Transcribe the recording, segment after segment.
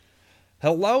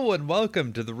Hello and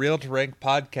welcome to the Reel2Rank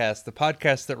Podcast, the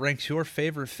podcast that ranks your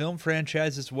favorite film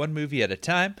franchises one movie at a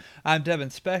time. I'm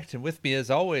Devin Specht, and with me as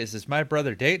always is my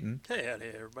brother Dayton. Hey, howdy,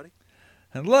 everybody.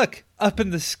 And look, up in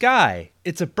the sky,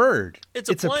 it's a bird. It's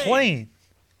a plane.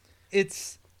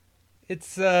 It's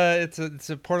a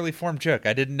poorly formed joke.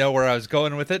 I didn't know where I was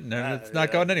going with it, and it's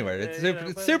not going anywhere. It's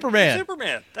Superman.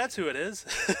 Superman. That's who it is.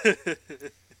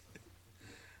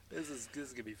 This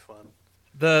is gonna be fun.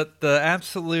 The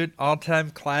absolute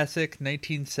all-time classic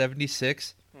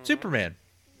 1976 Superman.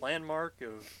 Landmark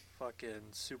of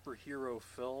fucking superhero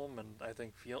film, and I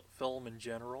think film in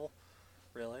general,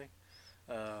 really.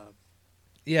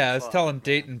 Yeah, I was telling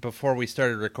Dayton before we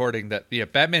started recording that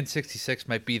Batman 66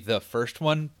 might be the first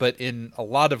one, but in a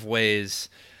lot of ways,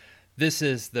 this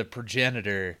is the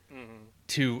progenitor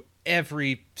to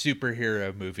every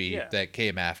superhero movie that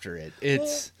came after it.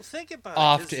 It's think about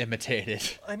oft imitated.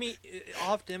 I mean,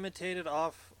 oft imitated,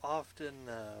 often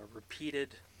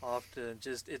repeated, often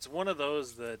just. It's one of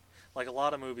those that, like a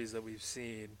lot of movies that we've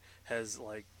seen, has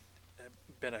like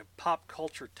been a pop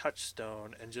culture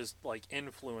touchstone and just like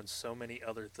influenced so many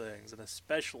other things, and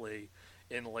especially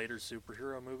in later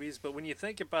superhero movies. But when you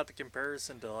think about the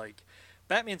comparison to like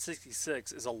Batman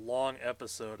 66 is a long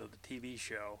episode of the TV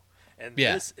show, and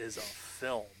this is a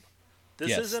film.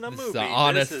 This isn't a movie. This is an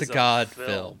honest-to-God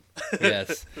film.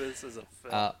 Yes. This is a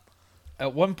film.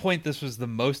 At one point, this was the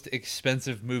most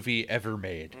expensive movie ever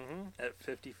made. At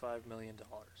 $55 million.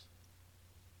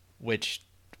 Which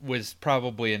was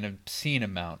probably an obscene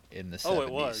amount in the 70s. Oh, it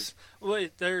was. Well,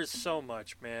 there's so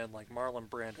much, man. Like Marlon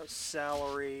Brando's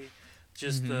salary,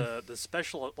 just the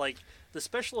special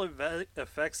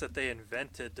effects that they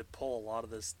invented to pull a lot of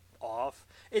this off.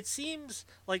 It seems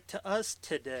like to us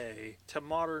today, to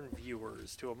modern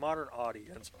viewers, to a modern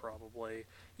audience probably,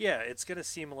 it's going to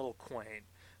seem a little quaint.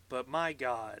 But my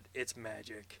God, it's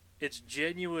magic. It's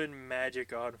genuine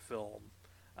magic on film.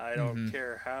 I don't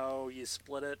care how you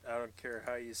split it. I don't care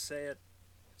how you say it.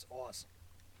 It's awesome.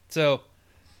 So,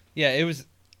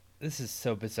 this is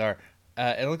so bizarre.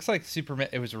 It looks like Superman,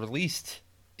 it was released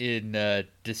in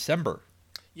December.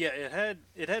 Yeah,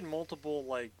 it had multiple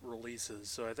like releases.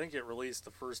 So I think it released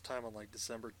the first time on like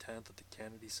December 10th at the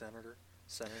Kennedy Center.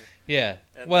 Yeah.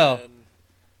 And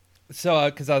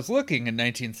because I was looking in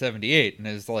 1978 and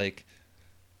it was like,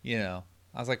 I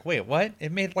was like, wait, what?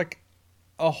 It made like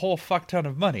a whole fuck ton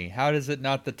of money. How is it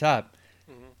not the top?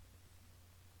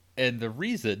 And the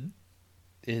reason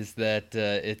is that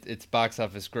its box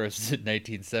office gross in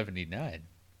 1979.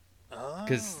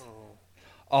 Because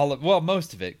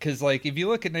most of it. Because like if you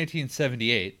look at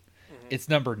 1978, it's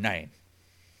number 9.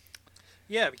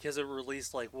 Yeah, because it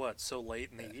released like so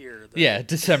late in the year.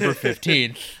 December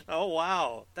 15th. Oh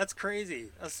wow, that's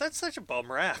crazy. That's such a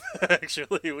bum rap,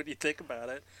 actually, when you think about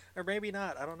it. Or maybe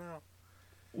not. I don't know.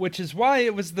 Which is why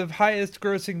it was the highest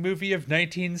grossing movie of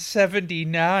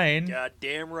 1979. God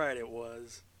damn right it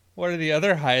was. What are the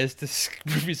other highest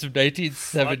movies of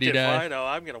 1979? Fuck if I know.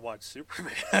 I'm going to watch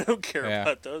Superman. I don't care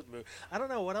about those movies. I don't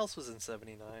know what else was in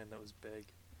 79 that was big.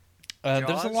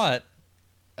 There's a lot.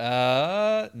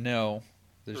 No.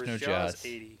 There's no Jaws.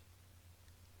 80.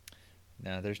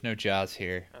 No, there's no Jaws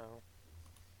here. Oh.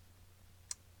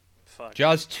 Fuck.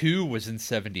 Jaws 2 was in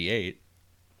 78.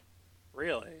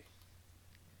 Really?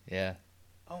 Yeah.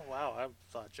 Oh, wow. I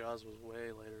thought Jaws was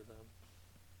way later then.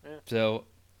 Yeah. So,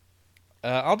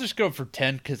 I'll just go for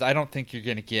 10 because I don't think you're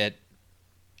going to get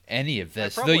any of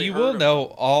this. Though you will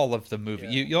know all of the movie.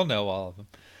 Yeah. You'll know all of them.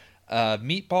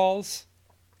 Meatballs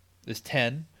is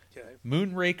 10. Okay.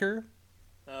 Moonraker.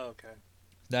 Oh, okay.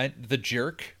 9. The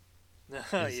Jerk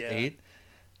is 8.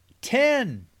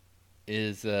 10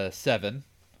 is 7.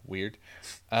 Weird.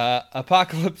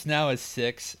 Apocalypse Now is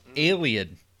 6.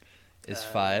 Alien is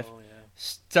 5. Oh, yeah.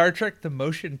 Star Trek The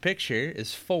Motion Picture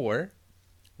is 4.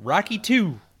 Rocky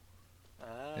 2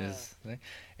 is...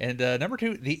 And number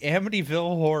 2, The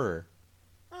Amityville Horror.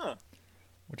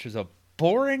 Which is a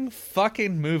boring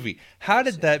fucking movie. How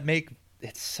did that make...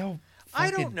 It's so fucking... I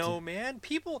don't know, man.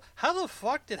 People... How the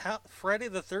fuck did Friday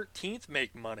the 13th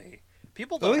make money?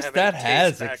 People don't have any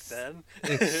taste back then.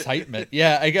 Excitement.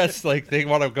 Yeah, I guess like they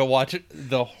want to go watch it,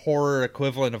 the horror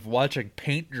equivalent of watching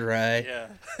paint dry. Yeah.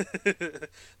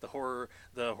 the horror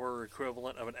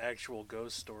equivalent of an actual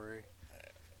ghost story.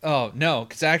 Oh, no,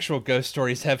 because actual ghost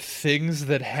stories have things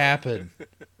that happen.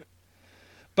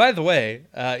 By the way,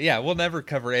 we'll never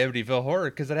cover Amityville Horror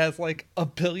because it has like a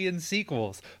billion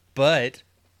sequels, but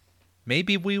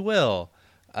maybe we will.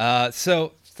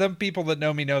 So some people that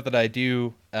know me know that I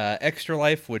do Extra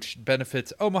Life, which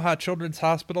benefits Omaha Children's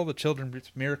Hospital, the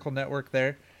Children's Miracle Network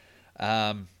there.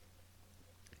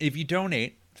 If you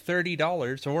donate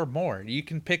 $30 or more, you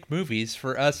can pick movies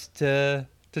for us to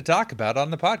talk about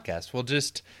on the podcast. We'll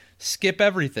just skip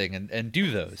everything and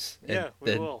do those. Yeah,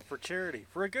 we will, for charity,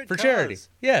 for a good for cause. Charity.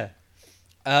 Yeah.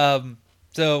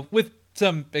 So with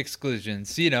some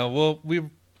exclusions, we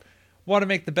want to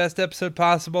make the best episode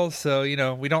possible. So,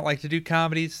 we don't like to do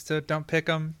comedies, so don't pick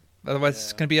them. Otherwise,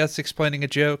 it's going to be us explaining a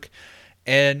joke.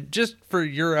 And just for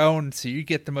your own, so you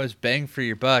get the most bang for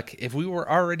your buck, if we were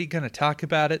already going to talk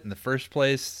about it in the first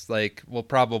place, we'll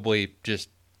probably just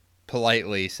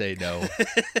politely say no.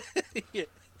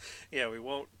 Yeah, we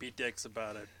won't be dicks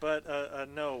about it, but a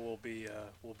no will be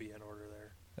in order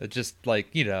there. Just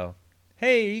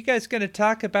hey, are you guys going to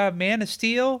talk about Man of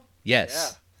Steel?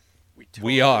 Yes. Yeah,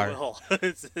 we are. Will.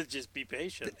 Just be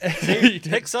patient.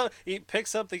 Pick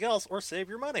something else or save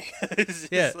your money.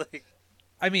 Yeah.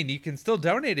 I mean, you can still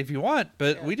donate if you want,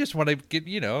 but we just want to get,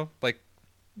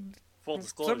 full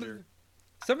disclosure.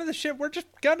 Some of the shit we're just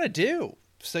gonna do,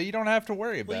 so you don't have to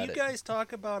worry about it. Will you guys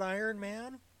talk about Iron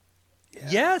Man? Yeah.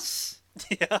 Yes.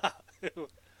 Yeah.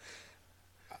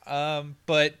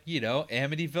 But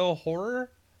Amityville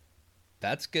Horror,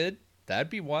 that's good.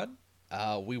 That'd be one.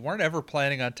 We weren't ever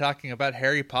planning on talking about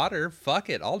Harry Potter. Fuck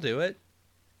it, I'll do it.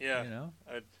 Yeah.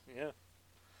 Yeah.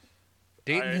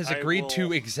 Dayton has agreed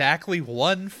to exactly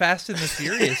one Fast and the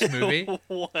Furious movie.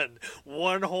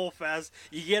 one whole Fast.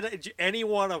 You get any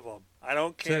one of them. I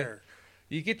don't care.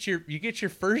 So you get your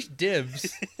first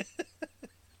dibs.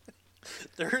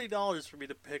 $30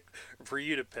 for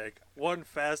you to pick one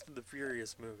Fast and the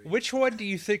Furious movie. Which one do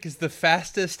you think is the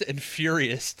fastest and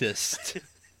furiousest?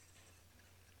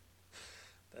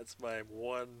 That's my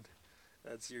one.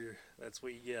 That's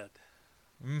what you get.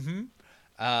 Mm-hmm.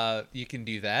 You can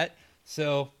do that.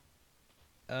 So,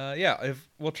 if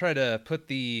we'll try to put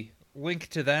the link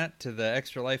to that, to the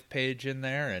Extra Life page in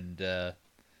there, and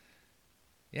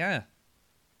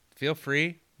feel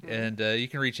free, and you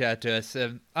can reach out to us.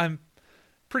 I'm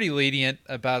pretty lenient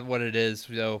about what it is,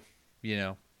 so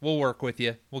we'll work with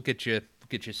you. We'll get you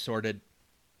sorted,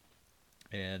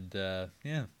 and but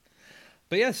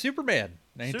yeah, Superman.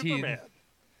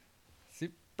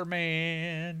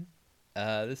 Superman.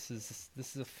 This is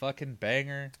a fucking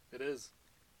banger. It is.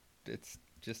 It's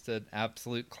just an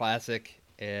absolute classic,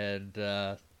 and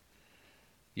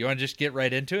you want to just get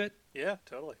right into it? Yeah,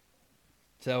 totally.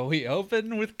 So we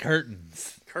open with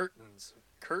curtains.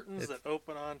 Curtains that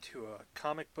open onto a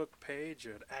comic book page,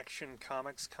 an Action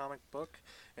Comics comic book,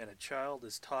 and a child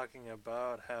is talking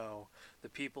about how the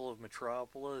people of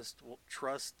Metropolis will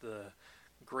trust the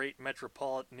great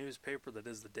metropolitan newspaper that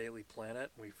is the Daily Planet.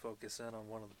 We focus in on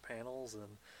one of the panels,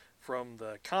 and from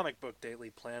the comic book Daily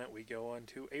Planet we go on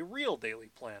to a real Daily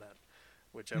Planet,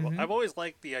 which I've always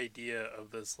liked the idea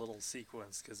of this little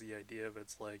sequence, because the idea of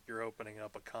it's like you're opening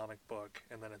up a comic book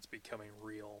and then it's becoming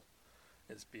real.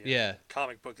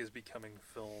 Comic book is becoming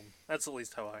film. That's at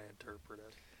least how I interpret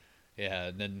it. Yeah,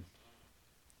 and then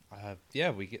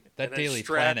we get that Daily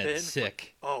Planet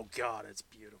sick. Oh god, it's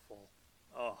beautiful.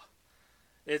 Oh,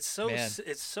 it's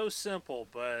so simple,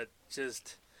 but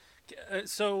just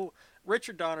so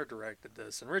Richard Donner directed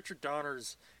this, and Richard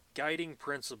Donner's guiding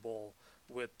principle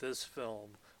with this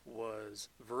film was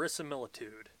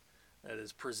verisimilitude. That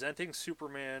is, presenting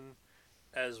Superman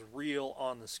as real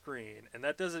on the screen, and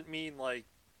that doesn't mean like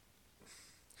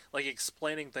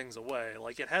explaining things away.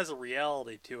 Like, it has a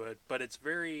reality to it, but it's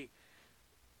very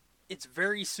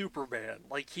Superman.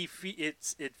 Like,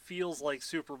 it feels like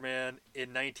Superman in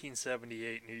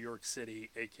 1978 New York City,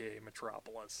 aka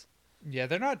Metropolis. Yeah,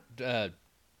 they're not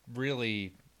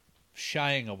really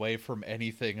shying away from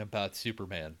anything about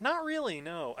Superman. Not really,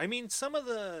 no. I mean, some of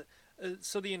the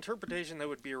the interpretation that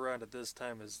would be around at this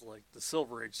time is like the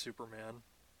Silver Age Superman,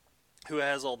 who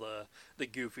has all the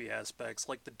goofy aspects,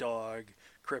 like the dog,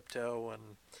 Crypto,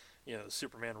 and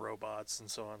Superman robots and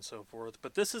so on and so forth.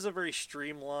 But this is a very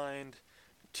streamlined,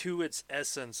 to its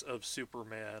essence of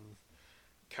Superman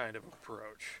kind of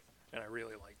approach, and I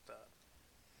really like that.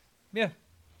 Yeah.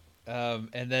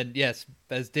 And then, yes,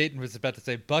 as Dayton was about to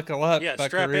say, buckle up, yeah, buckaroos.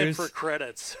 Strap in for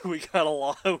credits. We got a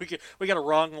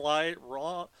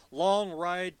long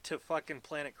ride to fucking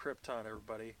planet Krypton,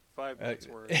 everybody. 5 minutes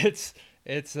worth.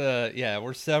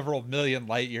 We're several million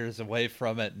light years away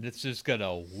from it, and it's just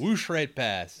gonna whoosh right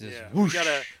past. Whoosh.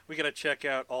 We gotta check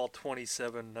out all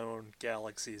 27 known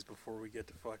galaxies before we get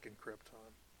to fucking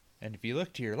Krypton. And if you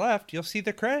look to your left, you'll see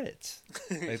the credits.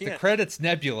 The credits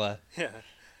nebula. Yeah.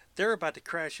 They're about to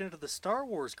crash into the Star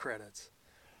Wars credits.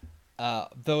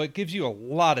 Though it gives you a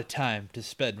lot of time to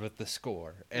spend with the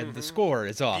score, and the score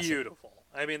is awesome. Beautiful.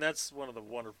 I mean, that's one of the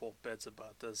wonderful bits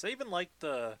about this. I even like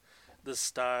the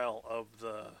style of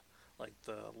the like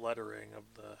the lettering of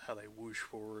the how they whoosh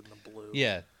forward in the blue.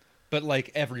 Yeah, but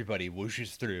like everybody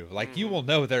whooshes through. Like you will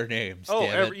know their names. Oh,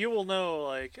 damn it. you will know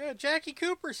like Jackie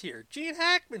Cooper's here, Gene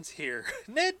Hackman's here,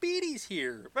 Ned Beatty's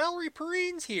here, Valerie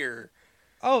Perrine's here.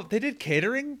 Oh, they did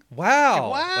catering?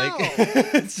 Wow. Wow. Like,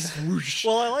 it's just whoosh.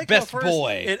 Well, I like Best how first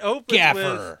boy. it opens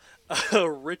Gaffer. with a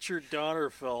Richard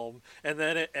Donner film, and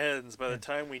then it ends by the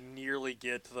time we nearly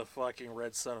get to the fucking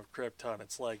Red Son of Krypton.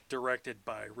 It's like directed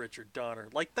by Richard Donner.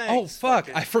 Like, thanks. Oh, fuck.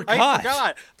 Fucking, I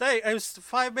forgot. I was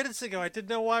 5 minutes ago. I didn't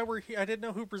know why we're here. I didn't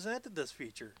know who presented this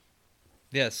feature.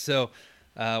 Yes, so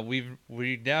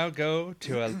we now go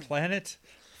to a planet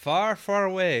far, far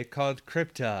away called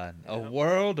Krypton, a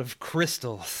world of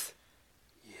crystals.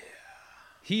 Yeah.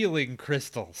 Healing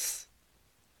crystals.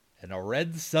 And a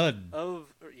red sun. The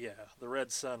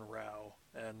Red Sun Rao.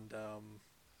 And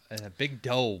a big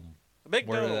dome. a big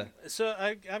dome. So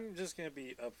I'm just going to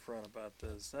be upfront about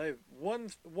this. I have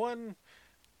one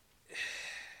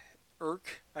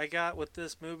irk I got with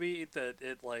this movie that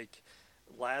it like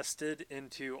lasted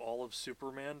into all of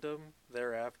Supermandom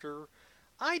thereafter.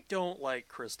 I don't like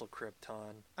Crystal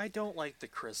Krypton. I don't like the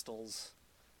crystals.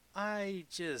 I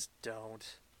just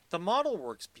don't. The model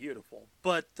works beautiful,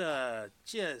 but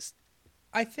just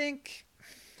I think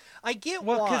I get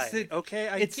why.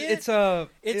 It's a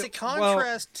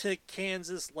contrast to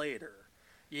Kansas later.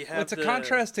 You have it's a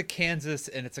contrast to Kansas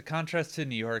and it's a contrast to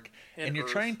New York, and you're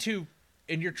Earth. trying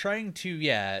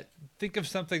to think of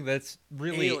something that's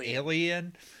really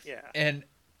alien. Yeah. And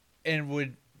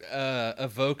would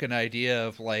evoke an idea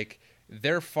of like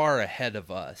they're far ahead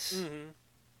of us. Mm-hmm.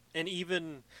 And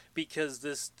even because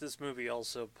this movie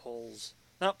also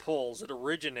it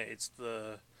originates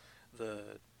the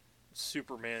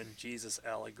Superman Jesus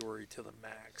allegory to the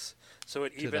max. So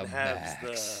it even has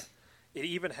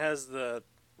the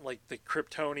like the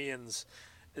Kryptonians,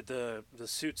 the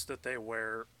suits that they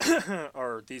wear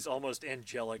are these almost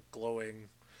angelic glowing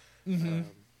Mm-hmm.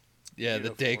 The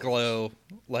uniforms. day glow,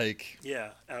 like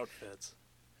outfits.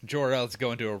 Jor-El's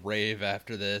going to a rave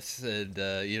after this, and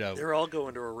they're all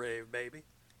going to a rave, baby.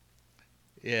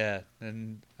 Yeah,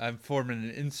 and I'm forming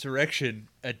an insurrection,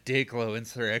 a Dayglow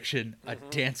insurrection, a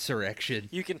dance-surrection.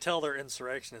 You can tell they're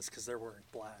insurrectionists because they're wearing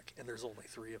black, and there's only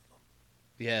 3 of them.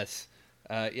 Yes.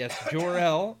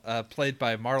 Jor-El, played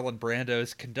by Marlon Brando,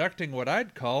 is conducting what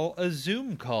I'd call a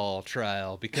Zoom call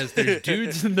trial, because there's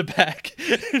dudes in the back,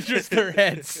 just their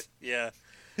heads. Yeah.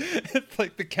 It's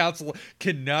like the council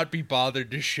cannot be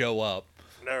bothered to show up.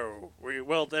 No,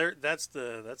 that's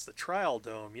the trial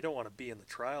dome. You don't want to be in the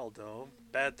trial dome.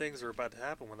 Bad things are about to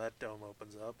happen when that dome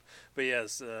opens up. But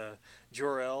yes,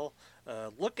 Jor-El,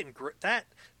 looking great.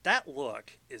 That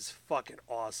look is fucking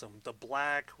awesome. The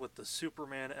black with the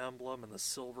Superman emblem and the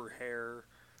silver hair,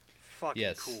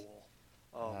 fucking cool.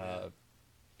 Oh man,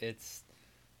 it's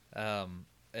and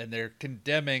they're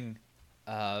condemning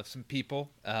some people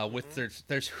with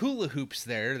there's hula hoops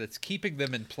there that's keeping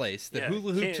them in place. The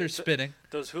hula hoops are spinning.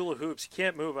 Those hula hoops, you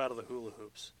can't move out of the hula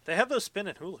hoops. They have those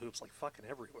spinning hula hoops like fucking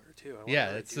everywhere too.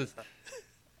 It's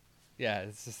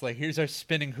just like, here's our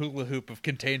spinning hula hoop of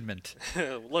containment.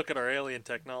 Look at our alien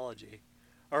technology.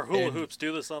 Our hula hoops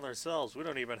do this on themselves. We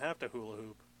don't even have to hula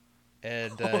hoop.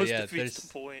 And almost defeats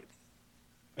the point.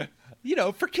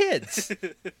 For kids.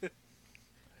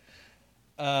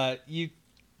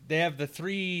 They have the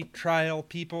 3 trial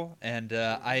people, and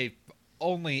I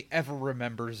only ever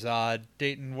remember Zod.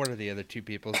 Dayton, what are the other 2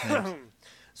 people's names?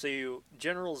 So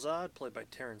General Zod, played by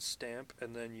Terrence Stamp,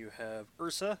 and then you have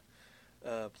Ursa,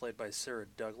 played by Sarah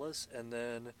Douglas, and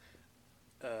then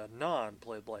Non,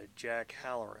 played by Jack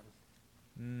Halloran,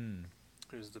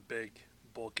 who's the big,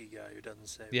 bulky guy who doesn't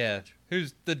say much.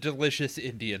 Who's the delicious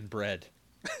Indian bread.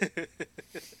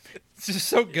 It's just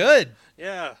so good.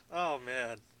 Yeah. Oh,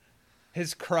 man.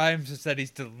 His crimes is that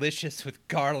he's delicious with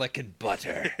garlic and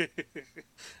butter.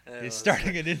 He's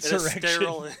starting an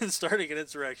insurrection. Starting an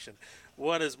insurrection.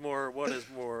 What is more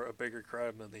a bigger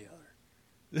crime than the other?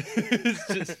 It's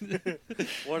just,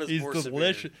 what is he's more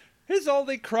delicious. severe? His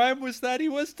only crime was that he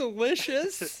was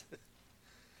delicious.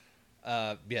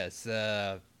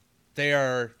 They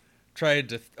are trying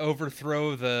to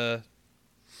overthrow the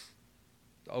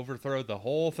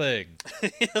whole thing.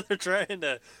 Yeah, they're trying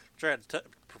to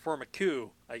perform a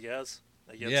coup, I guess,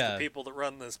 against the people that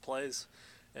run this place,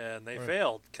 and they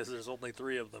failed because there's only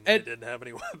 3 of them. And they didn't have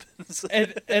any weapons.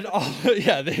 They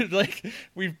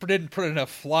we didn't put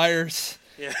enough flyers.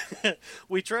 Yeah,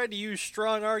 we tried to use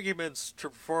strong arguments to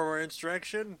perform our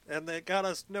insurrection, and they got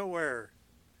us nowhere.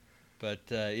 But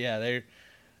they're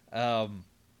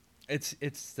it's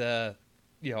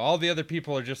all the other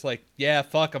people are just like, yeah,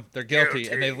 fuck them, they're guilty,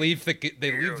 and they leave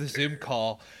the Zoom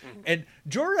call. And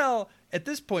Jor-El, at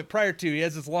this point, prior to, he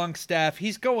has his long staff,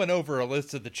 he's going over a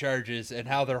list of the charges and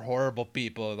how they're horrible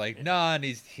people. Like, and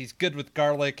he's good with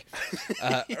garlic.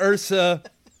 Ursa,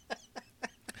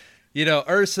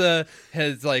 Ursa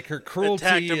has, like, her cruelty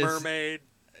attacked a mermaid.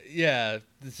 Yeah,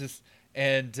 this is.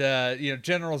 And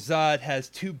General Zod has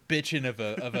too bitchin'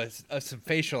 of some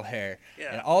facial hair,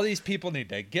 and all these people need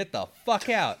to get the fuck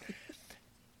out.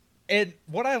 And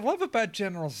what I love about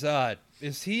General Zod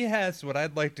is he has what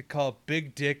I'd like to call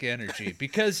big dick energy,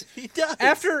 because he does.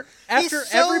 After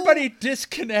everybody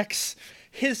disconnects,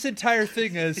 his entire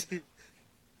thing is,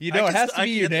 it has to be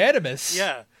unanimous.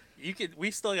 Yeah,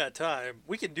 we still got time.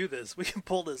 We can do this. We can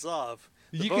pull this off.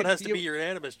 The vote has to be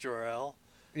unanimous, Jor-El.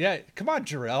 Yeah, come on,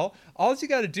 Jor-El. All you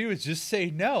got to do is just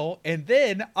say no, and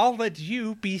then I'll let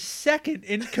you be second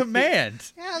in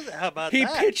command. Yeah, how about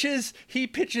that? He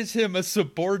pitches him a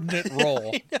subordinate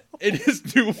role in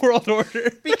his new world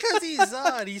order. Because he's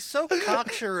Zod. He's so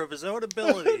cocksure of his own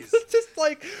abilities. It's just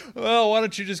like, well, why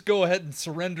don't you just go ahead and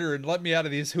surrender and let me out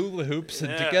of these hula hoops,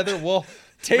 and together we'll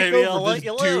take over this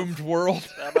doomed world.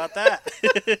 How about that?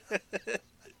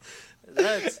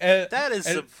 That's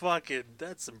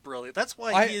some brilliant. That's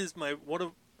why he is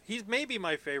he's maybe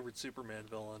my favorite Superman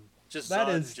villain, just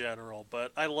Zod in general.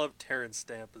 But I love Terrence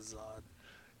Stamp as Zod.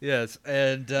 Yes,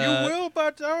 and you will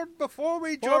bow down before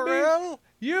me, Jor-El.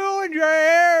 You and your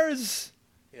heirs.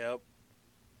 Yep.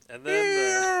 And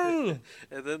then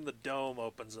the dome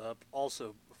opens up.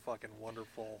 Also, fucking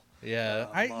wonderful. Yeah,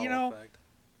 effect.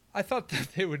 I thought that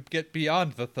they would get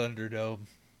beyond the Thunderdome.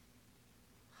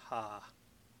 Ha.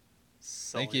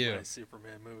 Thank you. My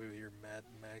Superman movie with your Mad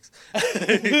Max.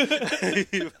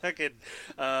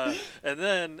 And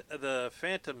then the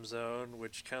Phantom Zone,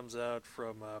 which comes out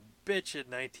from a bitchin'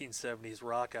 1970s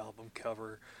rock album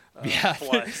cover,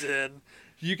 flies in.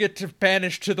 You get to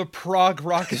banish to the prog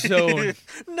rock zone.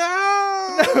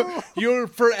 No! You'll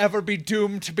forever be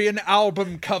doomed to be an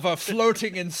album cover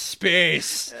floating in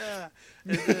space. Yeah.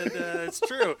 And then, it's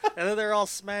true. And then they're all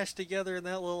smashed together in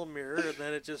that little mirror, and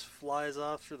then it just flies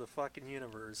off through the fucking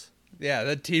universe. Yeah,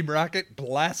 then Team Rocket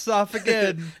blasts off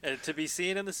again. And to be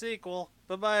seen in the sequel.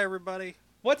 Bye-bye, everybody.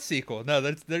 What sequel? No,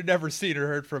 they're never seen or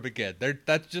heard from again.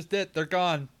 That's just it. They're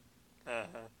gone.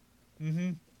 Uh-huh.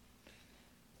 Mm-hmm.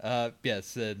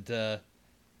 Yes, and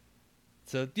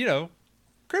so,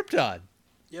 Krypton.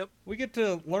 Yep. We get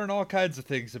to learn all kinds of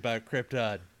things about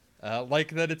Krypton.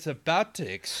 Like that it's about to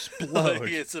explode.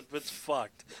 It's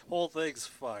fucked. Whole thing's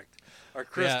fucked. Our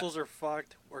crystals are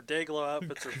fucked. Our Dayglow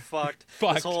outfits are fucked.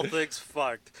 This whole thing's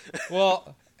fucked.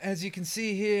 Well, as you can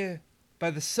see here by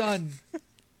the sun,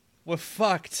 we're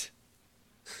fucked.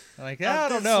 Like, I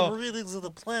don't know. Some readings of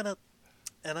the planet,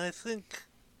 and I think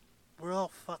we're all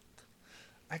fucked.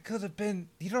 I could have been...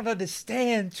 You don't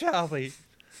understand, Charlie.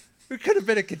 We could have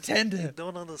been a contender. You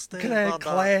don't understand. Could have had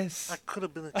class. I could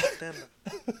have been a contender.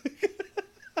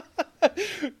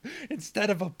 Instead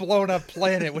of a blown-up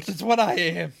planet, which is what I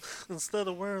am. Instead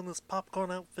of wearing this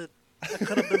popcorn outfit, I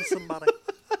could have been somebody.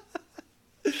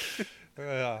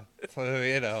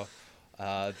 So,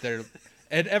 they're...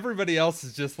 And everybody else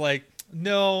is just like,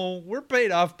 no, we're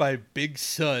paid off by Big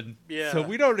Sun. Yeah, so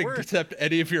we don't accept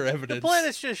any of your evidence. The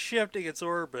planet's just shifting its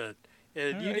orbit.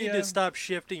 And you need to stop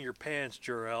shifting your pants,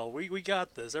 Jor-El. We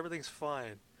got this. Everything's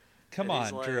fine. Come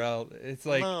on, like, Jor-El. It's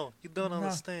like... No, you don't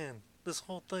understand. This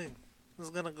whole thing is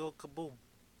going to go kaboom.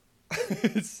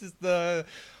 It's just the...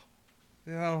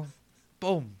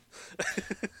 boom.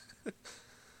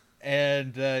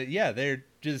 And, they're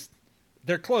just...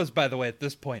 Their clothes, by the way, at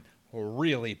this point,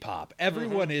 really pop.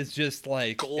 Everyone is just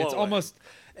like... Glowing.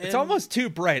 It's almost too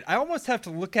bright. I almost have to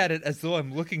look at it as though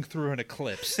I'm looking through an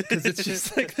eclipse, because it's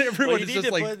just like everyone is just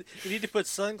like... You need to put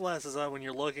sunglasses on when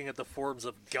you're looking at the forms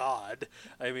of God.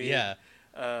 I mean... Yeah.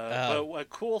 But a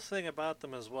cool thing about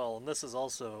them as well, and this is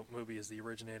also... Movie is the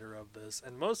originator of this,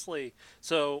 and mostly...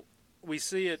 So, we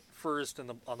see it first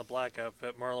on the black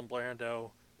outfit. Marlon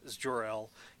Brando is Jor-El.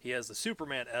 He has the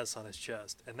Superman S on his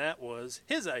chest, and that was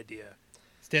his idea.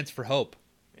 Stands for hope.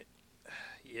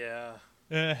 Yeah.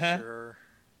 Uh-huh. Sure.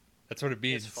 That's what it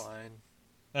means. It's fine.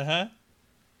 Uh-huh.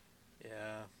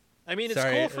 Yeah. I mean, it's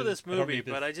cool for this movie,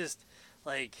 but I just,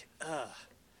 like,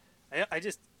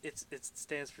 it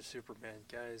stands for Superman,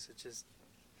 guys. It just,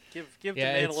 give the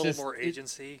man a little more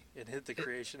agency and hit the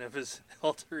creation of his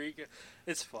alter ego.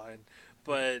 It's fine.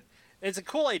 But it's a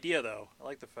cool idea, though. I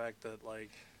like the fact that,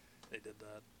 like, they did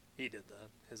that. He did that.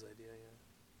 His idea,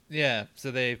 yeah. Yeah,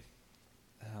 so they're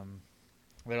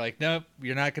like, nope,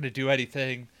 you're not going to do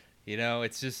anything. You know,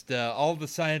 it's just all the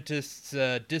scientists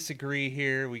disagree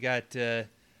here.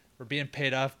 We're being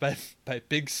paid off by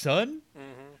Big Sun,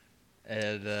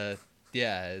 and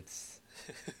yeah, it's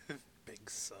Big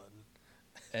Sun.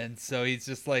 And so he's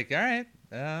just like, all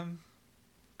right,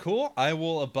 cool. I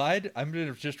will abide. I'm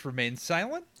gonna just remain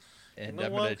silent, and You know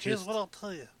I'm what? gonna Here's just. what I'll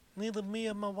tell you. Neither me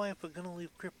or my wife are gonna leave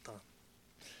Krypton.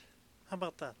 How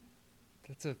about that?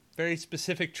 That's a very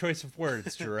specific choice of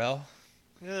words, Jarrell.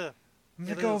 Yeah. I'm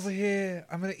gonna It go is. over here.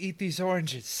 I'm gonna eat these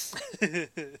oranges.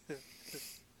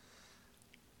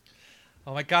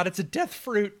 Oh my god, it's a death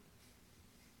fruit.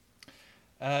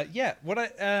 Yeah,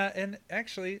 and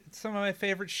actually, it's some of my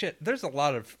favorite shit. There's a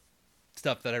lot of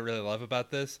stuff that I really love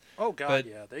about this. Oh god, But-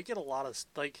 yeah, they get a lot of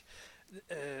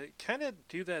kind of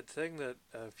do that thing that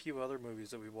a few other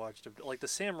movies that we watched, like the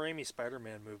Sam Raimi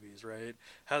Spider-Man movies, right?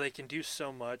 How they can do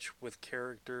so much with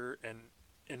character and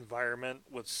environment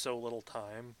with so little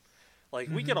time. Like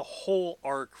we get a whole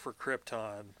arc for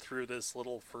Krypton through this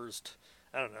little first,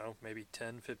 I don't know, maybe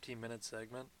 10, 15-minute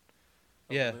segment.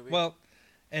 Of Yeah, the movie. well,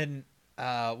 and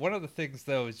one of the things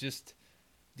though is just,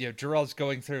 you know, Jarrell's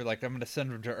going through like, I'm gonna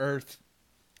send him to Earth,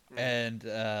 and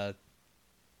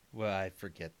well, I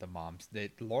forget the mom's name.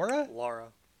 Laura? Laura,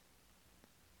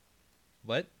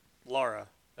 What? Lara.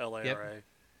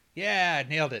 Yeah, I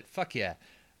nailed it. Fuck yeah.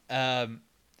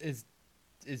 Is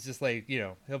just like, you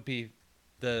know, he'll be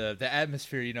the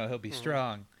atmosphere, you know, he'll be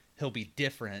strong, he'll be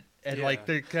different, and Yeah. like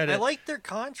they're kind I of like their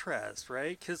contrast,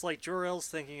 right? Because like Jor-El's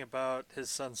thinking about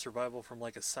his son's survival from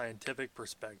like a scientific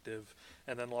perspective,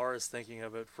 and then Laura's thinking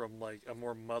of it from like a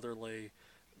more motherly,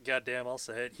 goddamn, I'll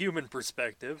say it, human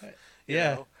perspective. You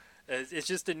Yeah. know? It's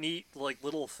just a neat like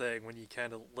little thing when you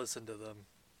kind of listen to them.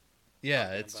 yeah,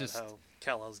 talking it's about just how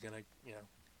Kal-El's gonna,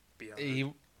 be on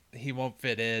Earth. he won't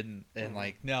fit in, and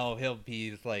like no, he'll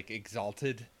be like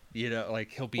exalted, you know,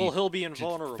 like he'll be Well, he'll be just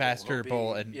invulnerable. fasterable,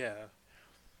 He'll be- and yeah,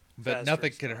 but faster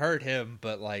nothing and can stuff. hurt him.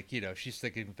 But like, you know, she's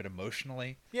thinking of it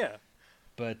emotionally. yeah.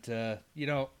 But you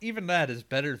know, even that is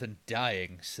better than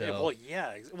dying. So Yeah, well,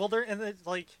 yeah. Well, they're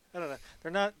like, I don't know.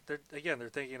 They're not. They're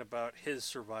thinking about his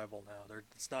survival now.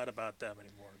 It's not about them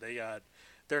anymore.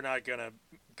 They're not gonna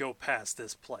go past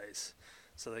this place,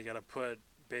 so they gotta put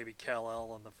baby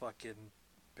Kal-El on the fucking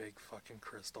big fucking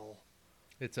crystal.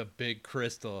 it's a big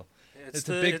crystal. It's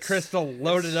the- a big crystal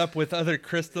loaded up with other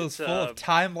crystals it's, full of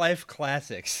Time Life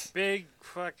classics. Big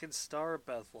fucking Star of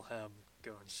Bethlehem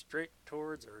going straight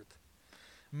towards Earth.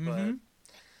 Mm-hmm.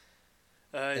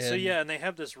 So yeah, and they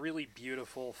have this really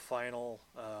beautiful final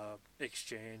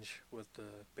exchange with the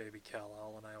baby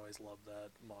Kal-El, and I always love that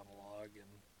monologue.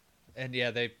 And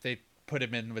yeah, they put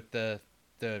him in with the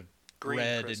Green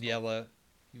red crystal. and yellow.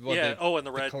 Well, yeah, they- and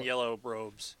the red and yellow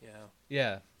robes. Yeah,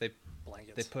 yeah, they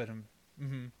blankets. put him.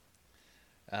 Mm-hmm.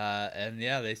 And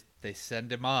yeah, they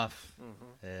send him off,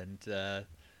 Mm-hmm. and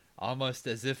almost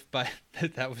as if by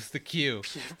that was the cue.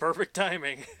 Perfect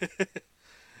timing.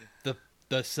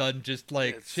 The sun just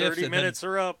like It's shifts, 30 and minutes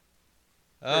are up.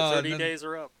 Or then, 30 days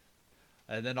are up.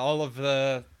 and then all of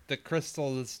the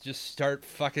crystals just start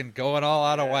fucking going all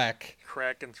out of Yeah. whack.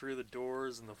 Cracking through the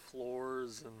doors and the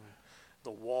floors and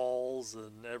the walls,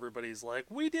 and everybody's like,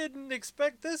 "We didn't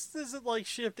expect this. This isn't like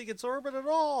shifting its orbit at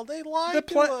all. They lied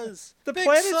to us. the Big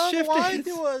planet's Sun shifting lied its-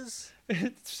 to us.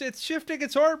 It's shifting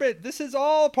its orbit. This is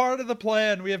all part of the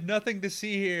plan. We have nothing to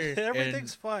see here.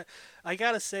 Everything's fine." I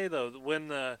gotta say though, when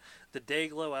the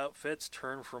Dayglow outfits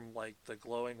turn from like the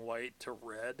glowing white to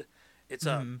red, it's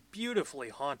a beautifully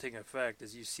haunting effect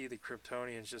as you see the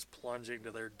Kryptonians just plunging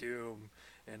to their doom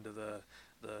into the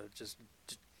just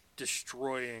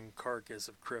destroying carcass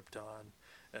of Krypton,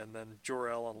 and then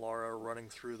Jor-El and Lara running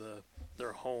through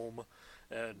their home,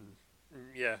 and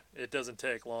yeah, it doesn't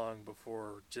take long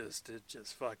before it just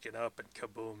fucking up and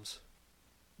kabooms.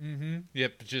 Mm-hmm.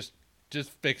 Yep. Just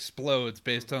explodes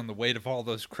based on the weight of all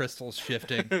those crystals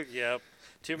shifting. Yep,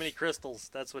 too many crystals.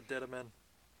 That's what did them in.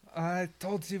 I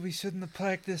told you we shouldn't have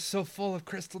packed this so full of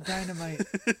crystal dynamite.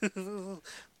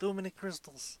 Too many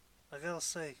crystals. I gotta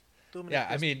say. Too many Yeah,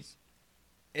 crystals. I mean,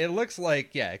 it looks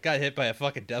like it got hit by a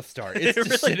fucking Death Star. It's It really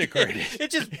did. disintegrated.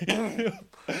 It just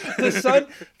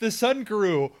the sun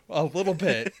grew a little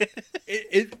bit.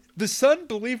 The sun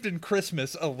believed in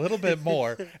Christmas a little bit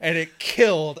more, and it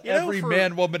killed every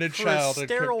man, woman, and for child. a in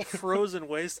sterile frozen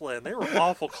wasteland. They were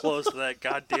awful close to that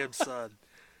goddamn sun.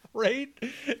 right?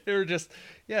 They were just,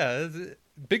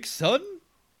 big sun.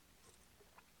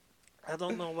 I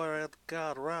don't know where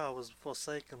God Ra was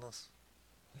forsaking us.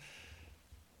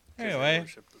 'Cause they Anyway,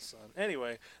 worship the sun.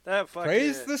 Anyway, that fucking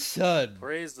praise the sun.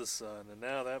 Praise the sun, and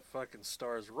now that fucking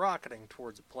star is rocketing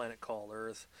towards a planet called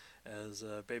Earth, as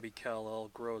baby Kal-El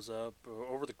grows up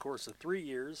over the course of 3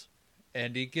 years.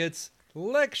 And he gets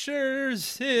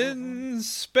lectures in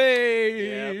space.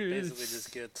 Yeah, basically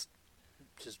just gets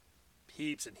just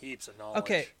heaps and heaps of knowledge.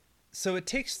 Okay, so it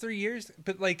takes 3 years,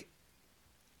 but like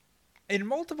in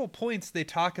multiple points they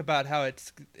talk about how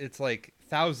it's like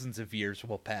thousands of years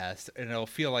will pass and it'll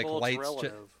feel like Well, it's light's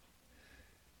relative.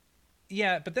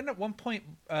 Yeah, but then at one point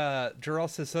Jor-El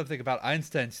says something about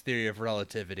Einstein's theory of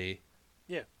relativity.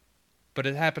 Yeah. But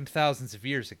it happened thousands of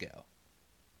years ago.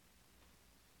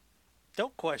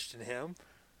 Don't question him.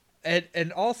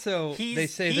 And also they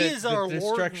say he that is the our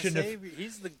destruction Lord and of Savior.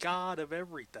 He's the God of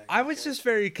everything. I was just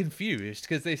very confused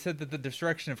because they said that the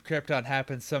destruction of Krypton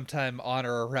happened sometime on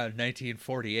or around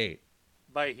 1948.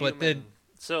 by human. but then-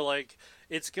 So like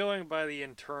it's going by the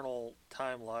internal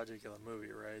time logic of the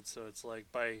movie, right? So it's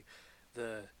like by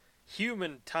the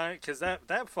human time, because that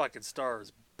fucking star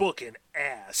is booking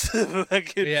ass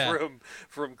fucking Yeah.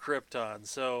 from Krypton.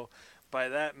 So by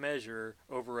that measure,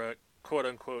 over a quote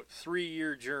unquote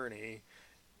 3-year journey,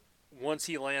 once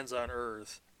he lands on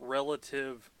Earth,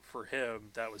 relative for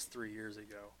him, that was 3 years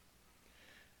ago.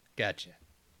 Gotcha.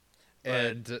 But,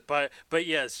 And but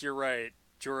yes, you're right.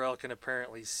 Jor-El can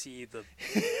apparently see the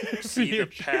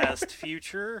past,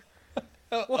 future.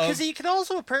 Well, because he can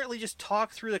also apparently just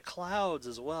talk through the clouds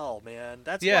as well, man.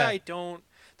 That's Yeah. why I don't.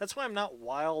 That's why I'm not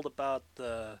wild about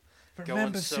the.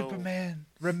 remember, so- Superman.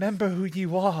 Remember who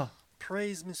you are.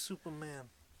 Praise me, Superman.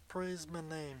 Praise my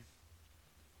name.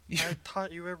 I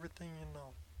taught you everything you know.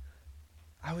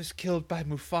 I was killed by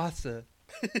Mufasa.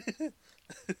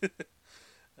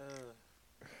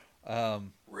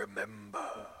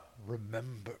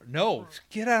 Remember. No,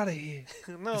 get out of here.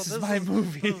 No, This is my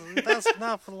movie. That's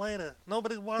not for later.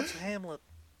 Nobody wants Hamlet.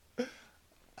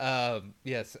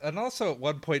 Yes, and also at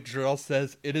one point Jor-El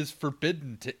says it is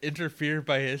forbidden to interfere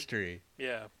by history.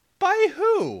 Yeah. By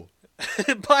who?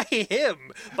 By him.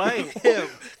 Because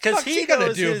What's he he gonna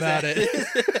knows do his- about it?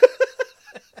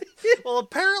 Well,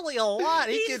 apparently a lot.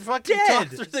 He He's can fucking talk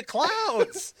dead. through the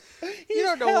clouds. He's You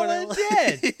don't know what hella else.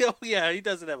 dead. Oh yeah, he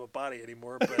doesn't have a body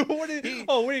anymore. But what are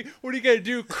you gonna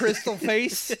do, Crystal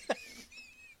Face?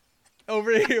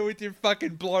 Over here with your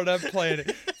fucking blown up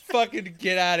planet. Fucking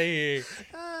get out of here.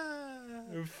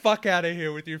 Fuck out of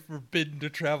here with your forbidden to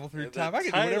travel through The time. I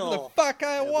can do whatever the title- fuck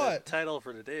I the want. title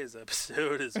for today's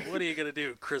episode is "What are you gonna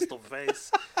do, Crystal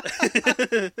Face?"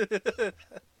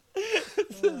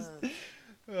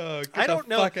 Oh, get I don't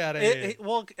the know. fuck out of here.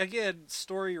 Well, again,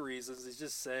 story reasons. He's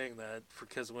just saying that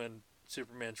because when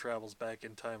Superman travels back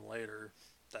in time later,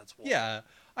 that's why. Yeah,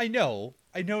 I know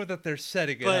that they're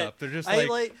setting it But up. They're just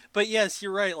but yes,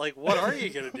 you're right. Like, what are you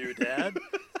gonna do, Dad?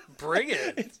 Bring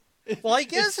it. Well, I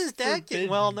guess his dad can.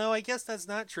 Well, no, I guess that's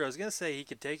not true. I was gonna say he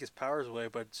could take his powers away,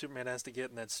 but Superman has to get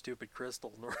in that stupid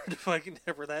crystal in order to fucking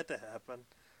for that to happen.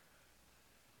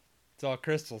 It's all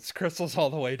crystals. Crystals all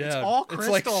the way down. all It's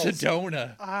like crystals.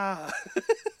 Sedona. Ah.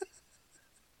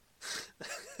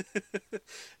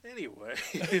 Anyway,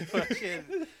 fucking,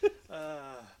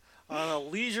 on a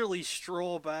leisurely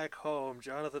stroll back home,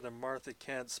 Jonathan and Martha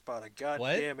Kent spot a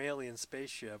goddamn alien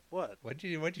spaceship. What? Why'd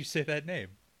you say that name?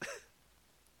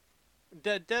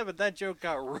 Devin, that joke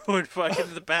got ruined fucking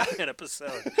in the Batman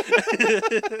episode.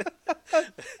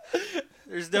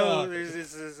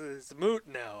 It's moot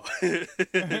now.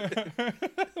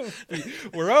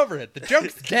 We're over it. The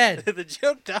joke's dead. The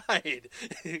joke died.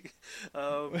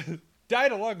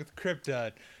 Died along with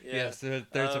Krypton. Yeah. Yes,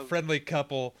 there's a friendly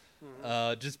couple.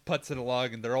 Just puts it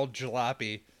along, and they're all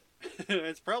jalopy.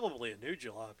 It's probably a new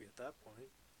jalopy at that point.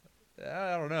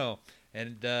 I don't know.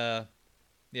 And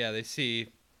yeah, they see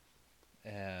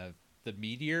the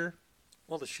meteor.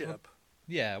 Well, the ship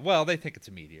Yeah, well, they think it's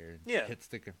a meteor. Yeah. It hits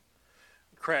the.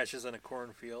 crashes in a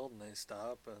cornfield, and they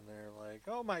stop, and they're like,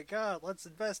 "Oh my God, let's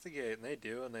investigate!" And they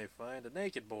do, and they find a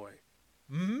naked boy.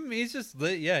 He's just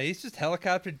he's just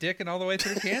helicopter dicking all the way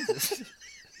through Kansas.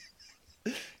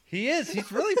 He is.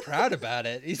 He's really proud about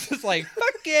it. He's just like,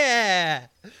 fuck yeah!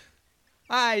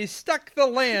 I stuck the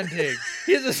landing.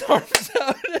 He has his arms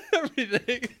out and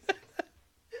everything.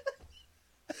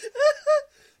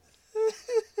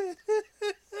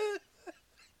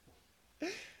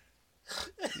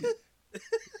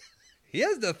 He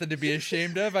has nothing to be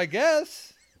ashamed of, I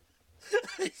guess.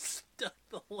 I stuck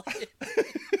the landing.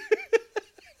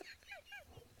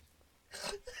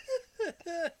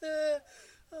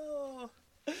 Oh.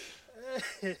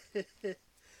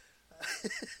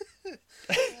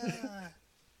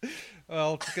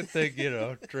 Well, it's a good thing,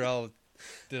 Drell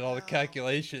did all the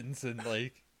calculations and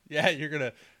like, yeah, you're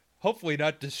gonna hopefully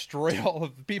not destroy all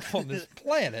of the people on this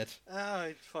planet.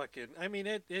 I mean,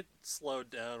 it slowed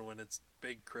down when its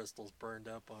big crystals burned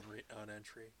up on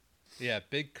entry. Yeah,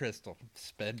 big crystal,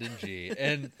 spending G.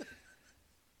 And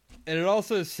it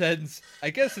also sends,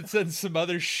 I guess it sends some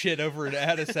other shit over in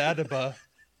Addis Ababa.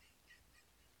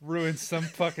 Ruins some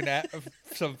fucking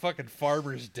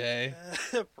farmer's day.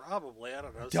 Probably, I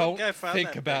don't know. Don't some guy found think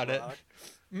that about big it. rock.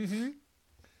 Mm-hmm.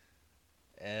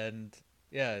 And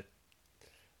yeah,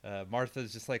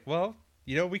 Martha's just like, well,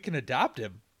 we can adopt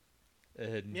him.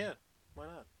 And Yeah, why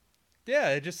not?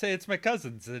 yeah, just say it's my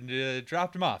cousin's and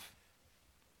dropped him off.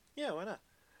 Yeah, why not?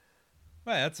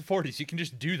 Right, that's the 40s. You can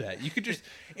just do that. You could just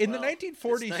in the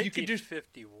 1940s you could just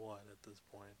 1951 at this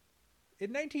point. in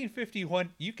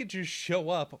 1951 you could just show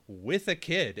up with a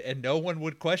kid and no one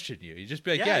would question you. You just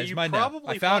be like, yeah, he's mine now.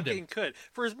 I found him. Could.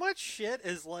 For as much shit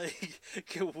as like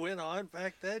went on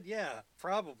back then, yeah,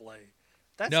 probably.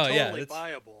 That's totally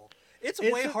viable. It's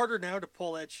way harder now to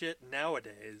pull that shit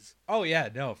nowadays. Oh yeah,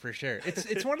 no, for sure.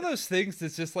 It's one of those things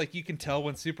that's just like you can tell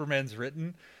when Superman's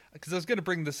written. Because I was going to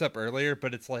bring this up earlier,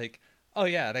 but it's like, oh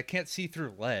yeah, and I can't see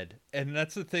through lead. And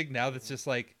that's the thing now that's just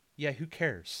like, yeah, who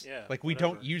cares? Yeah, like, we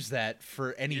don't use that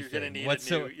for anything. You're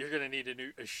going to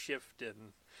need a shift in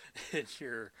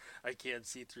your, I can't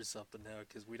see through something now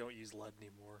because we don't use lead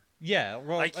anymore. Yeah,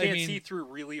 well, I can't see through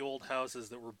really old houses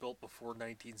that were built before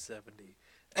 1970.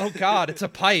 Oh God, it's a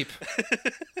pipe.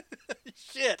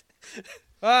 Shit.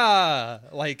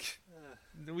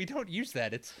 We don't use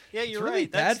that. It's you're really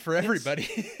right. bad for everybody.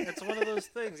 It's one of those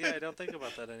things. Yeah, I don't think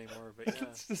about that anymore. But yeah,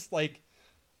 it's just like,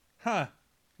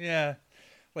 yeah,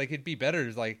 like it'd be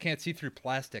better. Like I can't see through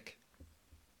plastic.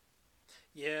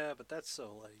 Yeah, but that's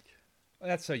so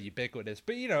ubiquitous.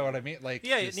 But you know what I mean? Like,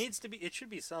 yeah, it needs to be. It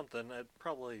should be something. I'd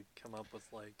probably come up with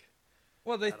like.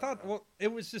 Well,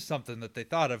 it was just something that they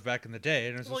thought of back in the day,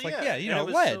 and it was lead.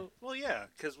 Yeah,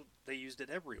 because they used it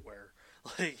everywhere.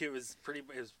 Like it was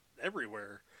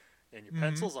everywhere, and your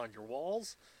pencils on your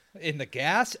walls, in the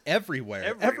gas,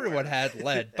 everywhere. Everyone had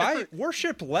lead.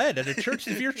 Worship lead at a church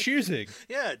of your choosing.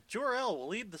 Yeah, Jor-El will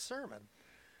lead the sermon.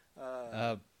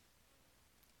 But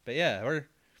yeah,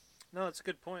 no, that's a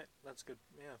good point. That's good.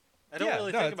 Yeah, I don't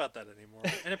really think about that anymore,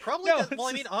 and it probably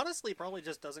honestly, probably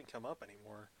just doesn't come up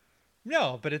anymore.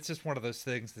 No, but it's just one of those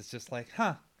things that's just like,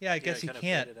 I guess you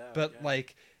can't. But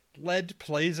like, lead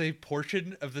plays a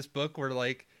portion of this book where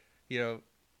like,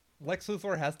 Lex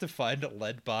Luthor has to find a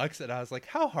lead box, and I was like,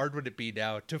 how hard would it be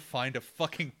now to find a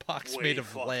fucking box made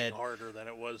of lead? Way harder than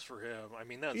it was for him. I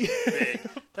mean, that's big.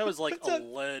 That was like a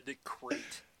lead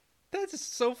crate. That's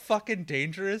so fucking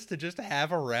dangerous to just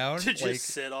have around. To just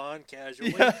sit on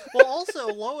casually. Yeah. Well, also,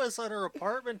 Lois on her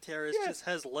apartment terrace just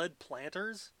has lead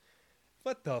planters.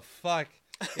 What the fuck?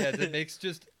 Yeah, that makes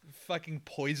just fucking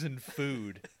poisoned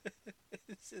food.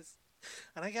 It's just...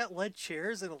 And I got lead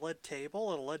chairs and a lead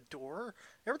table and a lead door.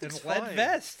 Everything's fine. And a lead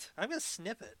vest. I'm going to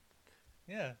snip it.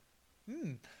 Yeah.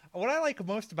 What I like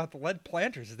most about the lead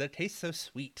planters is that it tastes so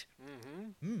sweet.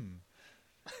 Mm-hmm.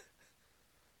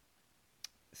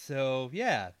 So,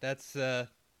 yeah, that's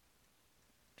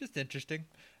just interesting.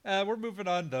 We're moving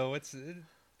on, though. It's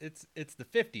the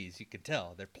 50s, you can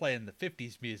tell. They're playing the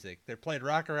 50s music. They're playing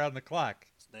Rock Around the Clock.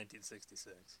 It's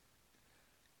 1966.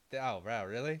 Oh, wow,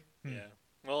 really? Yeah.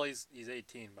 Well, he's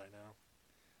 18 by now.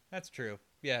 That's true.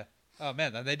 Yeah. Oh,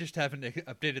 man, and they just haven't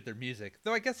updated their music.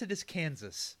 Though I guess it is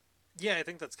Kansas. Yeah, I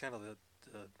think that's kind of the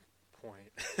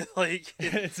point.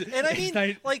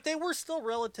 Like, they were still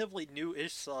relatively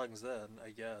new-ish songs then, I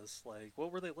guess. Like,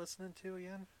 what were they listening to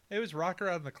again? It was Rock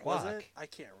Around the Clock. Was it? I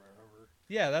can't remember.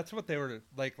 Yeah, that's what they were,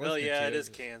 like, listening to. Well, yeah, it is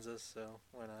Kansas, so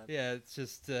why not? Yeah, it's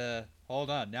just, hold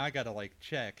on. Now I gotta, like,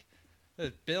 check.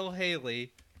 Bill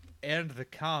Haley and the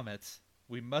Comets.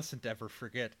 We mustn't ever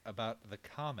forget about the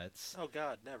Comets. Oh,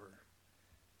 God, never.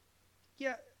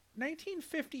 Yeah,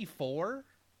 1954?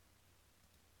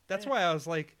 That's why I was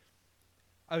like...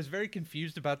 I was very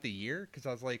confused about the year, because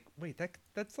I was like, wait,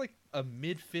 that's like a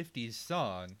mid-50s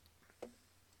song.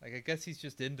 Like, I guess he's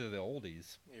just into the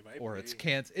oldies. Or it's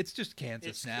Kansas. It's just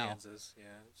Kansas now. Kansas, yeah.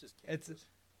 It's just Kansas.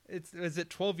 Is it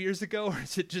 12 years ago, or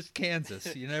is it just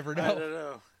Kansas? You never know. I don't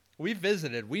know. We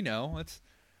visited. We know.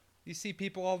 You see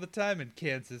people all the time in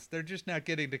Kansas. They're just not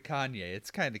getting to Kanye.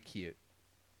 It's kind of cute.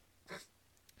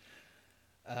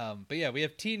 But yeah, we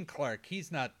have Teen Clark.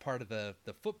 He's not part of the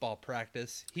football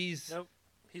practice. Nope.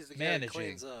 He's the guy managing. that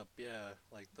cleans up. Yeah,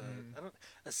 like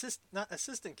not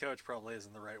assistant coach probably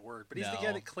isn't the right word, but he's the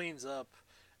guy that cleans up.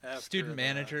 After student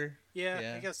manager.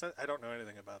 Yeah, I guess I don't know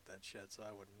anything about that shit, so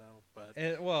I wouldn't know. But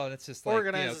it's just like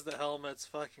organizes the helmets,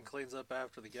 fucking cleans up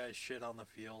after the guy shit on the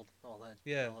field, all that.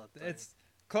 Yeah, all that it's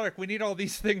Clark. We need all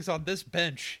these things on this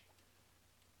bench.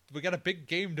 we got a big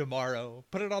game tomorrow.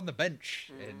 Put it on the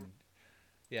bench. Mm-hmm. And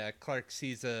yeah, Clark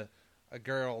sees a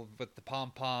girl with the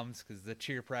pom-poms because the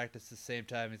cheer practice at the same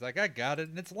time. He's like, I got it,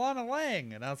 and it's Lana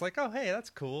Lang. And I was like, oh, hey, that's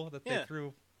cool that they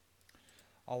threw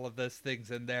all of those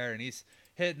things in there. And he's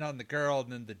hitting on the girl,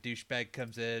 and then the douchebag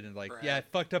comes in and like, Brad. yeah, I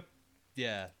fucked up.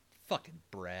 Yeah, fucking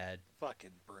Brad.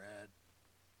 Fucking Brad.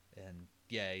 And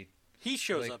yeah, He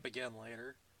shows like, up again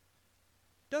later.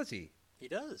 Does he? He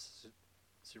does.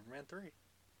 Superman 3.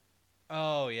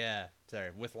 Oh yeah,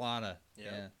 sorry, with Lana.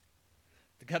 Yeah.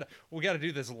 We gotta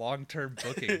do this long-term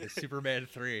booking to Superman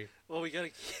 3. Well, we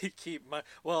gotta keep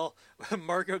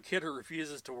Margot Kidder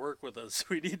refuses to work with us.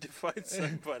 We need to find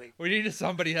somebody.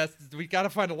 We gotta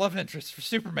find a love interest for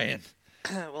Superman.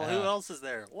 Well, who else is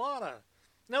there? Lana.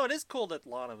 No, it is cool that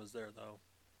Lana was there, though.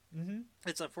 Mm-hmm.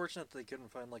 It's unfortunate they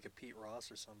couldn't find, like, a Pete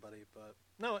Ross or somebody, but...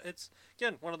 No, it's,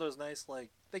 again, one of those nice,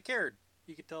 like, they cared.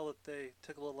 You could tell that they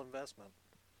took a little investment.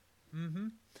 Mm-hmm.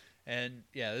 And,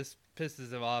 yeah, this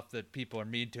pisses him off that people are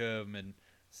mean to him, and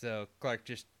so Clark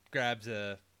just grabs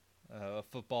a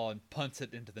football and punts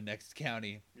it into the next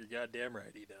county. You're goddamn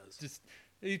right he does.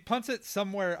 He punts it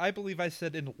somewhere, I believe I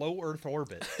said, in low Earth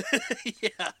orbit.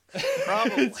 Yeah,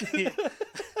 probably.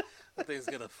 That thing's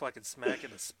gonna fucking smack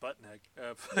in the Sputnik.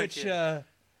 Which,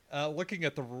 looking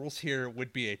at the rules here,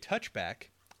 would be a touchback,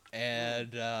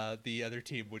 and the other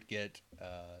team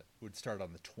would start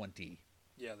on the 20.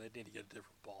 Yeah, they need to get a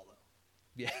different ball, though.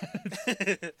 Yeah.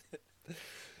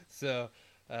 So,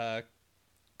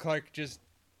 Clark just...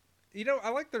 I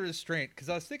like the restraint, because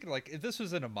I was thinking, like, if this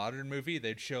was in a modern movie,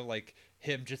 they'd show, like,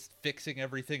 him just fixing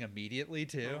everything immediately,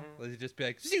 too. Mm-hmm. They'd just be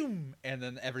like, zoom! And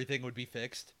then everything would be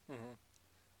fixed. Mm-hmm.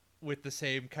 With the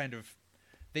same kind of...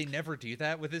 They never do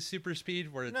that with his super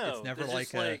speed, where it's never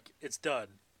like... like like, it's done.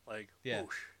 Like, yeah.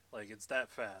 whoosh. Like, it's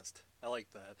that fast. I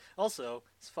like that. Also,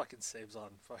 this fucking saves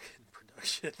on fucking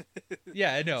production.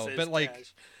 Yeah, I know, Saves but like...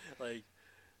 cash.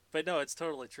 But no, it's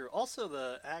totally true. Also,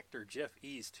 the actor Jeff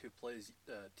East, who plays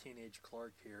teenage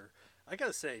Clark here, I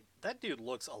gotta say, that dude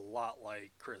looks a lot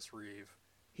like Chris Reeve.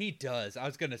 He does. I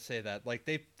was gonna say that. Like,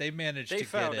 they managed to get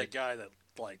it. They found a guy that,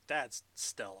 like, that's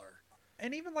stellar.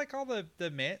 And even, like, all the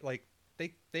man... Like,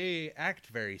 they act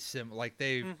very similar. Like,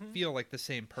 they feel like the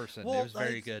same person. Well, it was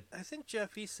very good. I think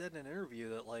Jeff East said in an interview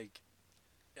that, like,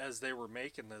 as they were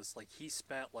making this, like, he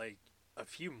spent, like, a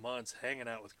few months hanging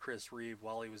out with Chris Reeve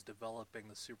while he was developing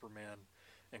the Superman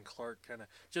and Clark kind of,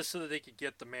 just so that they could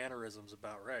get the mannerisms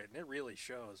about right. And it really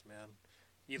shows, man.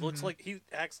 He looks like, he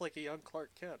acts like a young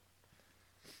Clark Kent.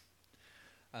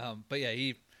 But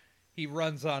yeah, he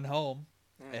runs on home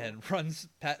and runs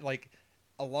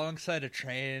alongside a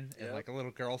train, and like a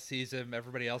little girl sees him.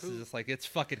 Everybody else is just like, it's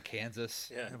fucking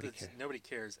Kansas. Yeah, nobody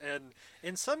cares. And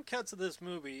in some cuts of this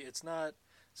movie, it's not.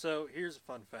 So here's a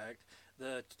fun fact: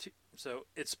 so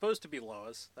it's supposed to be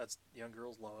Lois. That's young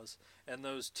girl's Lois, and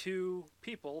those two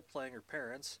people playing her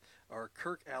parents are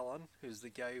Kirk Allen, who's the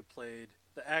guy who played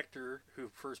the actor who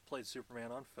first played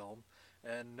Superman on film,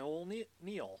 and Noel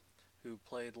Neal, who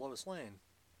played Lois Lane.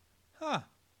 Huh.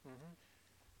 Mm-hmm.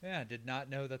 Yeah, I did not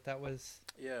know that was...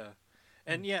 Yeah.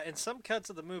 And yeah, in some cuts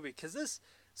of the movie, because this...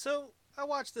 So, I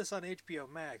watched this on HBO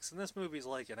Max, and this movie's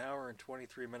like an hour and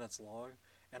 23 minutes long,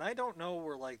 and I don't know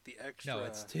where, like, the extra... No,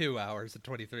 it's 2 hours and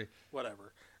 23.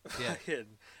 Whatever. Yeah.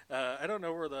 I don't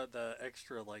know where the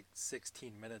extra, like,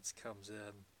 16 minutes comes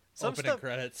in. Opening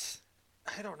credits.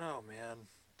 I don't know, man.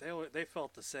 They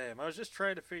felt the same. I was just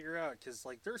trying to figure out, because,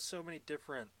 like, there's so many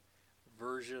different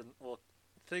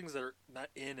things that are not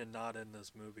in and not in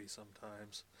this movie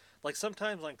sometimes. Like,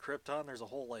 sometimes on Krypton, there's a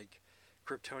whole, like,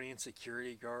 Kryptonian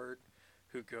security guard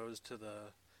who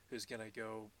who's gonna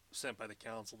go sent by the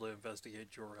council to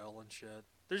investigate Jor-El and shit.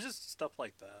 There's just stuff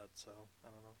like that, so, I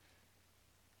don't know.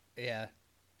 Yeah.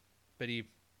 But he...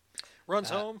 Runs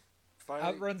home.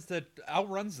 Outruns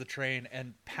the train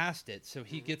and past it, so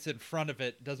he gets in front of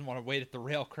it, doesn't want to wait at the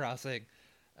rail crossing,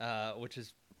 which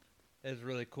is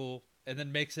really cool. And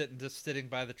then makes it and just sitting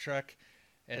by the truck,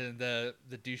 and the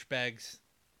douchebags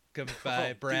comes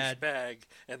by. Brad, douchebag,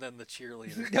 and then the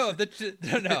cheerleader.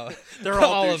 No, they're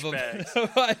all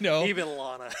douchebags. I know. Even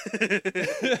Lana.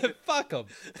 Fuck them.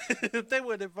 They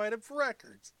wouldn't invite him for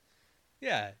records.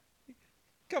 Yeah,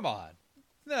 come on,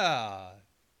 no.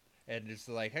 And it's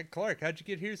like, hey, Clark, how'd you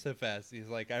get here so fast? He's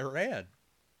like, I ran.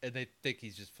 And they think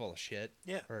he's just full of shit.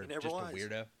 Yeah, or he never just lies. A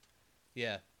weirdo.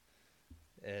 Yeah,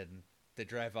 and they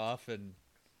drive off, and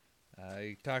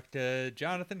I talk to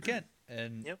Jonathan Kent,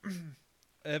 and yep.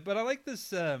 But I like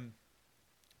this.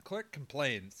 Clark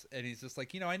complains, and he's just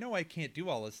like, I know I can't do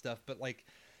all this stuff, but like,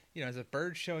 as a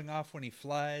bird showing off when he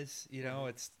flies,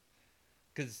 it's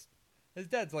because his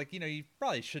dad's like, you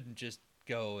probably shouldn't just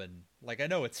go and like I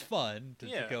know it's fun to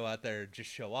Yeah. go out there and just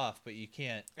show off, but you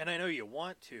can't. And I know you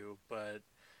want to, but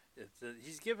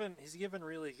he's given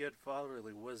really good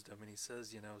fatherly wisdom, and he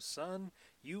says, son,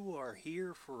 you are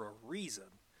here for a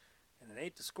reason, and it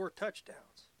ain't to score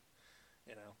touchdowns.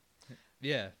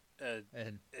 Yeah,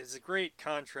 And it's a great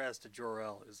contrast to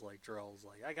Jor-El. Is like Jor-El's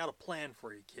like, I got a plan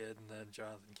for you, kid, and then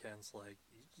Jonathan Kent's like,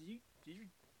 you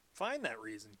find that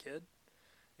reason, kid.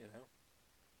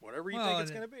 Whatever you think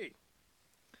it's gonna be.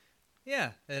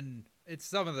 Yeah, and it's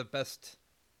some of the best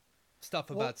stuff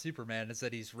about Superman is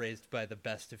that he's raised by the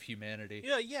best of humanity.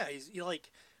 Yeah. He's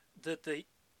like that.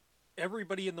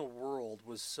 Everybody in the world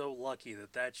was so lucky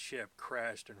that ship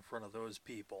crashed in front of those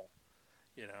people.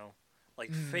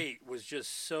 Like fate was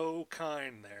just so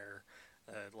kind there.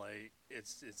 Like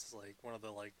it's like one of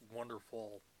the like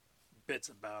wonderful bits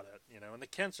about it. And the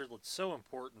Kents are so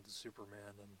important to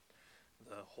Superman and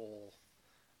that whole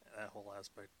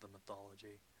aspect of the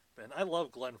mythology. And I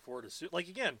love Glenn Ford as like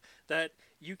again that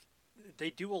they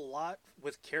do a lot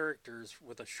with characters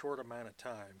with a short amount of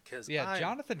time because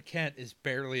Jonathan Kent is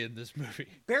barely in this movie,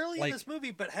 in this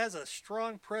movie, but has a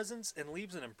strong presence and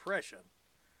leaves an impression.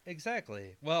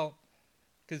 Exactly. Well,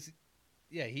 because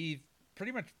he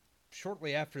pretty much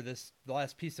shortly after the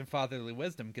last piece of fatherly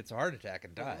wisdom gets a heart attack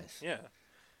and dies. Yeah.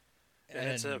 And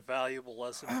it's a valuable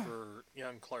lesson for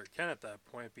young Clark Kent at that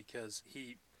point because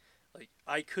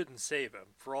I couldn't save him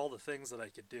for all the things that I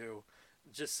could do.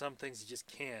 Just some things you just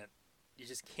can't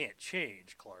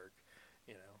change, Clark,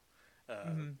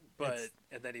 But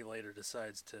and then he later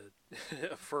decides to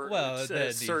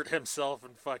assert himself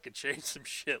and fucking change some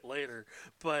shit later.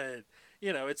 But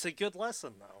it's a good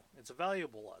lesson though. It's a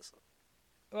valuable lesson.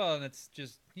 Well, and it's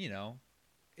just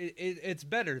it's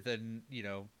better than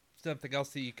something else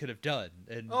that you could have done.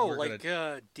 And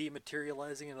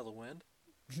dematerializing into the wind.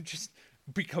 Just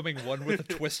becoming one with a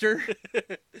twister.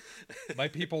 My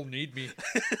people need me.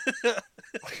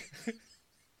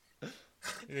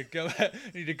 I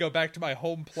need to go back to my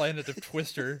home planet of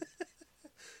Twister.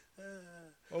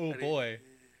 Oh boy,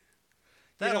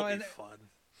 that'll be fun.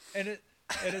 And it's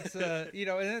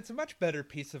and it's a much better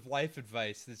piece of life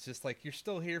advice. It's just like you're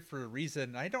still here for a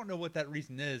reason. I don't know what that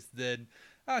reason is. Then,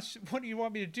 what do you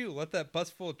want me to do? Let that bus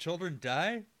full of children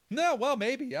die? No, well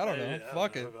maybe I don't know.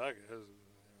 Fuck it.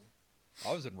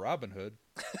 I was in Robin Hood.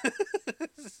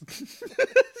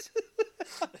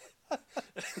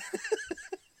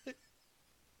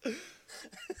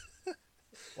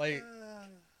 Like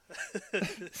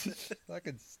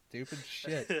fucking stupid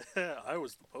shit. I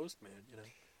was the postman,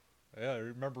 Yeah,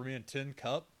 remember me in Tin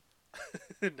Cup?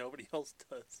 Nobody else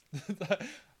does.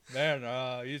 Man,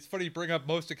 it's funny you bring up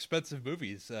most expensive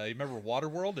movies. You remember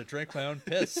Waterworld? I drank my own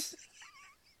piss.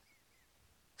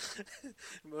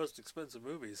 Most expensive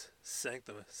movies sank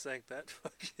that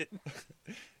fucking.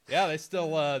 Yeah, they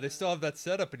still have that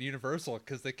setup in Universal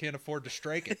because they can't afford to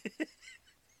strike it.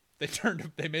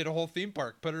 They made a whole theme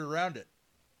park, put it around it.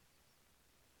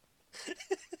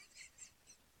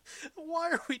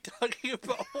 Why are we talking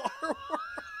about Waterworld?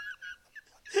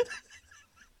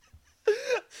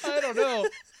 I don't know.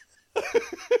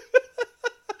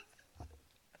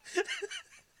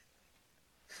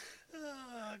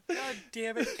 Oh, God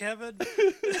damn it, Kevin.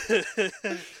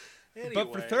 Anyway.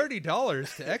 But for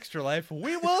 $30 to Extra Life,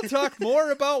 we will talk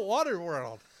more about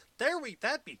Waterworld.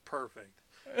 That'd be perfect.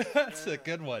 That's a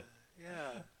good one.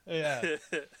 Yeah. Yeah.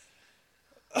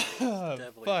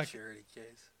 Definitely a charity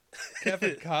case.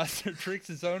 Kevin Costner drinks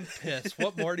his own piss.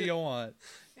 What more do you want?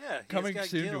 Yeah, coming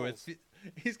soon gills. To it.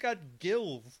 He's got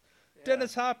gills. Yeah.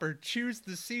 Dennis Hopper chews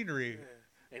the scenery. Yeah.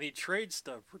 And he trades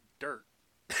stuff for dirt.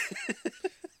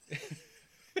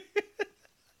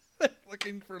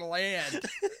 Looking for land.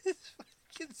 It's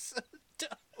fucking so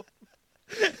dumb.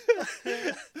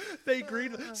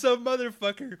 Some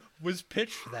motherfucker was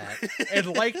pitched that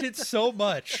and liked it so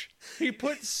much. He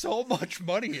put so much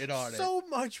money in on it. So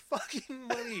much fucking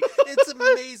money. It's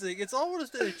amazing. It's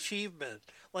almost an achievement.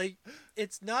 Like,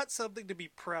 it's not something to be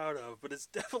proud of, but it's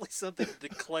definitely something to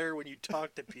declare when you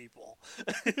talk to people.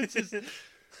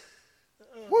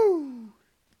 Woo!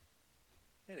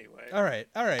 Anyway. All right.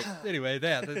 Anyway,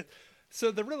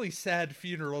 so the really sad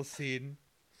funeral scene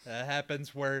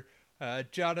happens where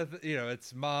Jonathan,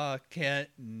 it's Ma, Kent,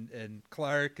 and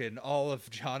Clark, and all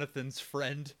of Jonathan's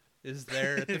friend is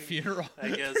there at the funeral. I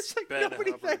guess Ben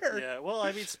nobody there. Yeah, well,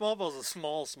 I mean, Smallville's a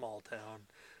small town.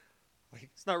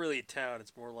 It's not really a town.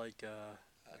 It's more like a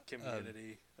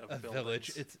community of a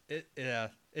buildings. village.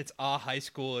 It's a high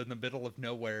school in the middle of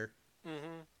nowhere.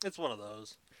 Mm-hmm. It's one of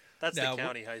those. That's the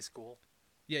county high school.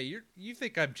 Yeah, you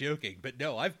think I'm joking, but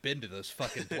no, I've been to those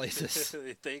fucking places.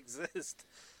 They exist.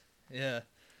 Yeah.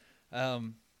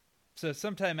 So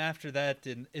sometime after that,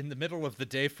 in the middle of the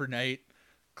day for night,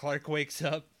 Clark wakes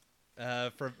up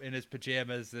from in his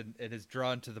pajamas and is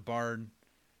drawn to the barn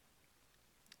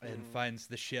and finds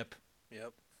the ship.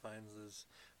 Yep,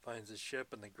 finds his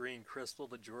ship and the green crystal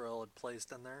that Jor-El had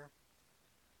placed in there.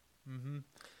 Mm-hmm.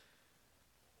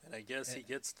 And I guess he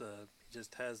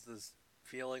just has this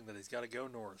feeling that he's got to go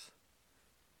north.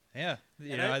 Yeah,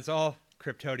 as all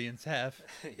Kryptonians have.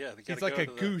 Yeah, he's like a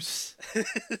goose. A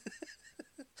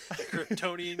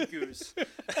Kryptonian goose.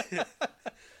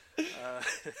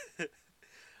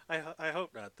 I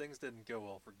hope not. Things didn't go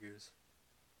well for Goose.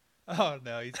 Oh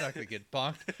no, he's not going to get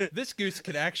bonked. This goose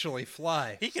can actually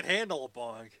fly. He can handle a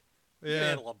bonk. He Yeah. can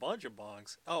handle a bunch of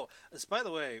bonks. Oh, by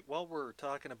the way, while we're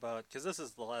talking about, because this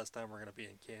is the last time we're going to be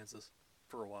in Kansas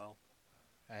for a while.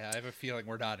 I have a feeling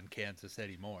we're not in Kansas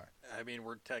anymore. I mean,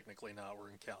 we're technically not.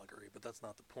 We're in Calgary, but that's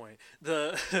not the point.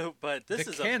 But this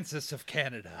the is Kansas of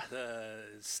Canada. The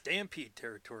Stampede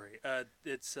territory.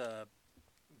 It's a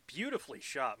beautifully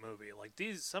shot movie. Like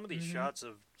some of these shots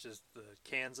of just the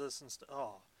Kansas and stuff.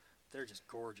 Oh, they're just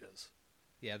gorgeous.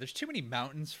 Yeah, there's too many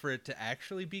mountains for it to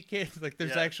actually be Kansas. Like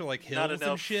there's actual like hills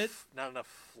and shit. Not enough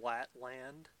flat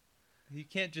land. You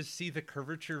can't just see the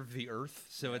curvature of the earth,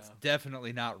 so it's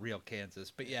definitely not real Kansas.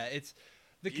 But yeah, it's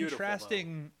the beautiful,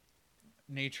 contrasting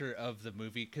nature of the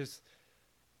movie, because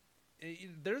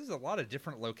there's a lot of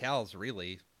different locales,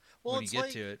 really, when you get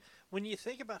to it. When you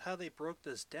think about how they broke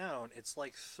this down, it's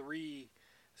like three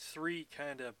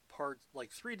kind of parts,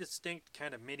 like three distinct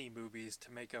kind of mini movies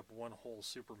to make up one whole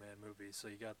Superman movie. So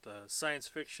you got the science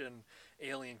fiction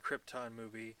alien Krypton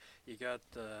movie, you got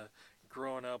the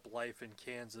growing up life in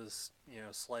Kansas,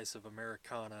 slice of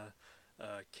Americana,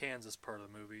 Kansas part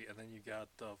of the movie, and then you got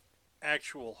the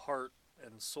actual heart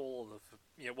and soul of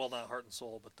the, well, not heart and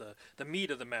soul, but the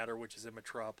meat of the matter, which is in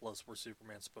Metropolis, where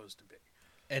Superman's supposed to be.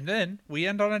 And then we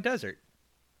end on a desert.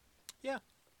 Yeah.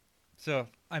 So,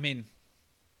 I mean,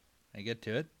 I get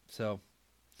to it. So,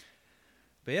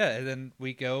 but yeah, and then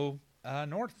we go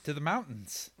north to the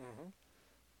mountains.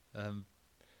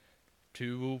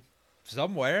 To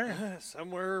somewhere.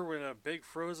 Somewhere in a big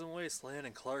frozen wasteland,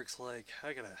 and Clark's like,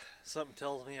 something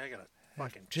tells me I gotta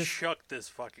fucking chuck this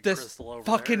fucking crystal over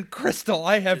fucking there. Crystal.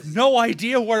 I have no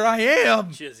idea where I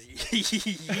am. Just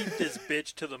yeet this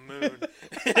bitch to the moon.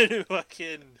 And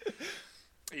fucking,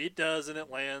 he does, and it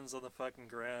lands on the fucking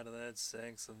ground, and then it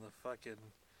sinks, and the fucking,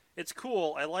 it's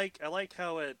cool. I like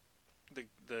how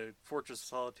the Fortress of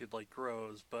Solitude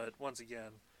grows, but once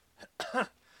again,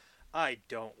 I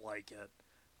don't like it.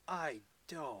 I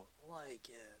don't like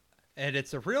it. And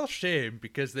it's a real shame,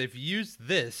 because they've used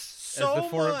this as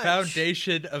the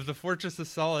foundation of the Fortress of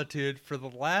Solitude for the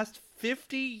last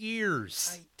 50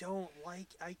 years. I don't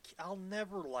like. I'll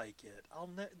never like it.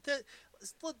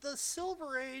 The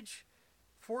Silver Age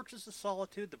Fortress of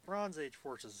Solitude, the Bronze Age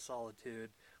Fortress of Solitude,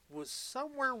 was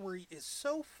somewhere where is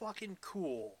so fucking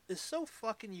cool, is so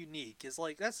fucking unique. Is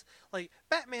that's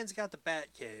Batman's got the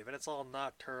Batcave, and it's all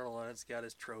nocturnal, and it's got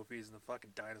his trophies and the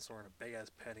fucking dinosaur and a big ass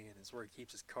penny, and it's where he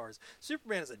keeps his cars.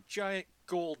 Superman has a giant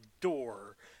gold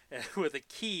door with a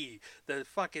key the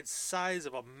fucking size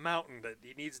of a mountain that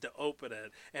he needs to open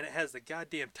it, and it has the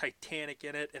goddamn Titanic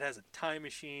in it. It has a time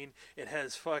machine. It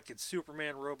has fucking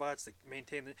Superman robots that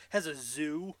maintain it. Has a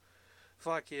zoo.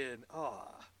 Fucking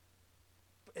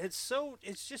it's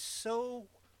just so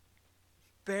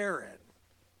barren.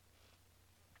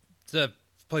 It's a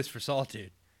place for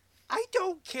solitude. I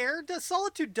don't care. The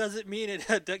solitude doesn't mean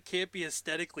it can't be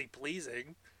aesthetically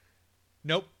pleasing.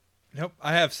 Nope.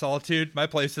 I have solitude. My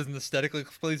place isn't aesthetically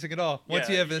pleasing at all. Once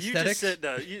you have aesthetics,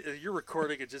 you're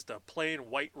recording in just a plain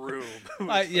white room.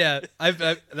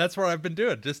 That's what I've been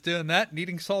doing. Just doing that and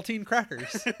eating saltine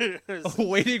crackers,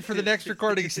 waiting for the next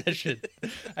recording session.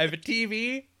 I have a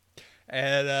TV.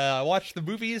 And I watch the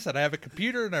movies, and I have a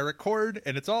computer, and I record,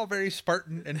 and it's all very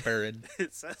Spartan and barren.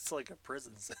 It sounds like a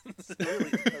prison sentence. It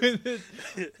really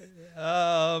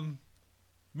does.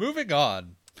 Moving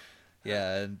on.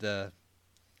 Yeah, and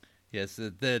yes,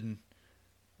 then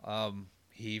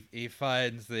he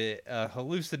finds the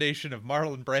hallucination of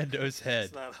Marlon Brando's head.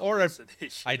 It's not a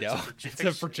hallucination. I know, it's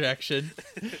a projection.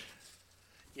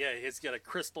 Yeah, he's got a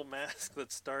crystal mask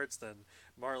that starts, then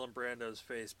Marlon Brando's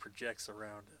face projects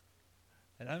around it.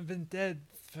 And I've been dead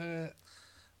for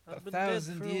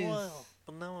 1,000 years. A while,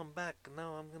 but now I'm back.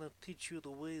 Now I'm gonna teach you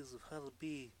the ways of how to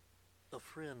be a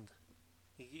friend.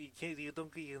 You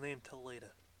don't get your name till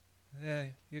later. Yeah,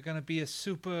 you're gonna be a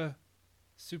super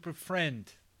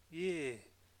friend. Yeah.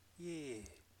 I'm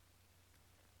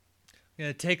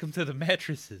gonna take him to the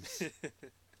mattresses.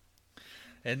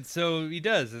 And so he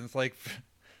does, and it's like,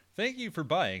 Thank you for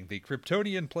buying the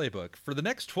Kryptonian playbook. For the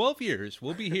next 12 years,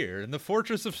 we'll be here in the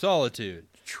Fortress of Solitude.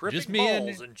 Tripping Just me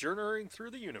balls and journeying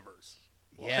through the universe.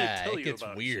 Yeah, it gets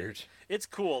weird. Shit. It's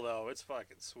cool, though. It's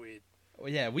fucking sweet. Well,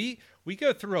 yeah, we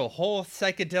go through a whole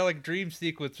psychedelic dream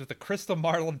sequence with a crystal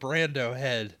Marlon Brando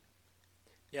head.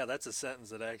 Yeah, that's a sentence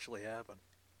that actually happened.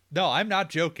 No, I'm not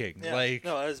joking. Yeah. Like,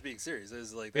 no, I was being serious. It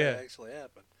was like, that actually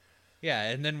happened. Yeah,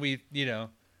 and then we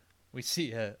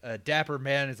see a dapper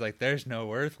man is like, there's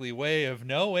no earthly way of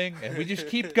knowing, and we just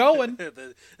keep going.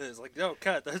 It's like, no,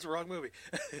 cut, that's the wrong movie.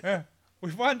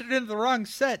 We've wandered into the wrong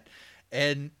set.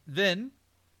 And then,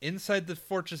 inside the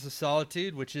Fortress of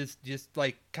Solitude, which is just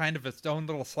like kind of its own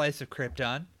little slice of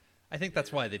Krypton, I think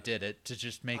that's why they did it, to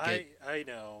just make it... I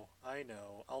know.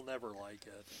 I'll never like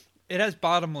it. It has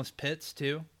bottomless pits,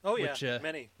 too. Oh, yeah, which,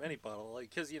 many bottle. Like,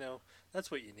 because,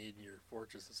 that's what you need in your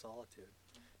Fortress of Solitude.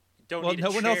 You don't need a chair.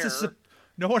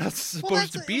 No one else is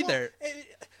supposed to be there.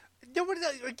 No one,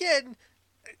 again,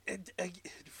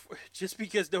 just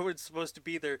because no one's supposed to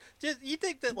be there. You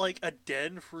think that, like, a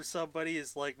den for somebody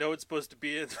is like, no one's supposed to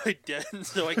be in my den,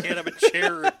 so I can't have a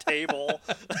chair or a table.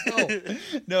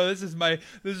 No, this is my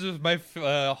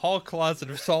hall closet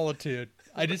of solitude.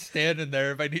 I just stand in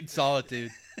there if I need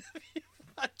solitude.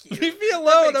 Fuck you. Leave me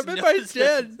alone. I'm in my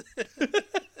den.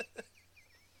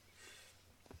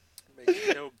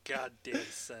 Makes no goddamn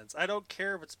sense. I don't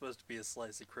care if it's supposed to be a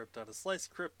slice of Krypton. A slice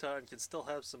of Krypton can still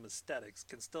have some aesthetics,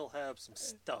 can still have some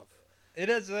stuff. It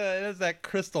has that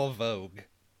crystal vogue.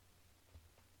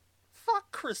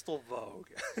 Fuck Crystal Vogue.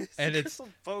 And it has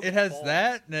balls.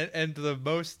 That and the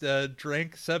most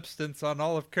drank substance on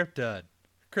all of Krypton,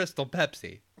 Crystal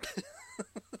Pepsi.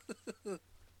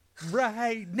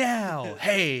 Right now,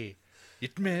 hey,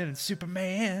 Hitman and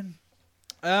Superman.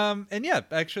 And yeah,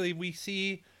 actually, we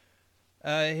see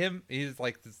him. He's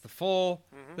like, it's the full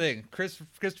thing.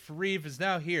 Christopher Reeve is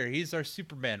now here. He's our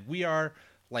Superman. We are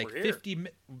like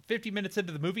 50 minutes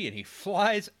into the movie, and he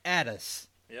flies at us.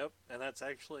 Yep, and that's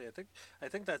actually, I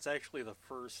think that's actually the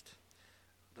first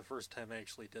time I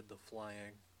actually did the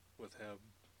flying with him,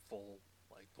 full,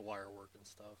 like the wire work and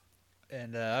stuff.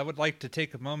 And I would like to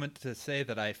take a moment to say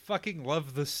that I fucking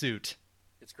love the suit.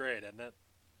 It's great, isn't it?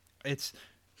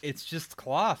 It's just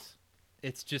cloth.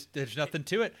 It's just, there's nothing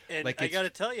to it. And like, I gotta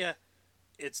tell you,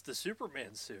 it's the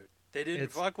Superman suit. They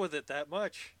didn't fuck with it that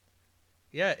much.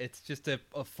 Yeah, it's just a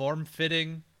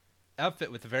form-fitting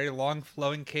outfit with a very long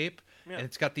flowing cape. Yeah. And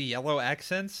it's got the yellow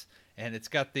accents, and it's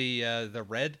got the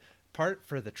red part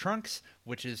for the trunks,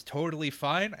 which is totally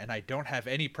fine, and I don't have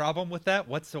any problem with that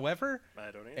whatsoever.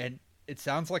 I don't either. And it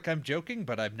sounds like I'm joking,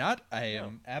 but I'm not. I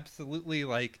am absolutely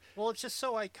like... Well, it's just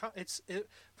so iconic.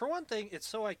 For one thing, it's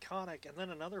so iconic, and then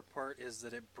another part is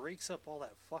that it breaks up all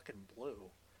that fucking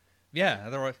blue. Yeah,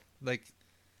 otherwise, like,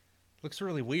 looks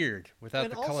really weird without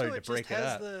the color to break it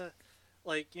up. The,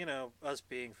 like, us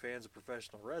being fans of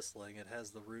professional wrestling, it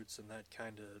has the roots in that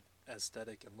kind of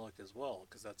aesthetic and look as well,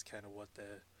 because that's kind of what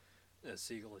the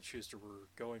Siegel and Schuster were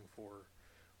going for.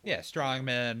 Yeah,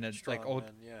 strongmen and like old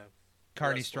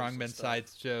Carney strongman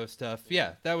sideshow stuff.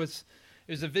 Yeah, it was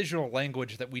a visual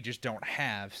language that we just don't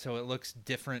have, so it looks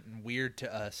different and weird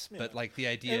to us. Yeah. But like the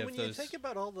idea and of when those, you think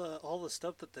about all the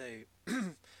stuff that they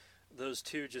those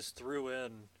two just threw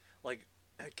in, like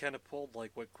it kind of pulled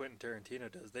like what Quentin Tarantino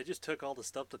does. They just took all the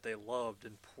stuff that they loved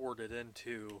and poured it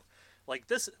into like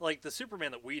this. Like the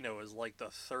Superman that we know is like the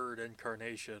third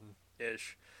incarnation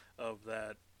ish of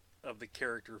the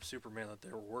character of Superman that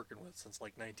they were working with since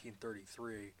like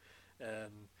 1933.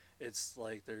 And it's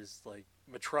like there's like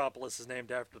Metropolis is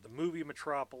named after the movie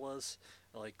Metropolis.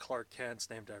 Like Clark Kent's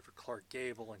named after Clark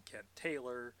Gable and Kent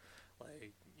Taylor.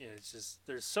 Like it's just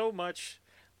there's so much.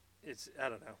 I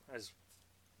don't know. I just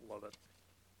love it.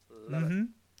 Love it.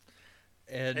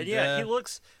 And yeah, he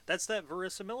looks. That's that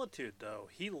verisimilitude though.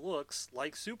 He looks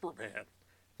like Superman.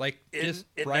 Like just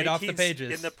right off the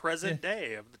pages in the present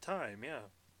day of the time.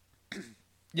 Yeah.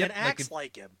 Yep, and acts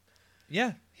like him.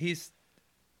 Yeah,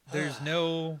 there's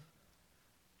no,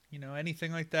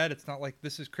 anything like that. It's not like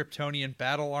this is Kryptonian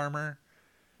battle armor.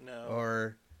 No.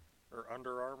 Or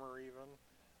Under Armour even.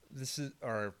 This is,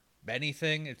 or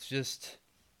anything. It's just,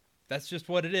 that's just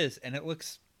what it is. And it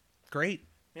looks great.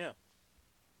 Yeah.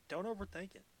 Don't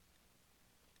overthink it.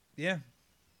 Yeah.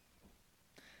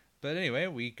 But anyway,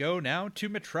 we go now to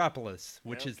Metropolis,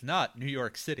 which is not New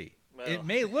York City. Well. It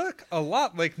may look a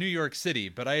lot like New York City,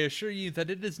 but I assure you that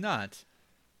it is not.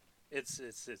 It's New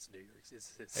York.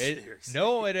 It's New York City.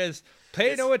 No, it is.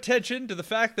 No attention to the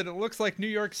fact that it looks like New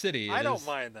York City. I don't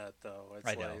mind that though.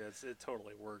 It's it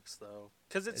totally works though,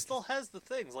 because it still has the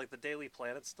things like the Daily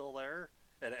Planet's still there,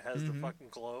 and it has the fucking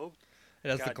globe. It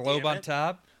has the globe on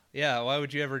top. Yeah, why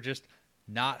would you ever just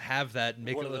not have that and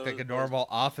make One it of look like a those- normal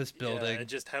office building? Yeah, and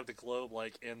just have the globe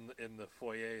like in the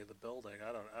foyer of the building.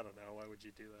 I don't know. Why would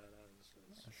you do that?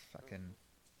 Fucking.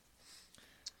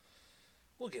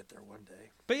 We'll get there one day.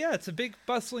 But yeah, it's a big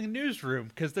bustling newsroom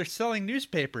because they're selling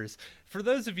newspapers. For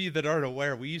those of you that aren't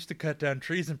aware, we used to cut down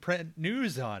trees and print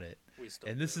news on it. We still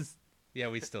And this do. is, yeah,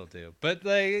 we still do. But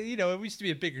like, you know, it used to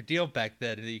be a bigger deal back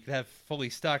then. You could have fully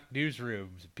stocked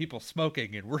newsrooms, people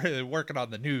smoking and really working on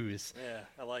the news. Yeah,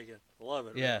 I like it. I love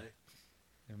it. Yeah. Really.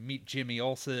 And meet Jimmy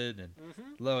Olsen and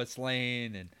Lois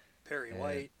Lane and Perry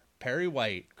White. Perry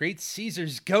White. Great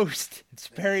Caesar's ghost. It's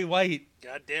Perry White.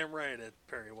 Goddamn right, it's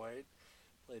Perry White,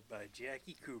 played by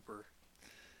Jackie Cooper.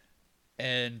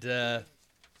 And no,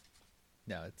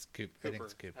 it's Cooper. I think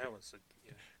it's Cooper. I almost said,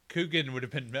 yeah. Coogan would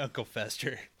have been Uncle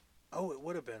Fester. Oh, it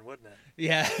would have been, wouldn't it?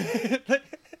 Yeah.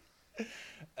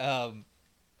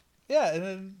 Yeah,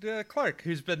 and then Clark,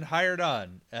 who's been hired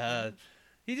on.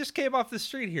 He just came off the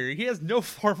street here. He has no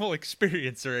formal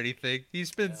experience or anything.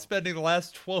 He's been spending the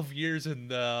last 12 years in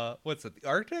the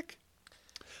Arctic?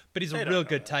 But he's a real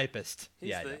good typist.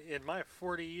 He's in my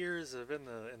 40 years of in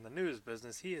the news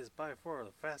business, he is by far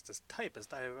the fastest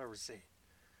typist I have ever seen.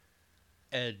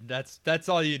 And that's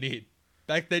all you need.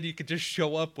 Back then, you could just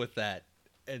show up with that,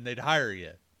 and they'd hire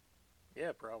you.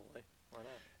 Yeah, probably. Why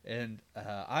not? And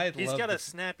he's got a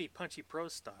snappy, punchy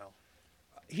prose style.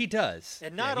 He does.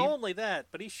 And not only that,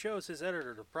 but he shows his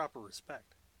editor the proper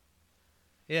respect.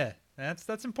 Yeah,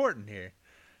 that's important here.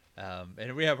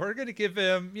 And we're going to give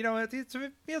him, you know, he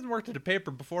hasn't worked at a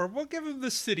paper before. We'll give him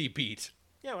the city beat.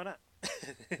 Yeah, why not?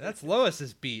 That's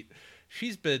Lois's beat.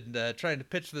 She's been trying to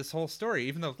pitch this whole story,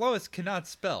 even though Lois cannot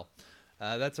spell.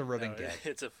 That's a running gag.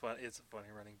 It's a funny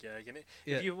running gag. And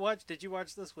did you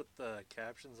watch this with the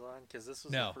captions on? Because this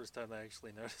was the first time I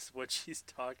actually noticed what she's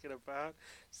talking about.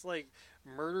 It's like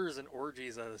murders and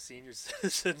orgies at a senior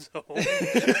citizens home.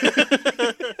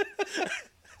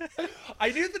 I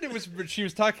knew that she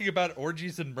was talking about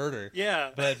orgies and murder.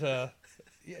 Yeah, but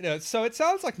you know, so it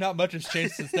sounds like not much has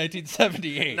changed since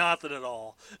 1978. Nothing at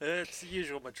all. It's the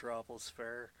usual Metropolis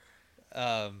fare.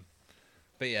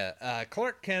 But yeah,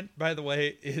 Clark Kent, by the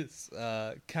way, is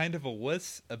kind of a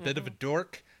wuss, a bit of a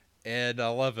dork, and I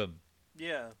love him.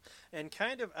 Yeah, and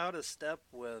kind of out of step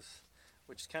with,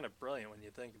 which is kind of brilliant when you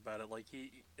think about it. Like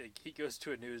he goes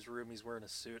to a newsroom, he's wearing a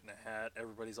suit and a hat.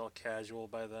 Everybody's all casual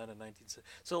by then in 1960.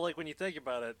 So like when you think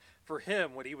about it, for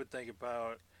him, what he would think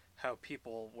about how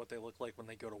people, what they look like when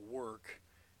they go to work,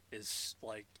 is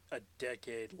like a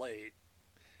decade late.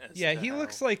 Yeah, he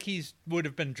looks like would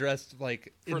have been dressed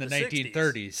like in the 1930s.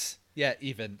 60s. Yeah,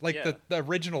 even like the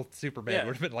original Superman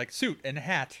would have been like suit and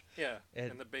hat. Yeah,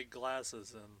 and the big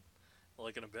glasses and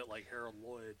looking a bit like Harold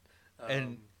Lloyd.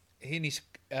 And he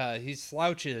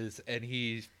slouches and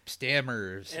he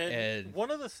stammers. And one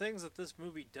of the things that this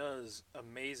movie does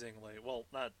amazingly, well,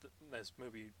 not this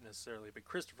movie necessarily, but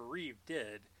Christopher Reeve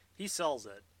did, he sells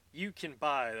it. You can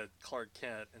buy that Clark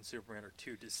Kent and Superman are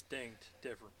two distinct,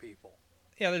 different people.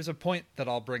 Yeah, there's a point that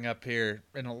I'll bring up here,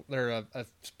 and there's a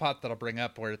spot that I'll bring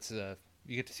up where it's you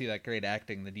get to see that great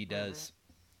acting that he does.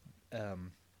 But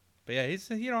yeah, he's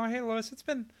hey Lois, it's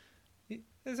been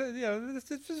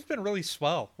really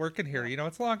swell working here. You know,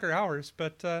 it's longer hours,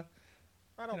 but I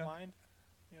don't mind.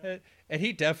 Yeah. And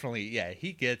he definitely,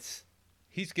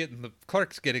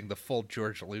 Clark's getting the full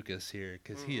George Lucas here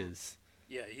because he is.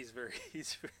 Yeah, he's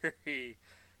very.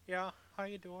 Yeah, how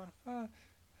you doing?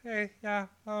 Hey, yeah,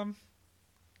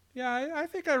 yeah, I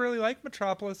think I really like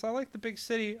Metropolis. I like the big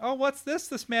city. Oh, what's this?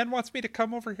 This man wants me to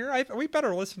come over here. We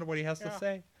better listen to what he has to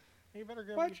say. You better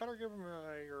give him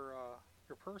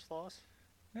your purse, Lois.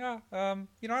 Yeah, I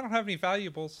don't have any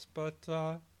valuables, but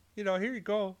here you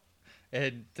go.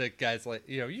 And the guy's like,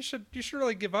 you should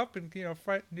really give up and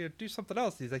fight, do something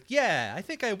else. He's like, yeah, I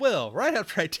think I will. Right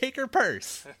after I take her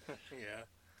purse. Yeah.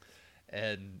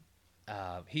 And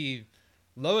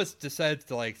Lois decides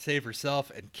to save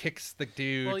herself and kicks the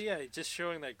dude. Well, yeah, just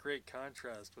showing that great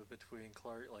contrast between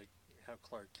Clark, how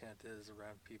Clark Kent is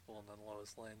around people, and then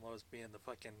Lois Lane. Lois being the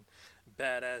fucking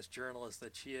badass journalist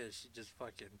that she is, she just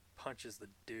fucking punches the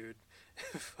dude.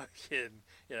 Fucking,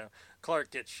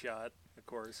 Clark gets shot, of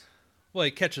course. Well,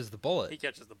 he catches the bullet.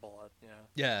 Yeah.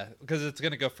 Yeah, because it's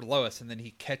gonna go for Lois, and then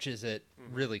he catches it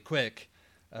really quick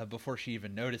before she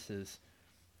even notices,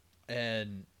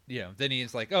 and. Then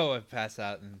he's like, "Oh, I've passed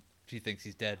out," and she thinks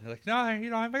he's dead. And they're like, "No,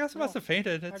 I guess I must have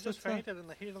fainted. I just fainted in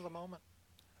the heat of the moment."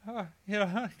 I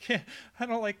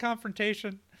don't like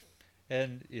confrontation.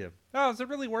 And is it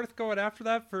really worth going after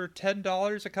that for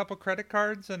 $10, a couple credit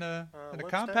cards, and a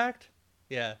compact?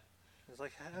 Yeah. He's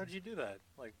like, how'd you do that?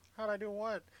 Like, how'd I do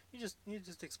what? You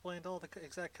just explained all the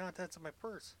exact contents of my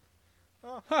purse.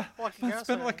 Oh, Huh, well, must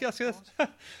have been like yes.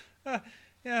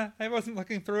 Yeah, I wasn't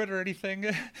looking through it or anything.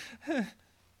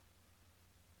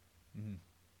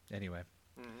 Anyway.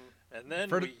 Mm-hmm. And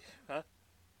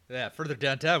then further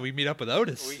downtown, we meet up with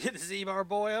Otis. We get to see our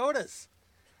boy Otis.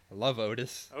 I love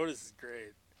Otis. Otis is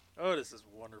great. Otis is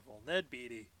wonderful. Ned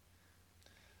Beatty.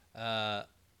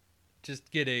 Just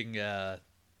getting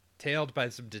tailed by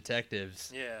some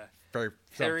detectives. Yeah. For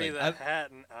Harry something. the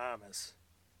Hat and Amos.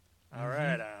 All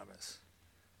right, Amos.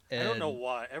 I don't know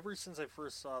why. Ever since I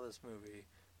first saw this movie,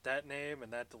 that name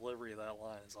and that delivery of that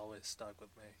line has always stuck with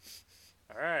me.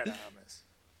 All right, Amos.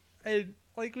 And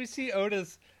like we see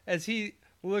Otis as he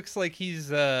looks like he's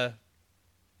some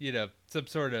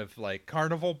sort of like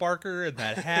carnival barker in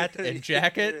that hat and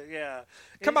jacket. Yeah.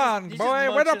 Come on,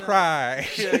 boy, win a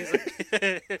prize. Yeah, he's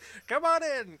like, come on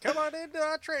into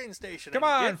our train station. Come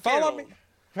on, follow me.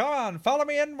 Come on, follow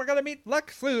me in. We're gonna meet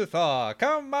Lex Luthor.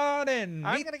 Come on in,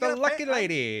 meet the lucky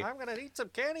lady. I'm gonna eat some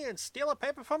candy and steal a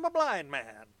paper from a blind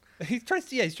man. He's trying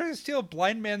to steal a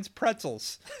blind man's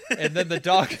pretzels, and then the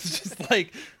dog is just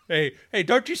like, "Hey,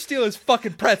 don't you steal his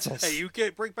fucking pretzels!" Hey, you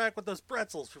can't bring back with those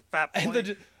pretzels, for fat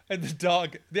boy. And the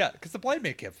dog, yeah, because the blind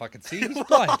man can't fucking see. He's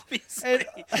blind.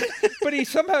 But he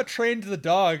somehow trained the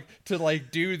dog to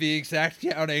like do the exact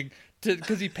counting.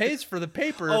 Because he pays for the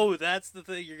paper. Oh, that's the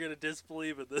thing you're going to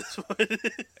disbelieve in this one.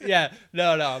 Yeah,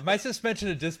 no. My suspension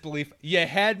of disbelief, you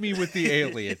had me with the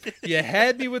alien. You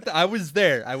had me with I was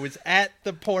there. I was at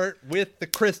the port with the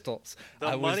crystals. The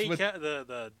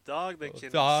the dog that can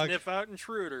sniff out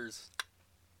intruders.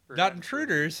 Not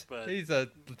intruders, but he's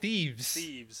thieves.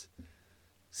 Thieves.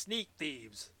 Sneak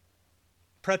thieves.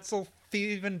 Pretzel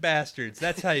thieving bastards.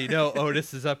 That's how you know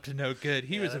Otis is up to no good.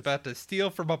 He was about to steal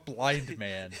from a blind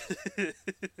man.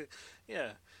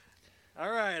 Yeah. All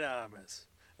right, Amos.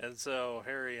 And so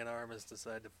Harry and Amos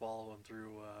decide to follow him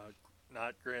through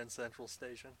not Grand Central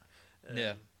Station.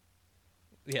 Yeah.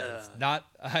 It's not,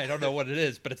 I don't know what it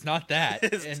is, but it's not that.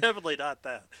 It's definitely not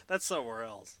that. That's somewhere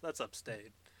else. That's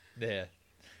upstate. Yeah.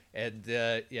 And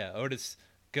Otis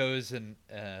goes and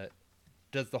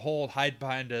does the whole hide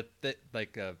behind a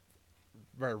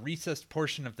recessed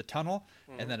portion of the tunnel,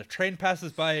 and then a train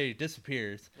passes by, he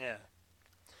disappears. Yeah.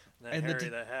 And then Harry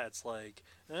the Hat's like,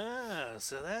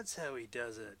 so that's how he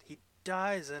does it. He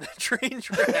dies in a train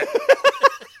track.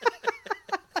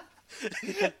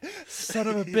 Son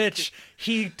of a bitch.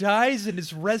 He dies and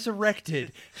is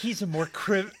resurrected. He's a more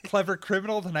clever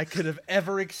criminal than I could have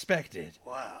ever expected.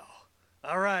 Wow.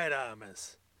 All right,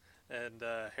 Amos. And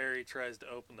Harry tries to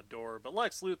open the door, but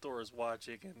Lex Luthor is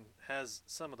watching and has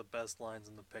some of the best lines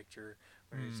in the picture,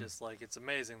 where he's just like, it's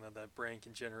amazing that brain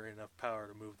can generate enough power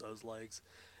to move those legs.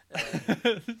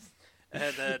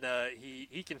 And then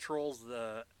he controls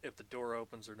if the door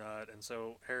opens or not, and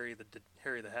so Harry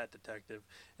the Hat detective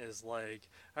is like,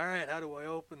 all right, how do I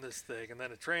open this thing? And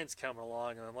then a train's coming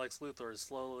along, and then Lex Luthor is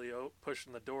slowly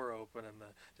pushing the door open, and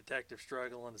the detective's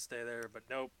struggling to stay there, but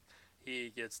nope.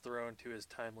 He gets thrown to his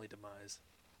timely demise.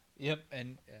 Yep,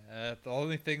 and the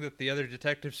only thing that the other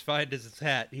detectives find is his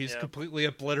hat. He's completely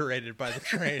obliterated by the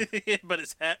train. But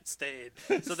his hat stayed.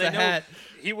 So they know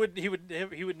he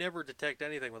would never detect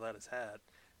anything without his hat.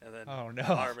 And then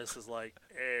Armis is like,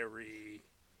 Harry.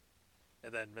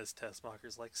 And then Miss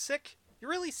Tessmacher's like, sick?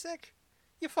 You're really sick?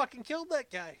 You fucking killed that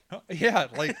guy. Yeah,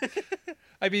 like,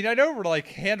 I mean, I know we're like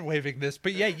hand waving this,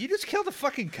 but yeah, you just killed a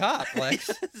fucking cop, Lex.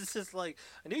 It's just like,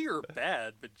 I knew you were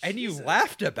bad, but and Jesus. You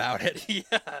laughed about it.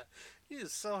 Yeah, he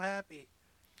is so happy.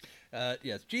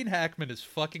 Yes, Gene Hackman is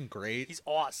fucking great. He's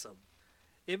awesome.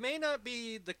 It may not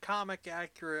be the comic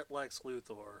accurate Lex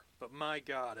Luthor, but my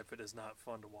God, if it is not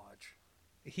fun to watch.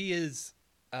 He is.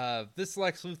 This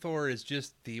Lex Luthor is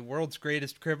just the world's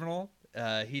greatest criminal.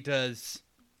 He does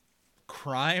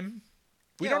crime.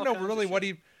 We don't know really what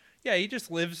he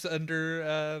just lives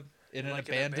under in an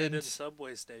abandoned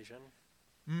subway station.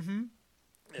 Mm-hmm.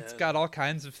 It's got all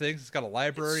kinds of things. It's got a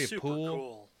library, a pool.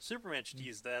 Cool. Superman should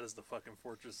use that as the fucking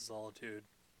Fortress of Solitude.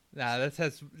 Nah,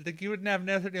 you wouldn't have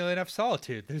nearly enough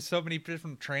solitude. There's so many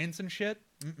different trains and shit.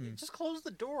 Just close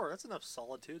the door. That's enough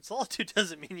solitude. Solitude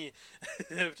doesn't mean you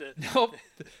have to. Nope.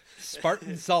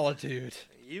 Spartan solitude.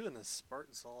 You and the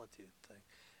Spartan solitude thing.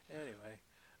 Anyway,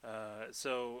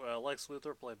 so Lex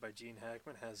Luthor, played by Gene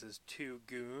Hackman, has his two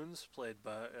goons, played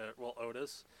by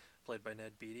Otis, played by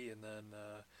Ned Beatty, and then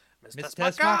Miss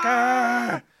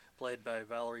Tessmacher, played by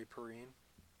Valerie Perrine.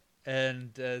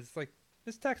 And it's like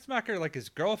Miss Tessmacher, like his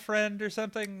girlfriend or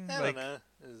something. I don't know.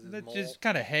 That just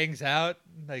kind of hangs out,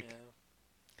 like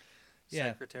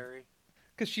secretary.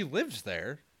 Because she lives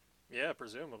there. Yeah,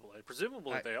 presumably.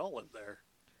 Presumably they all live there.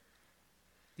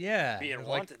 Yeah. Being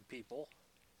wanted people.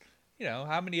 You know,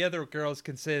 how many other girls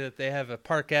can say that they have a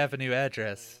Park Avenue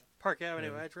address? Park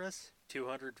Avenue address,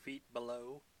 200 feet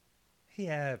below.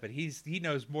 Yeah, but he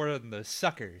knows more than the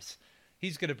suckers.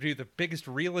 He's going to do the biggest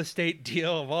real estate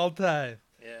deal of all time.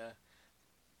 Yeah.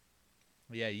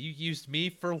 Yeah, you used me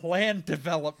for land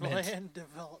development. Land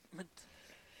development.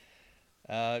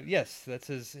 Yes, that's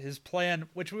his plan,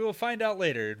 which we will find out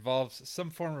later involves some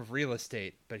form of real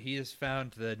estate. But he has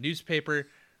found the newspaper.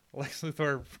 Lex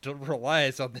Luthor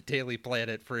relies on the Daily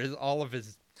Planet for all of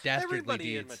his dastardly Everybody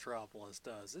deeds. in Metropolis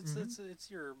does. It's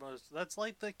your most. That's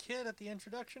like the kid at the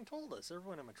introduction told us.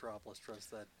 Everyone in Metropolis trusts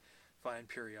that fine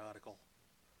periodical.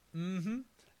 Mm-hmm.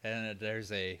 And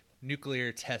there's a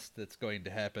nuclear test that's going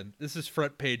to happen. This is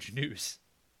front page news.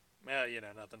 Well,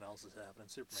 nothing else is happening.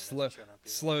 Superman hasn't shown up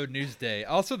yet. Slow news day.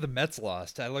 Also, the Mets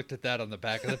lost. I looked at that on the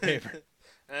back of the paper.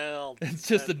 Well, it's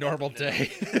just a normal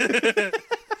day.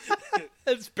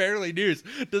 It's barely news.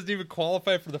 Doesn't even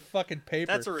qualify for the fucking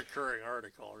paper. That's a recurring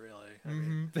article, really. I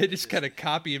mean, they just kind of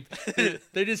copy.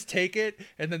 They just take it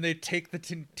and then they take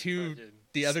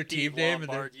the other team name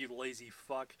and you lazy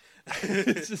fuck.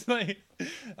 It's just like,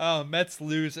 Mets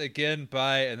lose again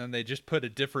and then they just put a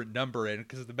different number in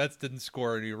because the Mets didn't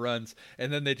score any runs,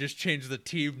 and then they just change the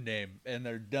team name and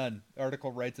they're done.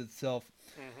 Article writes itself.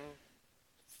 Mm-hmm.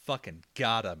 Fucking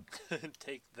got him.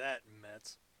 Take that,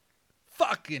 Mets.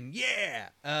 Fucking yeah.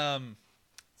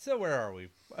 So where are we?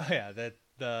 Oh, yeah,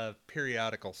 the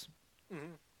periodicals.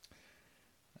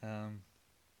 Mm-hmm.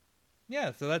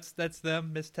 Yeah, so that's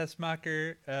them, Miss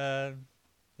Tessmacher,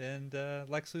 and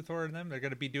Lex Luthor and them. They're going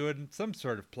to be doing some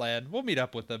sort of plan. We'll meet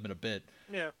up with them in a bit.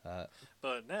 Yeah.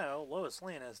 But now Lois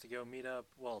Lane has to go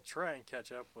try and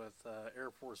catch up with Air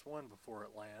Force One before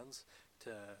it lands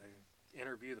to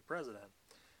interview the president.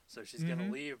 So she's going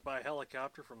to leave by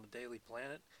helicopter from the Daily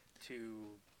Planet to,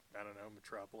 I don't know,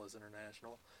 Metropolis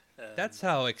International. That's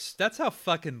how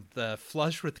fucking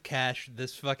flush with cash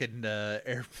this fucking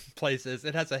air place is.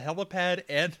 It has a helipad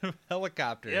and a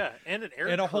helicopter. Yeah, and an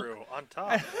air crew on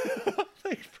top.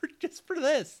 Just for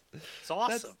this. It's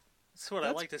awesome. That's what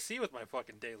I like to see with my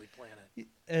fucking Daily Planet.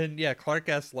 And yeah, Clark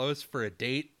asks Lois for a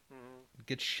date.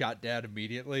 Gets shot down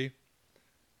immediately.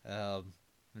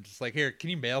 I'm just like, here, can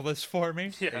you mail this for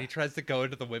me? Yeah. And he tries to go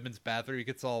into the women's bathroom. He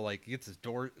gets his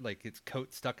door, his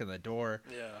coat stuck in the door.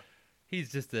 Yeah.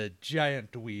 He's just a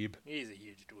giant dweeb. He's a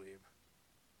huge dweeb.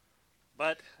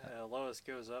 But Lois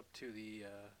goes up to the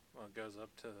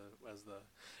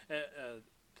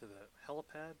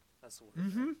helipad. That's the word.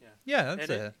 Mm-hmm. Right? Yeah,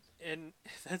 and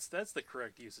that's the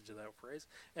correct usage of that phrase.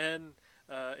 And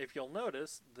if you'll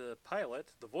notice, the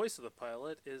voice of the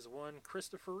pilot is one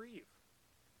Christopher Reeve.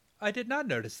 I did not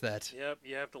notice that. Yep,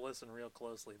 you have to listen real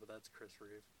closely, but that's Chris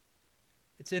Reeve.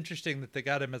 It's interesting that they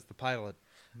got him as the pilot.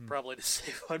 Probably to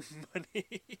save on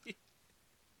money.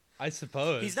 I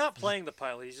suppose. He's not playing the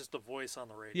pilot, he's just a voice on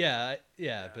the radio.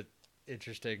 Yeah, but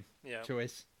interesting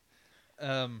choice.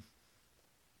 But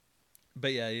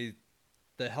yeah,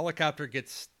 the helicopter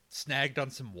gets snagged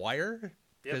on some wire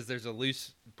because there's a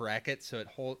loose bracket, so it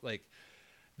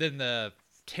then the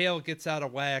tail gets out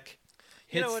of whack.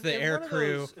 Hits the air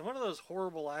crew. In one of those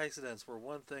horrible accidents where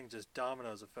one thing just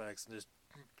dominoes effects and just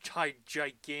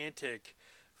gigantic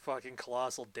fucking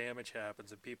colossal damage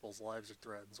happens and people's lives are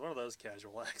threatened. One of those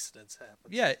casual accidents happens.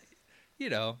 Yeah,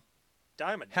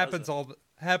 Diamond happens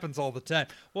all the time.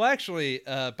 Well, actually,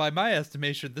 by my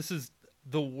estimation, this is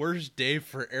the worst day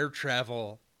for air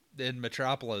travel in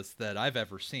Metropolis that I've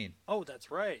ever seen. Oh,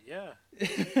 that's right.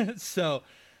 Yeah. So,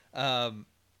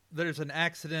 there's an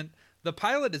accident. The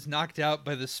pilot is knocked out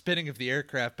by the spinning of the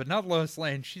aircraft, but not Lois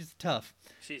Lane. She's tough.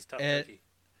 She's tough.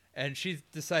 And she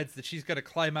decides that she's going to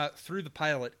climb out through the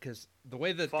pilot because the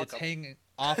way that it's hanging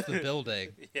off the building.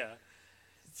 Yeah.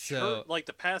 So,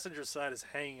 the passenger side is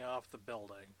hanging off the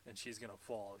building, and she's going to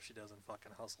fall if she doesn't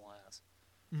fucking hustle ass.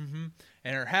 Mm-hmm.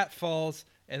 And her hat falls,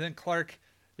 and then Clark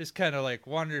just kind of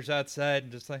wanders outside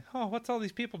and just oh, what's all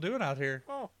these people doing out here?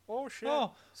 Oh shit.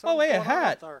 Oh, hey, a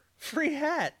hat. Free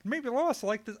hat. Maybe Lois will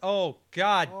like this. Oh,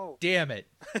 God damn it.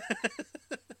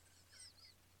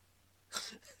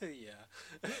 Yeah.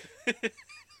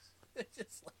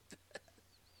 Just like that.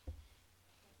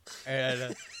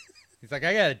 And he's like,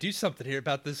 I got to do something here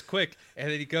about this quick.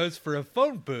 And then he goes for a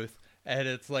phone booth. And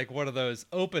it's one of those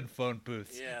open phone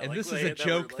booths. Yeah, and this is a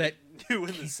joke that new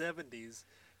in the 70s.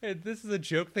 And this is a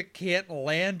joke that can't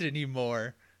land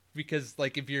anymore because,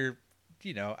 if you're,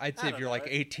 I'd say if you're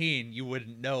 18, you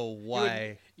wouldn't know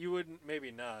why. You wouldn't,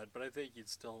 maybe not, but I think you'd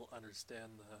still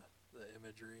understand the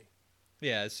imagery.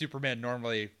 Yeah, Superman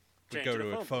normally would go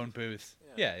to a phone booth.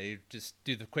 Yeah, you just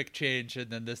do the quick change,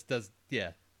 and then this does,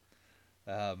 yeah.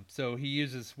 So he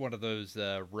uses one of those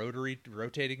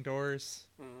rotating doors,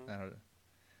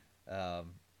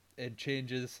 and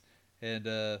changes, and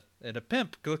a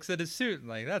pimp looks at his suit and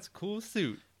like, that's a cool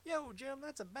suit. Yo, Jim,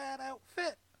 that's a bad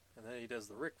outfit. And then he does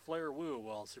the Ric Flair woo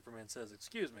while Superman says,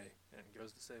 excuse me, and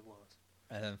goes to save Lois.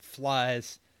 And then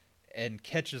flies and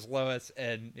catches Lois,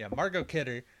 and Margot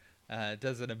Kidder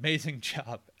does an amazing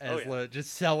job as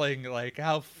just selling like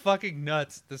how fucking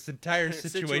nuts this entire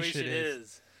situation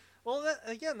is. Well,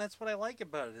 that's what I like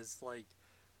about it. Is like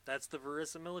that's the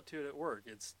verisimilitude at work.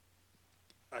 It's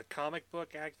a comic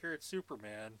book accurate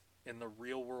Superman in the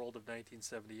real world of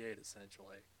 1978,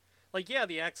 essentially. Like, yeah,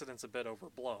 the accident's a bit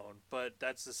overblown, but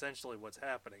that's essentially what's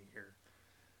happening here.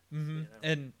 Mm-hmm. You know?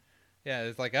 And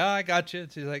it's like, oh, I got you.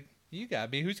 And she's like, you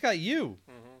got me. Who's got you?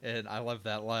 Mm-hmm. And I love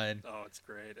that line. Oh, it's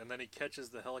great. And then he catches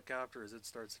the helicopter as it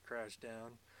starts to crash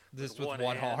down. Just with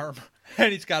one arm.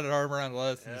 And he's got an arm around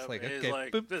Lois. And he's like, okay, he's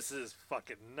like, this is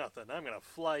fucking nothing. I'm going to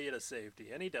fly you to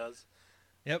safety. And he does.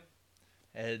 Yep.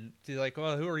 And she's like,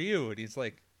 well, who are you? And he's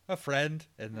like, a friend.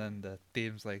 And then the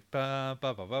theme's like, bum,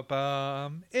 bum, bum, bum,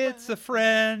 bum. It's a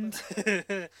friend.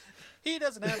 He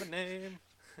doesn't have a name.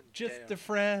 Just a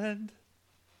friend.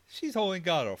 She's only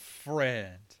got a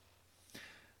friend.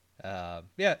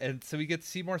 And so we get to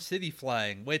see more city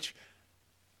flying, which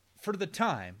for the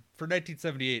time, for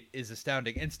 1978, is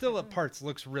astounding, and still at parts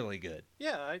looks really good.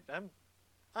 Yeah,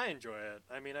 I enjoy it.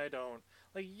 I mean, I don't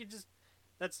like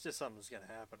that's just something that's gonna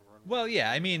happen. Well,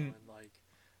 yeah, I mean,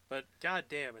 but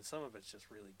goddamn it, some of it's just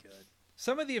really good.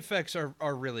 Some of the effects are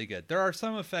really good. There are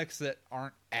some effects that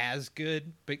aren't as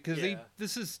good because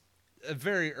this is a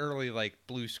very early like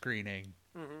blue screening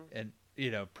and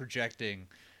projecting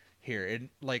here, and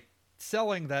like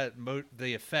selling that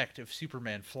the effect of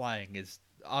Superman flying is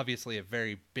obviously a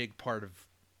very big part of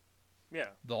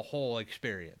the whole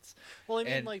experience. Well, I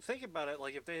mean, like, think about it.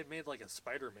 Like, if they had made like a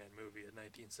Spider-Man movie in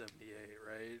 1978,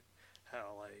 right?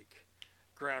 How like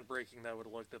groundbreaking that would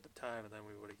have looked at the time, and then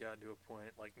we would have gotten to a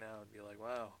point like now and be like,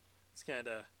 wow,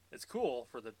 it's cool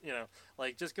for the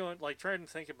like just going like trying to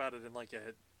think about it in like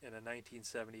a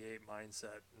 1978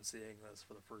 mindset and seeing this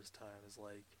for the first time is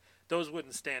like those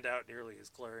wouldn't stand out nearly as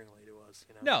glaringly to us,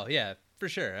 No, yeah, for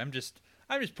sure. I'm just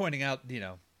pointing out,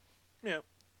 the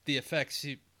effects.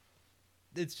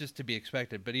 It's just to be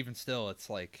expected, but even still, it's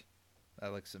like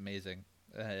that looks amazing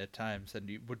at times, and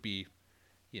it would be,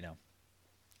 I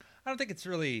don't think it's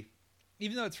really,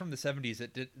 even though it's from the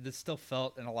 70s, this still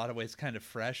felt in a lot of ways kind of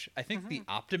fresh. I think the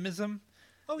optimism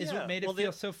is what made it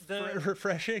feel so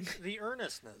refreshing. The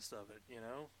earnestness of it,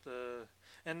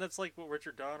 and that's like what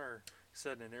Richard Donner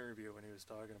said in an interview when he was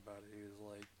talking about it. He was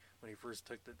like, when he first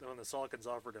when the Salkins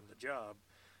offered him the job,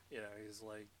 he's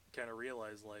like, kind of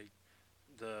realized like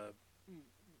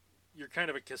you're kind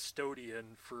of a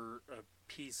custodian for a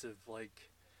piece of like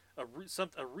a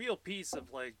real piece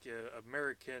of like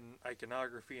American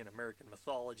iconography and American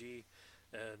mythology,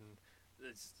 and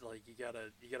it's like you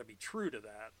gotta be true to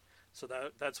that. So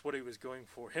that's what he was going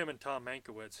for. Him and Tom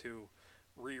Mankiewicz, who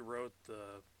rewrote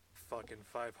the fucking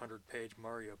 500-page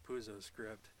Mario Puzo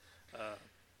script,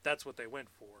 that's what they went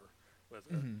for with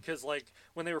it. Because like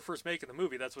when they were first making the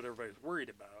movie, that's what everybody was worried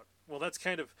about. Well, that's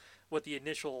kind of what the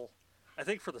initial, I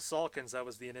think for the Salkins, that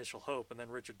was the initial hope. And then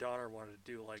Richard Donner wanted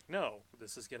to do like, no,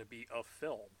 this is going to be a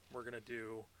film. We're going to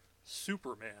do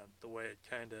Superman the way it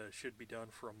kind of should be done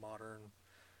for a modern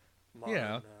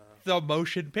the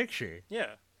motion picture.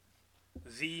 Yeah.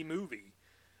 The movie.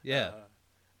 Yeah.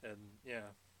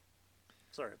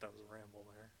 Sorry if that was a ramble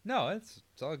there. No, it's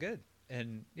all good.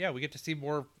 And we get to see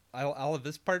more all of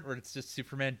this part where it's just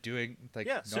Superman doing like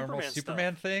normal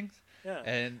Superman things. Yeah.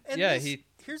 And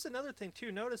here's another thing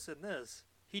too. Notice in this,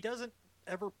 he doesn't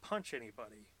ever punch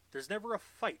anybody. There's never a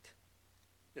fight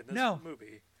in this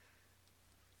movie.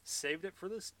 Saved it for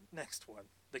this next one,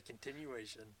 the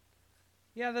continuation.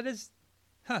 Yeah, that is,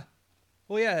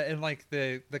 Well, yeah, and like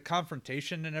the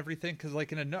confrontation and everything, because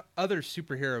like in other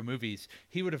superhero movies,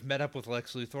 he would have met up with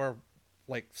Lex Luthor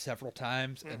like several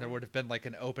times, and there would have been like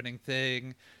an opening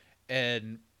thing,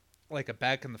 and like a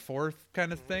back and the forth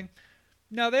kind of thing.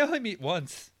 No, they only meet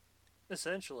once.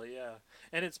 Essentially, yeah.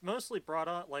 And it's mostly brought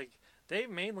on, like, they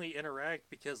mainly interact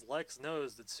because Lex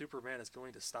knows that Superman is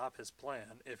going to stop his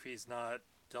plan if he's not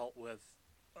dealt with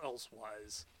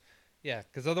elsewise. Yeah,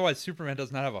 because otherwise Superman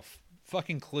does not have a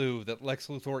fucking clue that Lex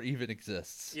Luthor even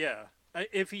exists. Yeah.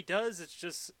 If he does, it's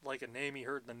just like a name he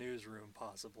heard in the newsroom,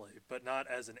 possibly, but not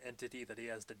as an entity that he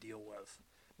has to deal with.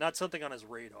 Not something on his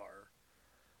radar.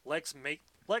 Lex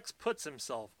puts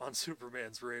himself on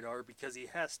Superman's radar because he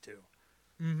has to.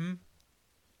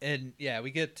 And yeah,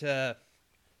 we get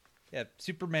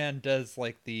Superman does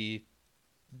like the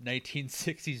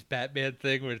 1960s Batman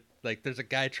thing where like there's a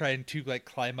guy trying to like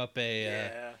climb up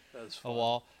a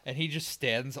wall, and he just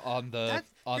stands on the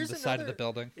side of the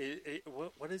building.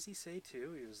 What does he say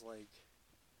too? He was like,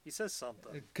 he says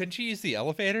something. Couldn't you use the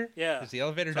elevator? Yeah. Is the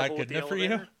elevator not good enough for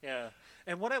you? Yeah.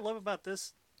 And what I love about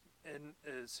this in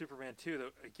Superman 2, though,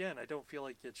 again, I don't feel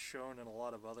like it's shown in a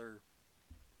lot of other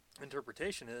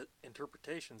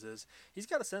interpretations, is he's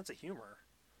got a sense of humor.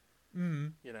 Mm-hmm.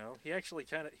 You know, he actually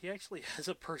has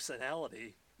a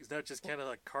personality. He's not just kind of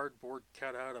a cardboard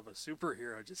cutout of a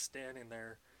superhero just standing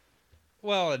there.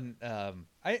 Well, and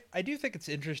I do think it's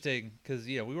interesting because,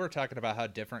 you know, we were talking about how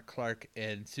different Clark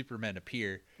and Superman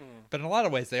appear, but in a lot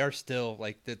of ways they are still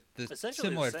like the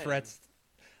similar threats.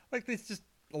 Like there's just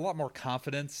a lot more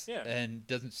confidence and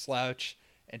doesn't slouch,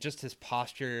 and just his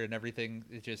posture and everything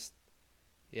is just,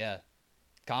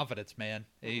 confidence, man.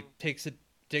 He takes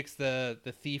the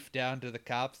thief down to the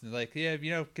cops and like, yeah,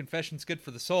 you know, confession's good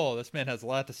for the soul. This man has a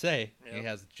lot to say. Yep. He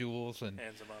has jewels and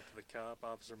hands him off to the cop,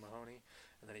 Officer Mahoney,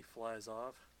 and then he flies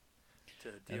off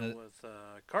to deal with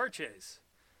car chase.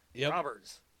 Yep.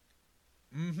 Robbers.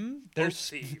 Mm-hmm.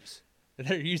 Thieves.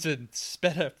 They're using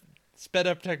sped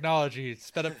up technology,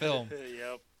 sped up film.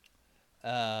 Yep.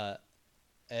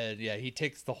 And yeah, he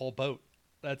takes the whole boat.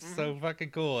 That's so fucking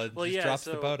cool. And drops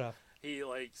the boat off.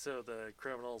 So the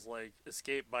criminals like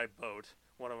escape by boat.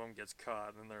 One of them gets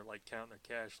caught, and then they're like counting their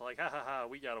cash, like, ha ha ha,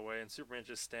 we got away. And Superman's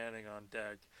just standing on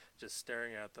deck, just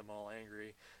staring at them, all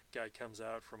angry. Guy comes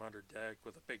out from under deck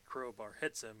with a big crowbar,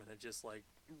 hits him, and it just like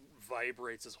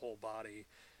vibrates his whole body.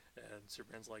 And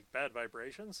Superman's like, bad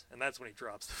vibrations? And that's when he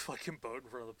drops the fucking boat in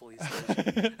front of the police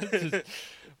station.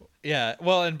 Yeah,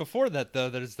 well, and before that, though,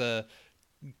 there's the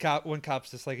one cop's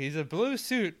just like, he's a blue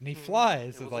suit, and he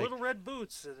flies. With like, little red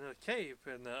boots and a cape.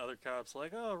 And the other cop's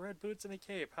like, oh, red boots and a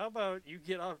cape. How about you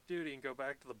get off duty and go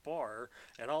back to the bar,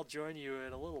 and I'll join you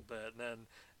in a little bit. And then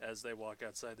as they walk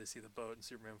outside, they see the boat and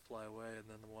Superman fly away. And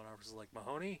then the one officer's like,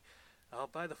 Mahoney, I'll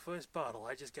buy the first bottle.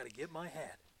 I just got to get my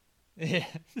hat. Yeah,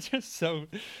 it's just so,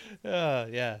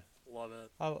 yeah. Love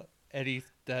it. And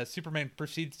Superman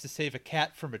proceeds to save a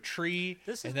cat from a tree,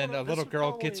 and then a little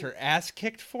girl gets her ass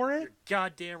kicked for it. You're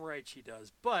goddamn right she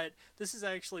does. But this is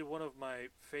actually one of my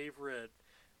favorite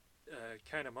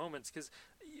kind of moments, because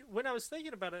when I was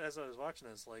thinking about it as I was watching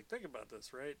this, like, think about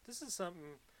this, right? This is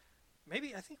something,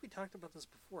 maybe, I think we talked about this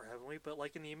before, haven't we? But,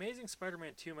 like, in The Amazing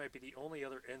Spider-Man 2 might be the only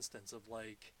other instance of,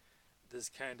 like, this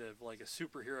kind of like a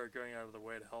superhero going out of the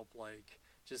way to help like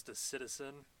just a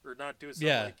citizen, or not do something,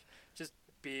 like just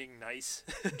being nice.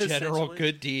 General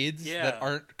good deeds that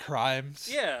aren't crimes.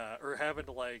 Yeah, or having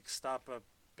to like stop a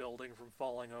building from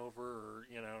falling over, or,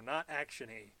 you know, not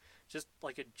action-y. Just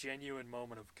like a genuine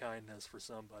moment of kindness for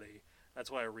somebody.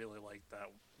 That's why I really like that.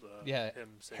 Him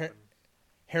saving.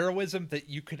 Heroism that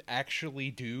you could actually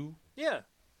do. Yeah.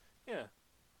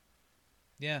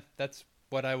 Yeah, that's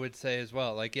what I would say as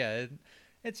well. Like,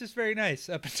 it's just very nice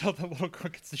up until the little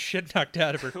girl gets the shit knocked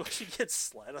out of her. Well, she gets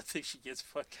slammed. I think she gets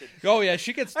fucking... Oh, yeah,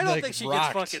 she gets, I don't think she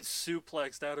gets fucking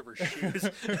suplexed out of her shoes.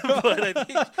 But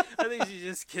I think she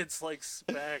just gets, like,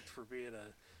 smacked for being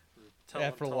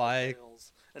for lying.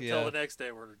 Until the next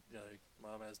day where, like,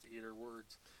 mom has to eat her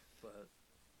words. But...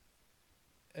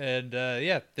 And,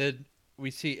 then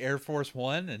we see Air Force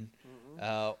One, and...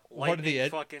 Lightning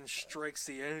fucking strikes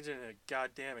the engine and it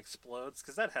goddamn explodes,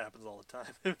 because that happens all the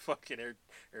time in fucking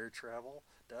air travel.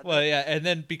 And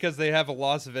then because they have a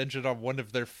loss of engine on one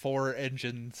of their 4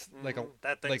 engines,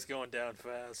 that thing's going down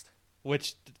fast,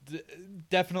 which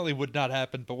definitely would not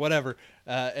happen, but whatever.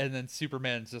 And then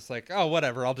Superman's just like, oh,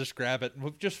 whatever, I'll just grab it and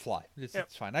we'll just fly.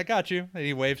 It's fine. I got you. And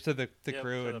he waves to the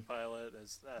crew. And the pilot.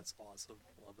 That's awesome.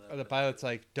 Love that. The pilot's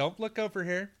like, don't look over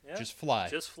here. Yeah. Just fly.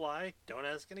 Just fly. Don't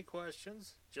ask any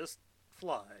questions. Just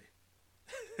fly.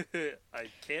 I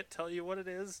can't tell you what it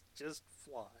is. Just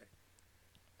fly.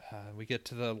 We get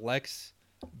to the Lex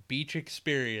beach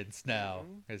experience now,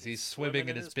 as he's swimming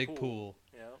in his big pool.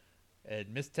 Yeah.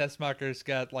 And Miss Tessmacher's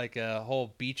got like a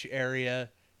whole beach area.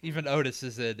 Even Otis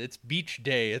is in. It's beach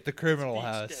day at the criminal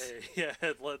house. Day. Yeah,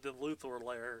 at the Luthor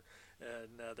lair.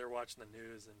 And they're watching the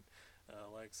news, and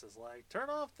Lex is like, turn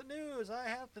off the news, I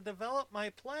have to develop my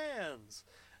plans.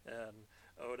 And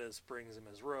Otis brings him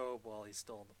his robe while he's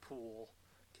still in the pool,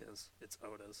 because it's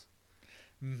Otis.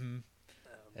 And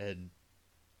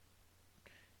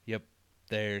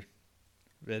there.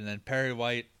 And then Perry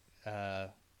White,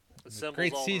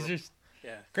 Great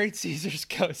Caesar's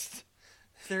ghost.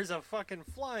 There's a fucking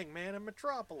flying man in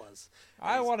Metropolis.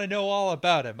 I want to know all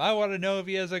about him. I want to know if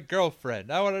he has a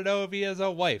girlfriend. I want to know if he has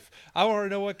a wife. I want to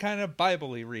know what kind of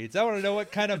Bible he reads. I want to know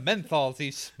what kind of menthols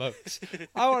he smokes.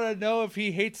 I want to know if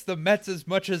he hates the Mets as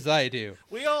much as I do.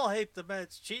 We all hate the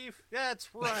Mets, Chief.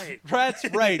 That's right. That's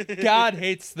right. God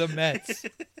hates the Mets.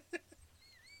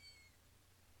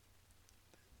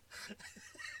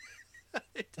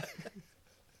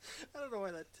 I don't know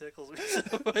why that tickles me so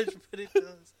much, but it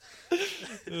does.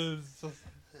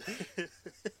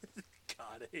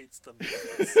 God hates the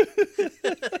Mets.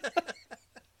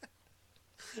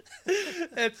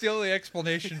 That's the only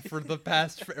explanation for the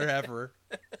past forever.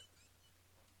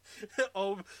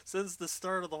 Oh, since the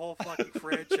start of the whole fucking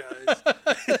franchise.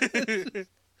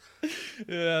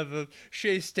 Yeah, the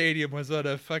Shea Stadium was on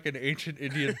a fucking ancient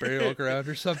Indian burial ground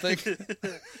or something.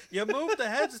 You moved the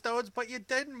headstones, but you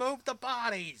didn't move the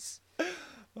bodies.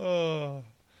 Oh,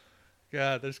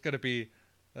 God, there's going to be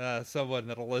someone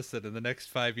that'll listen in the next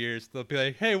 5 years. They'll be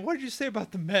like, hey, what did you say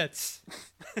about the Mets?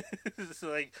 It's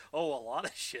like, oh, a lot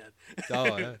of shit.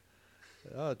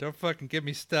 Oh, don't fucking get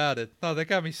me started. No, they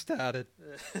got me started.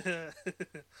 Anyway.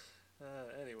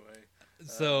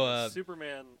 So,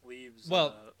 Superman leaves.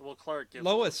 Well, Clark gives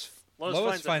Lois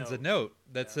finds a note. note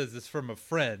that says it's from a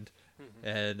friend,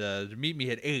 and to meet me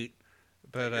at 8.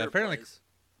 But apparently,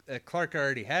 Clark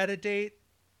already had a date.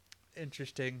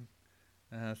 Interesting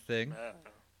thing.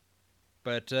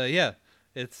 But yeah,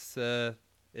 it's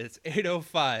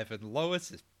 8:05, and Lois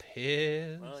is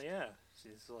pissed. Well, yeah,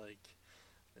 she's like,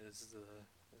 this is a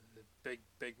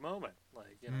big moment,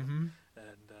 like, you know.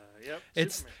 And yep,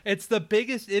 it's the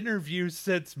biggest interview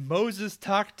since Moses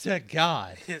talked to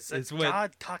God. Since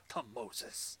God talked to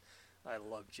Moses. I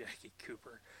love Jackie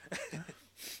Cooper.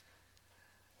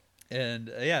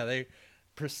 And yeah,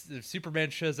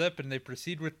 Superman shows up and they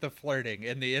proceed with the flirting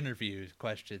and the interview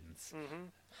questions.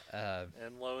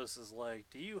 And Lois is like,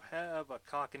 "Do you have a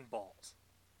cock and balls?"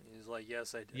 And he's like,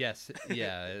 "Yes, I do." Yes,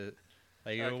 yeah.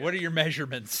 Like, Okay. What are your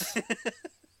measurements?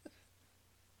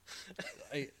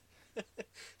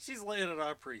 She's laying it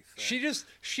on pretty thick.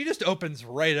 She just opens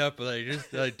right up. Like,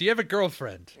 do you have a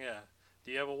girlfriend? Yeah.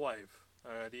 Do you have a wife?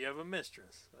 Do you have a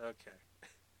mistress? Okay.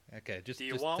 Okay. Do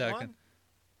you want one?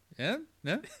 Yeah.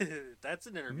 No. That's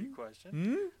an interview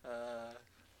question.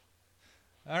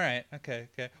 All right. Okay.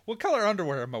 What color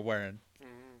underwear am I wearing?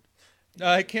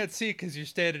 I can't see because you're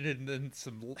standing in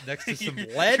some next to some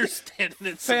lead. You're standing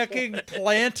in some fucking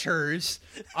planters.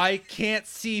 I can't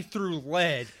see through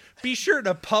lead. Be sure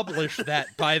to publish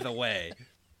that, by the way.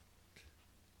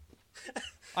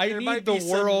 I need the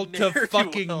world to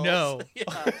fucking know.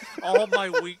 Yeah, all my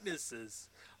weaknesses.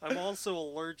 I'm also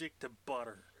allergic to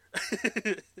butter.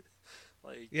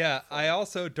 Like, yeah, I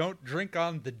also don't drink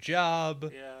on the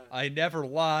job. Yeah. I never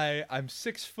lie. I'm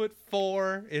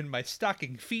 6'4" in my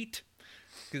stocking feet.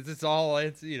 Because it's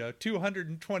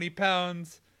 220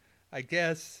 pounds, I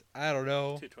guess. I don't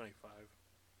know. 225.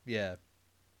 Yeah.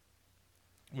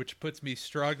 Which puts me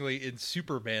strongly in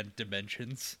Superman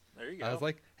dimensions. There you go. I was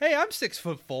like, hey, I'm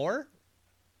 6'4"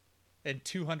 and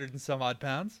 200 and some odd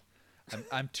pounds.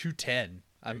 I'm 210.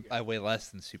 I weigh less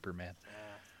than Superman.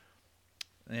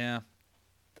 Yeah.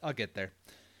 I'll get there.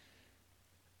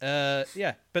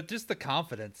 Yeah, but just the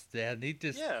confidence, Dan. He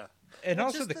just and well,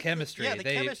 also just the chemistry. Yeah, the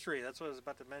chemistry. That's what I was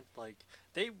about to mention. Like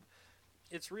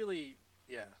it's really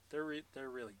they're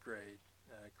really great.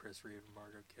 Chris Reeve and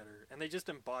Margot Kidder, and they just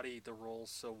embody the roles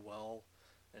so well,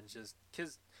 and just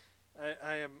because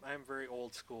I'm very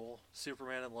old school.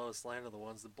 Superman and Lois Lane are the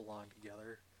ones that belong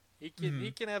together. He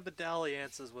can have the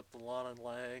dalliances with the Lana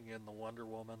Lang and the Wonder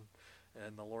Woman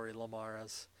and the Lori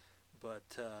Lamaras,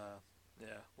 but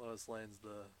Lois Lane's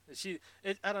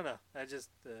I don't know. I just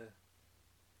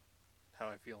how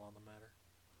I feel on the matter.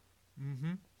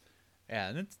 Yeah,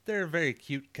 and they're a very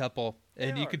cute couple,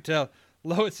 and you can tell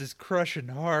Lois is crushing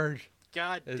hard.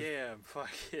 God damn,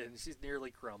 fucking, she's nearly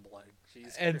crumbling.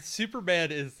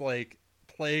 Superman is like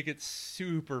playing it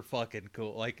super fucking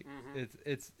cool. Like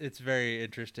it's very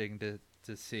interesting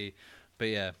to see. But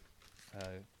yeah,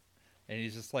 and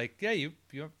he's just like, yeah, you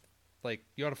want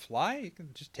to fly? You can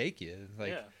just take you. It's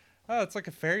like, oh, it's like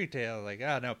a fairy tale. Like,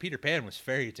 oh no, Peter Pan was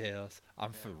fairy tales.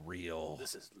 I'm for real.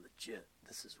 This is legit.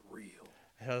 This is real.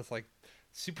 And I was like,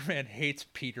 Superman hates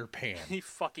Peter Pan. He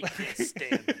fucking can't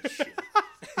stand that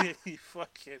shit. He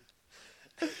fucking.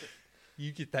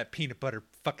 You get that peanut butter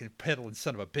fucking peddling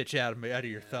son of a bitch out of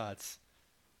your thoughts.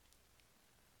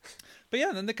 But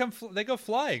yeah, then they go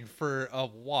flying for a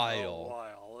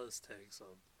while. This takes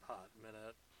a hot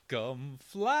minute. Come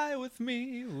fly with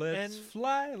me. Let's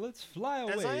fly away.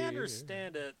 As I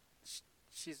understand it,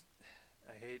 she's.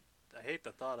 I hate hate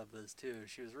the thought of this too.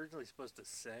 She was originally supposed to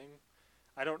sing.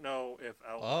 I don't know if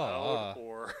out loud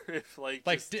or if like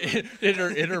in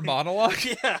her monologue.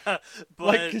 Yeah, but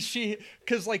like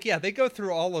because they go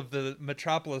through all of the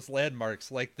Metropolis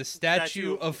landmarks, like the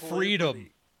Statue of Freedom.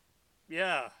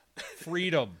 Yeah,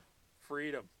 freedom.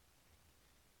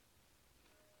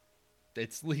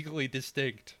 It's legally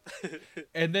distinct.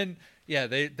 And then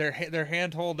they're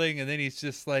hand holding, and then he's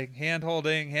just like hand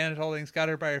holding's got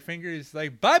her by her finger. He's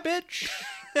like, bye bitch.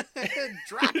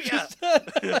 Drop ya.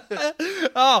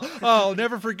 I'll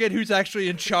never forget who's actually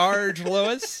in charge,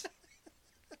 Lois.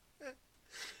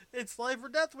 It's life or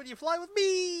death when you fly with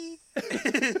me.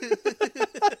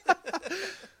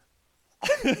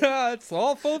 It's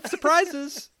all full of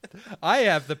surprises. I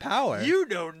have the power. You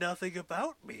know nothing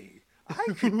about me.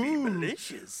 I could be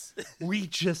malicious. We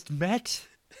just met.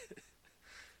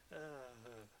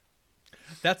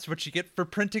 That's what you get for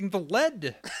printing the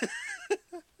lead.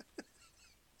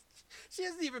 She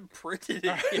hasn't even printed it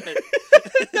yet.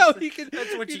 No,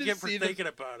 That's what you get for thinking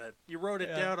about it. You wrote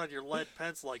it down on your lead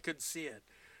pencil. I couldn't see it.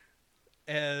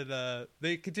 And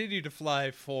they continue to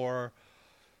fly for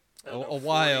a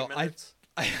while. I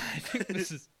think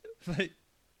this is like,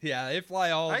 they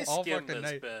fly all fucking this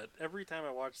night. bit. Every time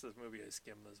I watch this movie, I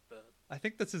skim this bit. I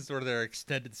think this is where their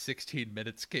extended 16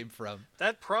 minutes came from.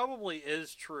 That probably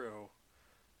is true.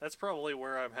 That's probably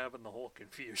where I'm having the whole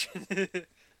confusion.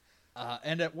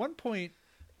 And at one point,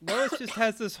 Lois just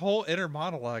has this whole inner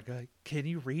monologue. Like, can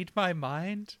you read my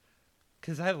mind?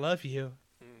 Because I love you.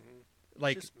 Mm-hmm.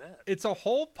 Like, it's a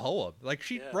whole poem. Like,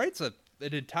 she writes an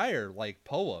entire, like,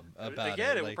 poem about it.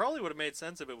 Again, it probably would have made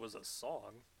sense if it was a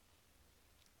song.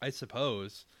 I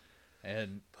suppose.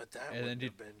 But that wouldn't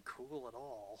have been cool at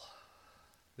all.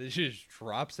 Then she just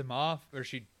drops him off, or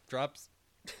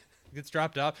gets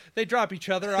dropped off. They drop each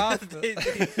other off.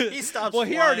 He stops. Well,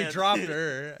 flying. he already dropped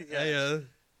her. He's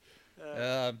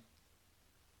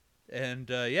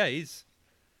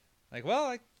like, well,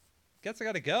 I guess I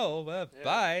gotta go.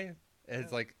 Bye. And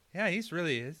it's like, he's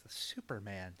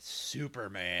Superman.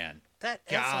 That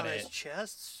S on his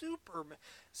chest, Superman.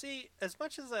 See, as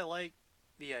much as I like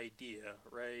the idea,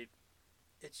 right?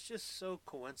 It's just so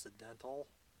coincidental.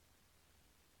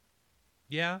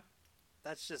 Yeah.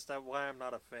 That's just why I'm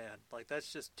not a fan. Like,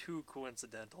 that's just too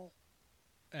coincidental.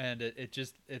 And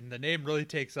and the name really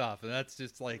takes off, and that's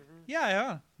just like,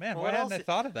 man, well, why hadn't I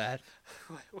thought of that?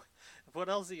 What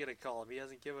else are you gonna call him? He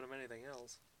hasn't given him anything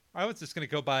else. I was just gonna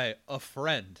go by A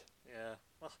Friend. Yeah,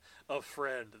 well, A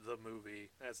Friend, the movie.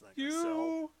 That's not gonna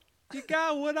sell. You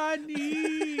got what I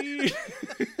need.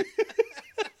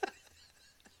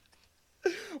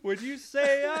 When you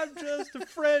say I'm just a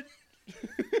friend.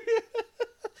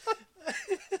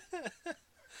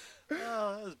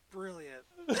 Oh, that was brilliant.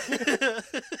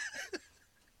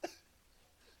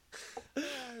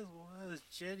 That was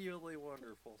genuinely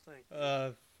wonderful. Thank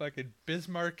you. Fucking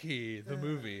Bismarcky, the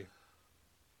movie.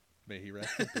 May he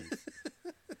rest in peace.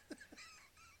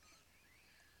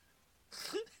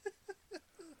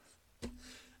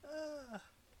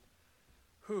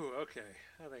 Okay.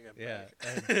 I think I'm back.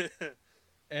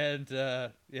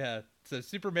 So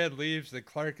Superman leaves, then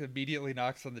Clark immediately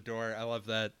knocks on the door. I love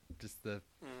that. Just the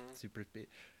super speed.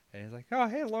 And he's like, "Oh,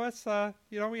 hey, Lois,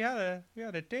 we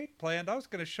had a date planned. I was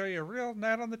going to show you a real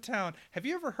night on the town. Have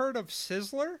you ever heard of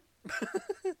Sizzler?"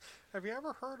 Have you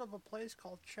ever heard of a place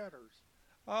called Cheddar's?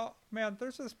 Oh, man,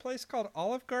 there's this place called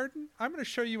Olive Garden. I'm going to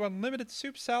show you unlimited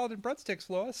soup, salad, and breadsticks,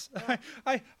 Lois. Oh.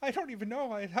 I don't even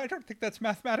know. I don't think that's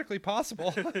mathematically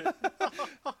possible.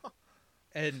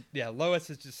 And,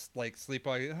 Lois is just, like,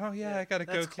 sleepwalking. Oh, I got to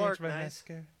go change my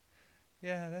mascara.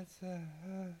 Yeah, that's,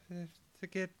 to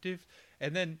get doof.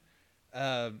 And then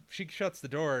she shuts the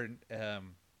door, and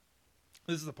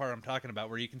this is the part I'm talking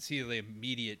about, where you can see the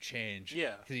immediate change.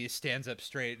 Yeah. Because he stands up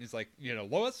straight, and he's like,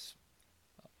 Lois,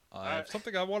 I have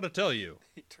something I want to tell you.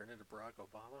 He turned into Barack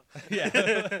Obama?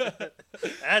 Yeah.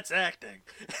 That's acting.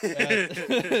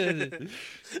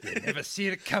 You never see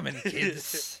it coming,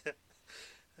 kids.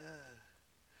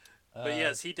 But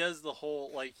yes, he does the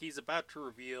whole, like, he's about to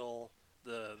reveal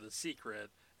the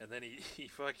secret, and then he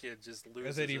fucking just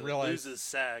loses his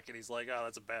sack, and he's like, oh,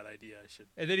 that's a bad idea. I should.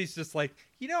 And then he's just like,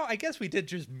 I guess we did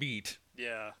just meet.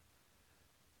 Yeah.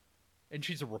 And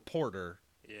she's a reporter.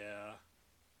 Yeah.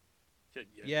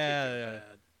 Yeah.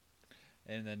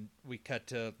 And then we cut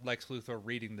to Lex Luthor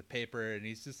reading the paper, and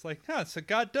he's just like, so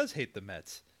God does hate the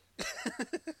Mets.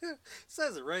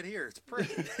 Says it right here. It's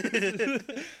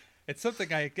printed. It's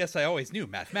something I guess I always knew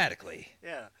mathematically.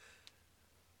 Yeah.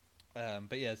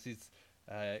 But yes, he's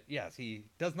Yes, he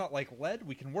does not like lead.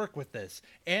 We can work with this.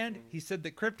 And he said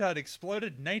that Krypton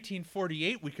exploded in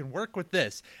 1948. We can work with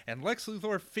this. And Lex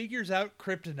Luthor figures out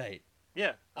kryptonite.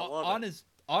 Yeah, I love it.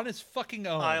 On his fucking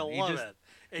own. I love it.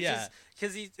 It's yeah. just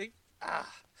because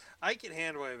I can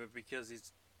handwave it because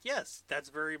he's, yes, that's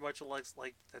very much a Lex,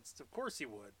 like, that's, of course he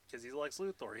would, because he's Lex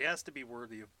Luthor. He has to be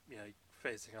worthy of,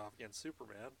 facing off against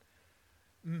Superman.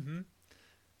 Mm-hmm.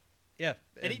 Yeah.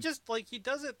 And he just, like, he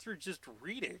does it through just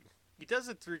reading. He does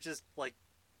it through just, like,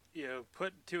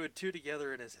 putting two and two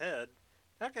together in his head.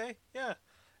 Okay, yeah.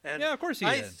 And yeah, of course he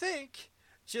I is. think,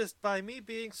 just by me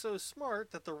being so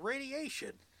smart, that the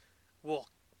radiation will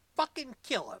fucking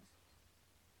kill him.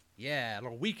 Yeah,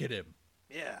 it'll weaken him.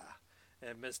 Yeah.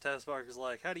 And Miss Tessmacher's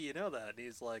like, how do you know that? And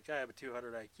he's like, I have a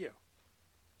 200 IQ.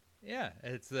 Yeah,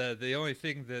 it's the only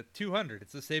thing, the 200.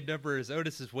 It's the same number as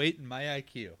Otis's weight and my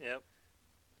IQ. Yep.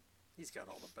 He's got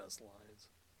all the best lines.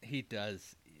 He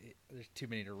does. There's too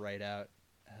many to write out.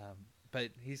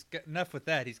 But he's got enough with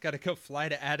that. He's got to go fly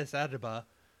to Addis Ababa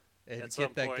and At some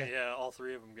get that point, guy. yeah, all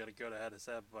three of them got to go to Addis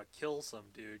Ababa, kill some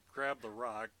dude, grab the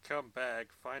rock, come back,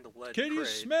 find a lead Can crate. you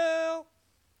smell?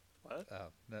 What? Oh,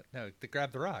 no, to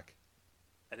grab the rock.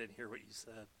 I didn't hear what you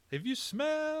said. If you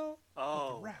smell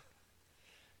Oh. the rock.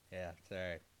 Yeah,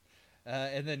 sorry.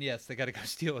 And then, yes, they got to go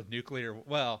steal a nuclear...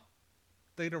 Well,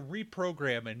 they got to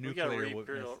reprogram a nuclear... We got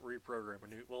to reprogram a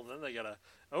new... Well, then they got to...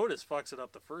 Otis fucks it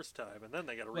up the first time, and then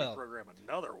they got to reprogram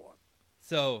another one.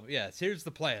 So, yes, here's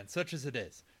the plan, such as it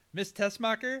is. Miss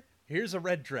Tessmacher, here's a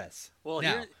red dress. Well,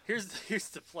 now, here's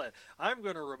the plan. I'm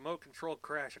going to remote control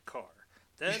crash a car.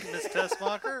 Then, Miss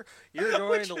Tessmacher, you're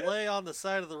going to lay on the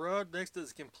side of the road next to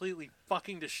this completely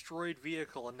fucking destroyed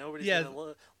vehicle, and nobody's going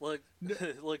to look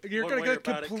you're going to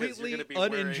get completely be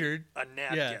uninjured. A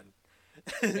napkin.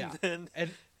 Yeah.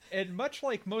 And much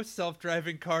like most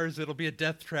self-driving cars, it'll be a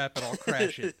death trap and I'll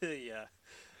crash it. Yeah.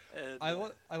 And,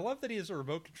 I love that he has a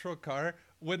remote control car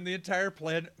when the entire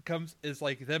plan is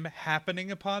like them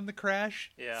happening upon the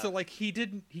crash. Yeah. So like he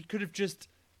could have just.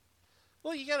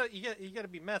 Well, you gotta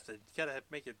be method. You gotta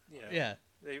make it. Yeah.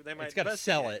 They might. It's gotta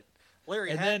sell it.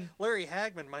 Larry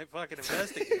Hagman might fucking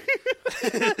investigate.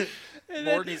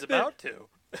 More than he's about to.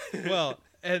 Well,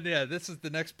 and yeah, this is the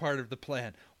next part of the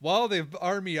plan. While the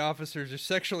army officers are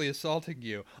sexually assaulting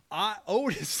you,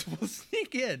 Otis will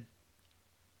sneak in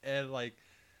and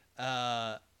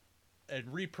and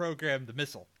reprogram the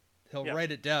missile. He'll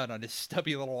write it down on his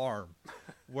stubby little arm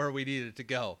where we need it to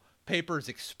go. Paper's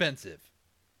expensive.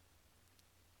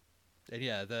 And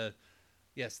yeah, the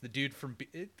dude from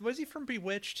was he from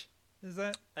Bewitched? Is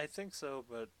that? I think so,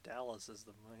 but Dallas is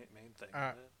the main thing.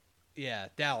 Right? Yeah,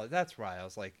 Dallas. That's why I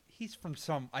was like, he's from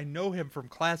I know him from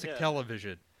classic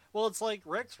television. Well, it's like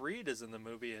Rex Reed is in the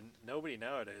movie, and nobody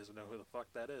nowadays will know who the fuck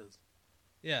that is.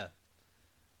 Yeah.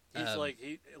 He's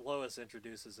Lois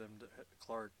introduces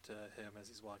Clark to him as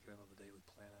he's walking into the Daily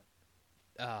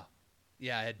Planet.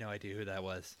 Yeah, I had no idea who that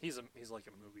was. He's like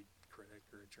a movie critic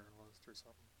or a journalist or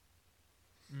something.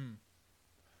 Mm.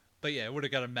 But yeah, it would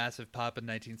have got a massive pop in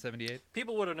 1978.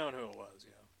 People would have known who it was,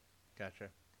 yeah. Gotcha.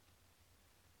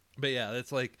 But yeah,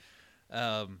 it's like,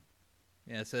 so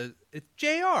it's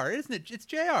JR, isn't it? It's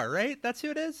JR, right? That's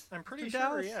who it is? I'm pretty sure,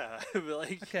 Dallas? yeah.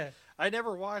 Okay. I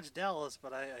never watched Dallas,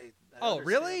 but I oh,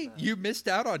 really? That. You missed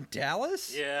out on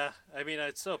Dallas? Yeah. I mean,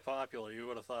 it's so popular, you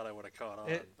would have thought I would have caught on.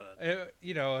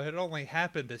 It only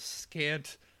happened a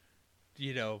scant,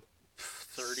 7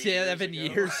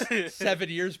 years 7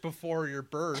 years before your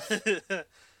birth.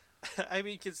 I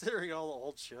mean, considering all the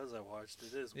old shows I watched,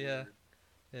 it is weird.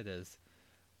 Yeah, it is.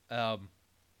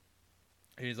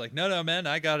 He's like, no, man,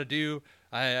 I got to do,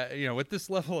 with this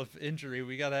level of injury,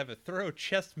 we got to have a thorough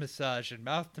chest massage and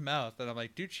mouth to mouth. And I'm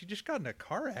like, dude, she just got in a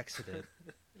car accident.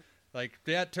 Like,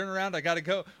 yeah, turn around. I got to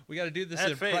go. We got to do this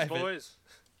in private. Boys.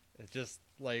 It's just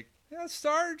like,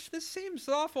 Sarge, this seems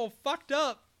awful fucked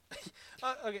up.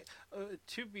 Okay,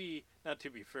 not to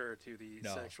be fair to the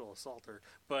sexual assaulter,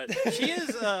 but she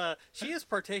is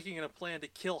partaking in a plan to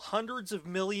kill hundreds of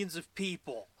millions of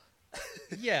people.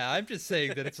 Yeah, I'm just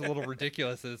saying that it's a little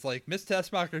ridiculous. It's like Miss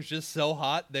Tessmacher's just so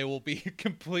hot, they will be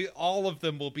all of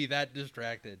them will be that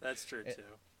distracted. That's true too.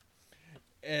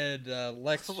 And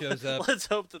Lex shows up. Let's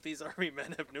hope that these army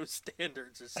men have no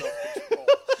standards or self-control.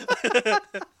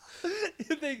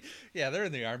 They're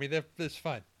in the army. That's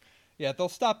fine. Yeah, they'll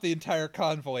stop the entire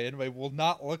convoy and we will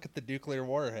not look at the nuclear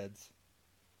warheads.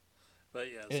 But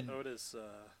yes,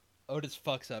 Otis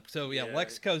fucks up. So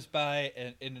Lex goes by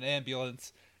in an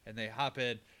ambulance and they hop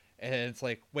in and it's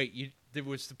like, wait, the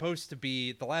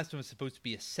last one was supposed to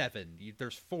be a 7.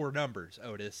 There's 4 numbers,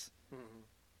 Otis. Mm-hmm.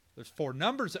 there's 4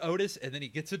 numbers, Otis, and then he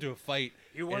gets into a fight.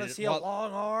 You want to see a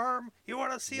long arm? You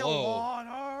want to see a long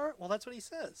arm? Well, that's what he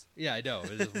says. Yeah, I know.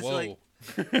 It is, whoa. Like,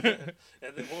 and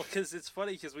then, well, because it's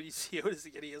funny, because when you see Otis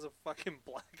again, he has a fucking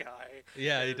black eye.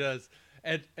 Yeah, he does.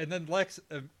 And then Lex,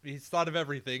 he's thought of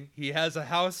everything. He has a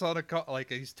house on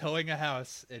he's towing a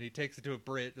house, and he takes it to a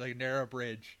bridge, like a narrow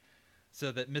bridge,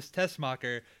 so that Miss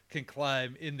Tessmacher can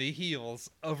climb in the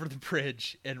heels over the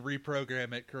bridge and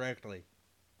reprogram it correctly.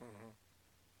 Mm-hmm.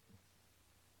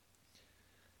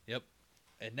 Yep.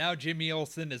 And now Jimmy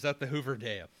Olsen is at the Hoover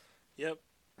Dam. Yep.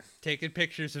 Taking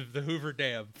pictures of the Hoover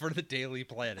Dam for the Daily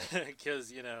Planet.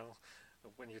 Because,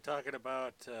 when you're talking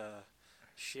about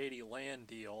shady land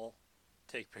deal,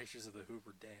 take pictures of the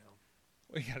Hoover Dam.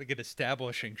 We gotta get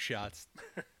establishing shots.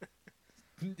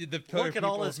 The look at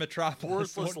all people this of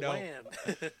Metropolis worthless won't know.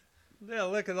 land. Yeah,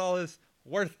 look at all this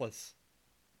worthless.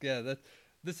 Yeah,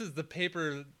 this is the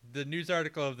paper, the news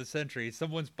article of the century.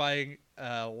 Someone's buying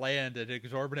land at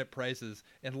exorbitant prices,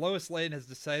 and Lois Lane has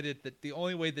decided that the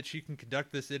only way that she can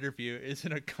conduct this interview is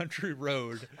in a country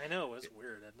road. I know, it's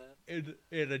weird, isn't it?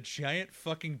 In a giant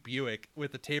fucking Buick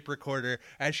with a tape recorder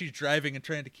as she's driving and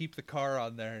trying to keep the car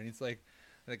on there. And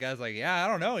the guy's like, yeah, I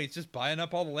don't know. He's just buying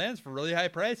up all the lands for really high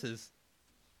prices.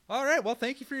 All right, well,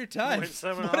 thank you for your time. When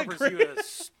someone offers you a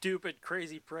stupid,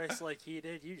 crazy price like he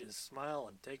did, you just smile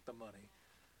and take the money.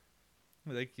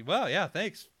 Like, well, yeah,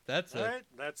 thanks. That's all right.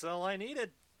 That's all I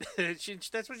needed.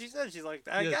 That's what she said. She's like,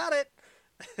 I got it.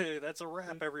 That's a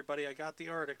wrap, everybody. I got the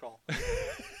article.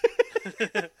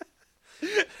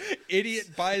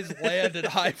 Idiot buys land at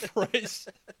high price.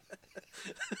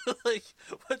 Like,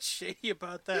 what's shady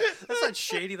about that? That's not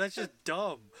shady. That's just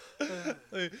dumb.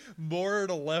 More at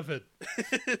 11.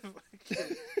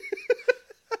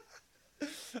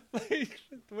 Like,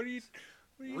 what are you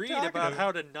read about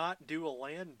how to not do a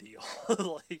land deal?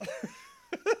 Like,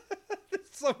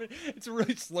 it's a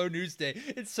really slow news day.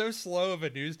 It's so slow of a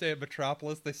news day at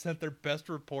Metropolis. They sent their best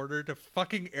reporter to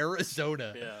fucking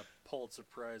Arizona. Yeah, Pulitzer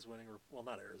Prize winning. Well,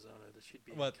 not Arizona. She'd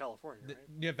be in California, right?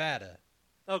 Nevada.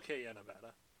 Okay, yeah,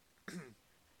 Nevada.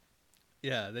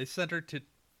 Yeah, they sent her to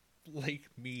Lake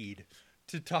Mead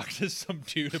to talk to some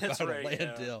dude about a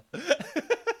land deal.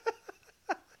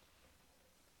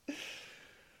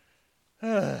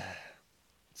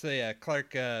 So yeah,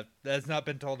 Clark has not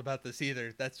been told about this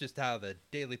either. That's just how the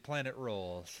Daily Planet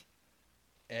rolls.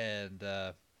 And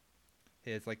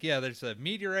it's like, yeah, there's a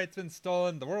meteorite's been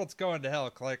stolen. The world's going to hell.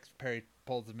 Clark Perry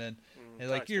pulls him in. And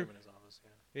like, him in his office,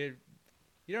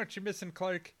 you know what you're missing,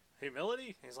 Clark?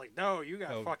 Humility? He's like, no, you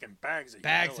got fucking bags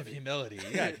of humility.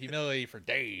 You got humility for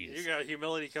days. You got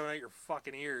humility coming out your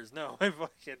fucking ears. No, I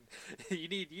fucking you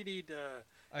need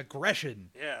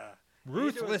aggression. Yeah.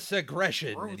 Ruthless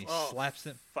aggression. And he slaps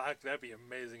him. Fuck, that'd be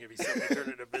amazing if he suddenly turned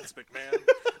into Vince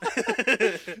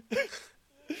McMahon.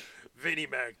 Vinnie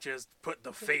Mac just put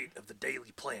the fate of the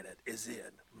Daily Planet is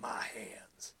in my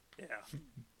hands. Yeah.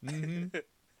 Mm-hmm.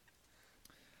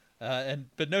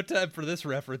 But no time for this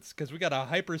reference because we got a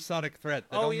hypersonic threat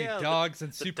that only dogs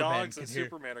and Superman dogs can and hear.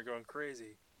 Superman are going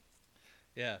crazy.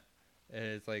 Yeah, and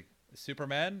it's like,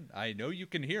 Superman, I know you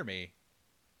can hear me.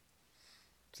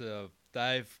 So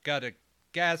I've got a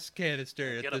gas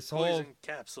canister at this whole hole.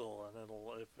 Capsule, and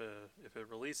it'll if it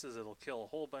releases, it'll kill a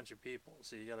whole bunch of people.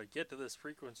 So you got to get to this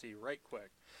frequency right quick.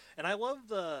 And I love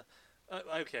the.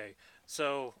 Okay,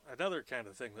 so another kind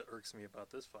of thing that irks me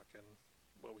about this fucking.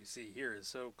 What we see here is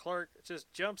so Clark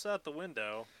just jumps out the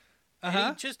window,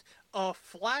 and just a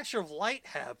flash of light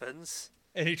happens,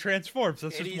 and he transforms.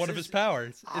 That's just one of his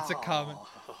powers. It's a common.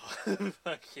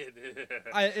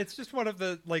 It's just one of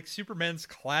the Superman's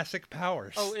classic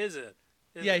powers. Oh, is it?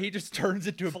 He just turns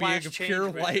into a being of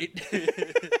pure light.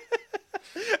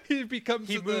 He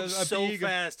moves so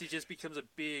fast. He just becomes a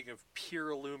being of pure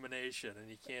illumination, and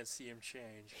you can't see him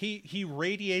change. He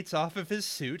radiates off of his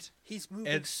suit. He's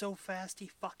moving so fast, he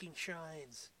fucking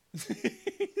shines.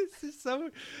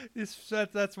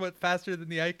 That's what faster than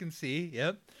the eye can see.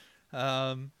 Yep.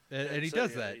 And he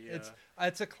does that. Yeah.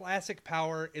 It's a classic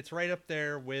power. It's right up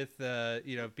there with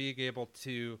being able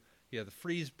to. The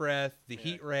freeze breath, the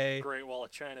heat ray, Great Wall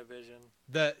of China vision,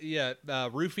 the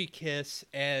roofie kiss,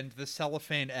 and the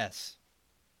cellophane S.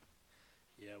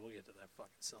 Yeah, we'll get to that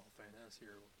fucking cellophane S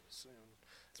here soon.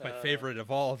 It's my favorite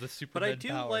of all of the Superman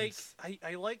powers. But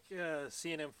I like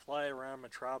seeing him fly around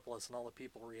Metropolis and all the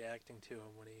people reacting to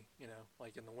him when he,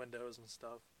 like in the windows and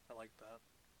stuff. I like that.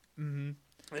 Mm-hmm.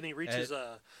 Then he reaches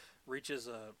a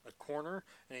corner,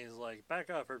 and he's like, back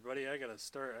off, everybody, I gotta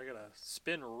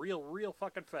spin real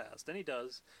fucking fast. And he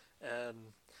does. And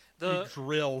He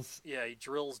drills. Yeah, he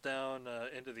drills down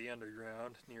into the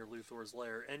underground near Luthor's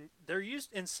lair. And they're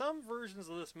used in some versions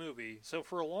of this movie. So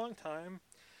for a long time,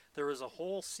 there was a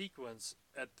whole sequence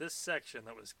at this section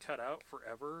that was cut out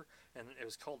forever, and it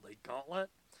was called the Gauntlet.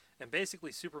 And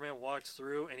basically, Superman walks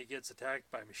through, and he gets attacked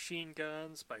by machine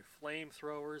guns, by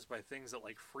flamethrowers, by things that,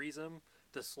 like, freeze him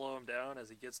to slow him down as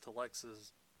he gets to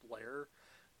Lex's lair.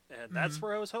 And that's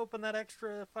where I was hoping that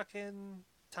extra fucking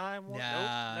time was.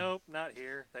 Nah. Nope, not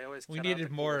here. They always cut We out needed the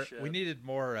cool more. shit. We needed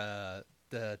more.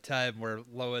 The time where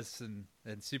Lois and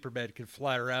Superman could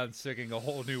fly around singing a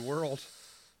whole new world.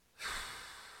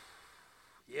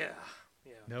 Yeah.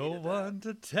 No needed one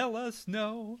to tell us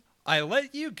no. I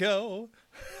let you go.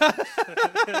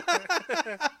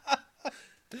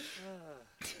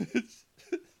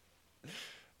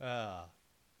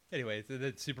 Anyways, and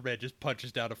then Superman just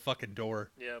punches down a fucking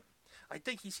door. Yep. I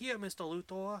think he's here, Mr.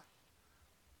 Luthor.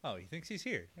 Oh, he thinks he's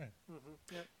here. Yeah.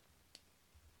 Yep.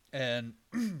 And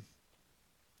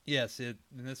yes, and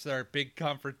this is our big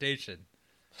confrontation.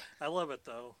 I love it,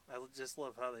 though. I just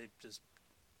love how they just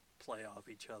play off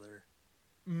each other.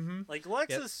 Mm-hmm. Like,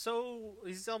 Lex is so...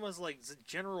 He's almost like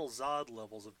General Zod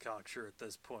levels of cocksure at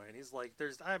this point. He's like,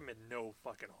 I'm in no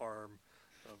fucking harm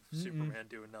of Superman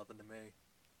doing nothing to me.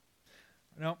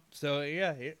 No, so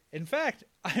yeah. In fact,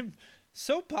 I'm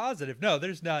so positive. No,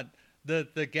 there's not.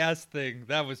 The gas thing,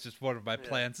 that was just one of my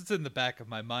plans. It's in the back of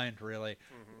my mind, really.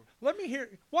 Mm-hmm. Let me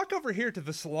walk over here to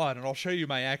the salon, and I'll show you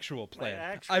my actual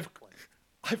plan.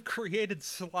 I've created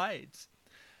slides.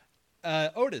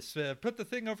 Otis, put the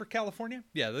thing over California.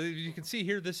 Yeah, you can see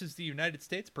here, this is the United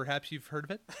States. Perhaps you've heard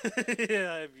of it.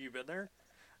 Yeah, have you been there?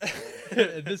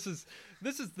 This is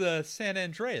the San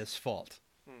Andreas fault.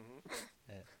 Mm-hmm.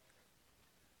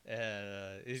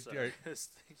 I was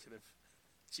thinking of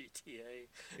GTA.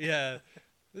 Yeah,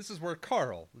 this is where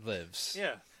Carl lives.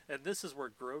 Yeah, and this is where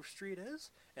Grove Street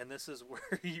is, and this is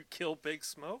where you kill Big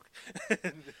Smoke.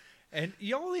 And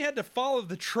you only had to follow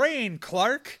the train,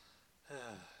 Clark.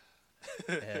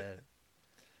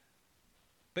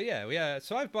 But yeah,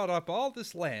 so I've bought up all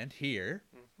this land here.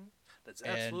 Mm-hmm. That's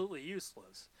absolutely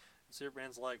useless. And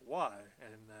Superman's like, why?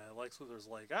 And Lex Luthor's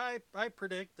like, I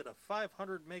predict that a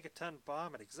 500 megaton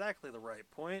bomb at exactly the right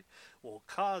point will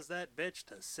cause that bitch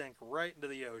to sink right into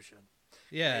the ocean.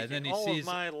 Yeah, and then he all sees of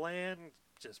my land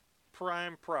just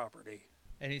prime property.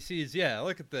 And he sees,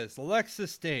 look at this, Lex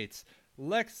Estates,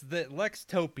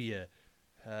 Lextopia,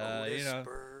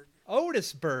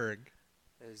 Otisburg.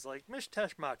 He's like, Miss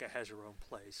Teschmacher has her own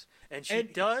place. And she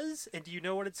does, and do you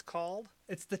know what it's called?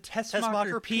 It's the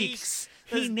Teschmacher Peaks.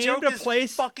 He named a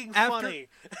place fucking funny.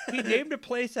 He named a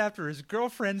place after his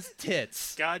girlfriend's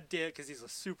tits. God damn, because he's a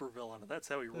supervillain. That's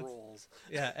how he rolls.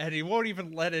 Yeah, and he won't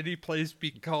even let any place be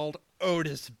called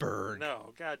Otisburg.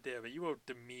 No, god damn it. You won't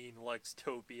demean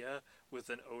Lextopia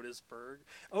with an Otisburg.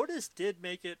 Otis did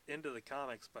make it into the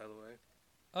comics, by the way.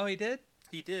 Oh, he did?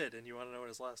 He did, and you want to know what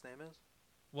his last name is?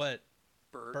 What?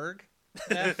 Berg.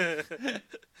 Yeah.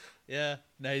 Yeah,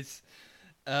 nice.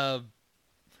 But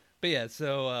yeah,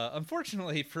 so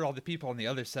unfortunately for all the people on the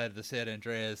other side of the San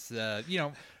Andreas,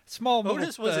 small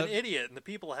Otis was an idiot, and the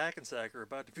people of Hackensack are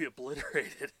about to be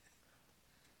obliterated.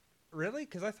 Really?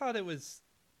 Because I thought it was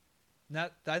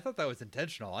not. I thought that was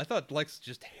intentional. I thought Lex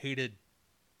just hated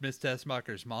Miss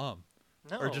Teschmacher's mom.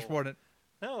 No. Or just wanted.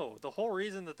 No, the whole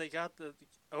reason that they got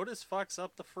Otis fucks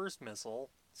up the first missile.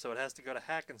 So it has to go to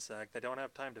Hackensack. They don't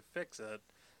have time to fix it.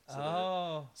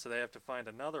 So they have to find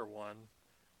another one.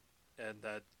 And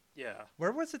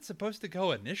Where was it supposed to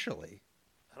go initially?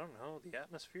 I don't know. The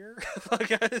atmosphere?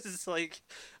 It's like,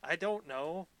 I don't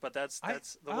know. But that's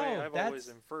the way I've always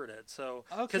inferred it. So,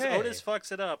 because Otis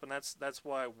fucks it up, and that's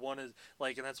why one is,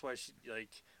 like, and that's why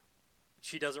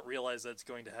she doesn't realize that it's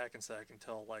going to Hackensack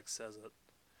until Lex says it.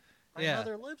 My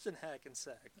mother lives in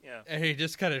Hackensack. Yeah. And he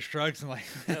just kind of shrugs and like,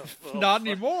 not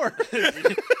anymore.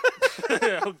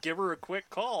 I'll give her a quick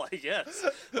call, I guess.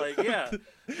 Like, yeah.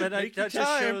 But that just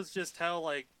shows just how,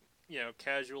 like,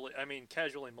 casually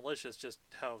malicious, just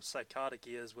how psychotic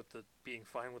he is with being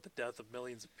fine with the death of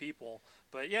millions of people.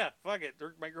 But yeah, fuck it.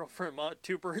 They're my girlfriend,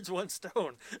 two birds, one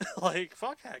stone. Like,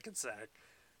 fuck Hackensack.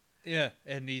 Yeah,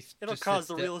 and it'll cause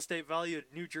the real estate value of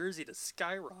New Jersey to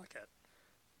skyrocket.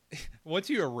 Once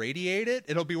you irradiate it,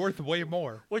 it'll be worth way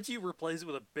more. Once you replace it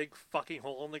with a big fucking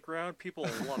hole in the ground, people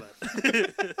will love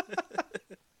it.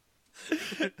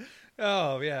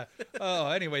 Oh, yeah. Oh,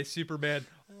 anyway, Superman.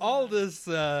 All this,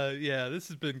 this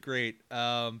has been great.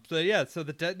 So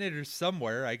the detonator's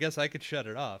somewhere. I guess I could shut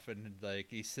it off. And, like,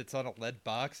 he sits on a lead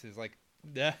box. He's like,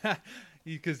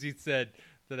 because he said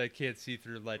that I can't see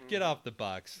through lead. Get off the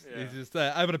box. Yeah. He's just,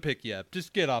 I'm going to pick you up.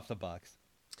 Just get off the box.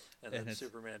 And then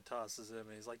Superman tosses him,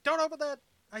 and he's like, "Don't open that!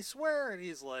 I swear!" And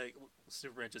he's like,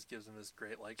 Superman just gives him this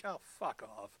great, like, "Oh, fuck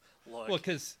off!" Look. Well,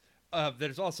 because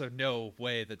there's also no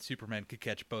way that Superman could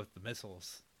catch both the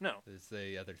missiles. No, is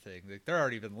the other thing. Like, they're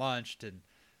already been launched, and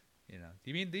do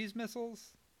you mean these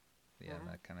missiles? Yeah,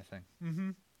 that kind of thing. Mm-hmm.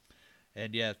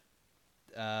 And yeah,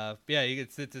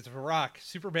 it's a rock.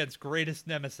 Superman's greatest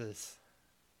nemesis.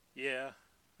 Yeah,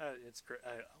 it's great.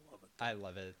 I love it. I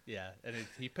love it. Yeah, and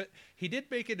he did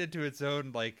make it into its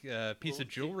own piece of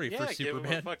jewelry for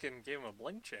Superman. Gave him a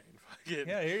bling chain.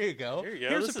 Yeah, here you go. Here you go.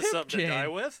 Here's this a is something chain. to die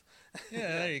with.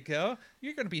 Yeah, there you go.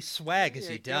 You're gonna be swag as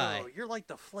you die. You're like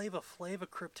the Flava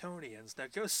Kryptonians. Now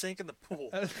go sink in the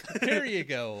pool. There you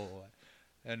go.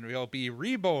 And we'll be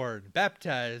reborn,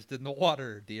 baptized in the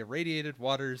water, the irradiated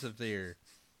waters of the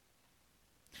earth.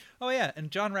 Oh yeah, and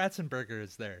John Ratzenberger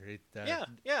is there.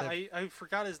 I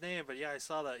forgot his name, but yeah, I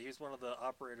saw that. He's one of the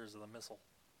operators of the missile.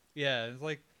 Yeah, it's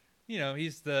like,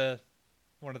 he's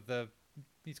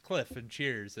he's Cliff in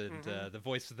Cheers and the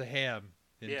voice of the ham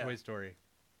in Toy Story.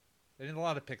 And in a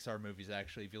lot of Pixar movies,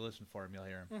 actually, if you listen for him, you'll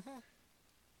hear him. Mm-hmm.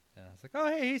 And I was like, oh,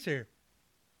 hey, he's here.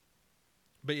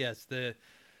 But yes, the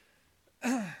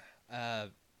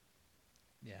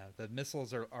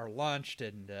missiles are launched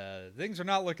and things are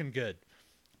not looking good.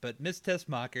 But Miss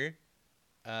Tessmacher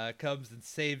comes and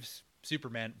saves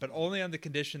Superman, but only on the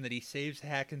condition that he saves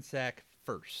Hackensack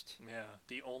first. Yeah,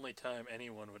 the only time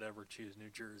anyone would ever choose New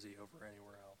Jersey over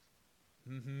anywhere else.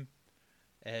 Mm-hmm.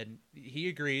 And he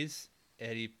agrees,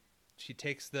 and she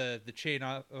takes the chain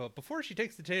off. Well, before she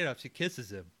takes the chain off, she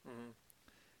kisses him. Mm-hmm.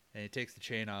 And he takes the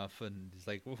chain off, and he's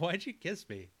like, well, "Why'd you kiss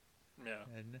me?" Yeah,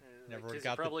 and never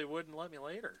got. Probably wouldn't let me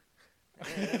later.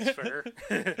 Yeah, that's fair.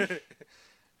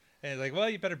 And he's like, well,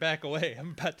 you better back away.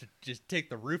 I'm about to just take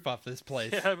the roof off this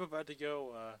place. Yeah, I'm about to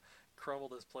go crumble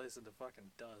this place into fucking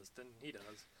dust. And he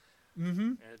does.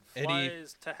 Mm-hmm. And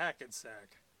flies to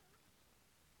Hackensack.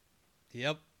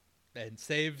 Yep. And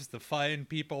saves the fine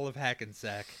people of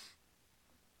Hackensack.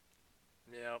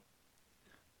 Yep.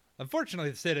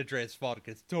 Unfortunately, the San Andreas fault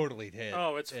gets totally hit.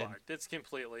 Oh, it's fucked. It's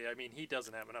completely... I mean, he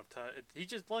doesn't have enough time.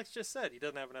 Lex just said, he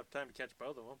doesn't have enough time to catch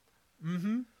both of them.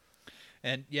 Mm-hmm.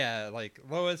 And yeah, like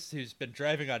Lois, who's been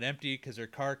driving on empty because her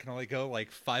car can only go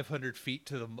like 500 feet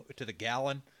to the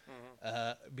gallon,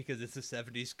 because it's a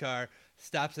 70s car,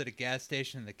 stops at a gas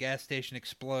station and the gas station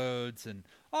explodes and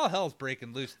all hell's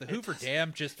breaking loose. The Hoover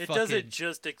Dam just doesn't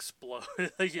just explode.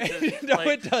 Like it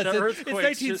does. It's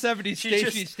 1970s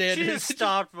station standards. She just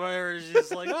stopped by her.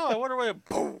 She's like, oh, I wonder why.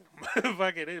 Boom!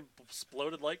 Fucking it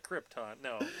exploded like Krypton.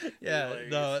 No.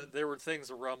 Yeah. There were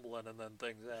things rumbling and then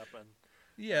things happened.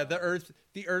 Yeah, the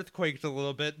earth quaked a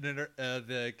little bit, and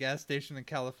the gas station in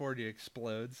California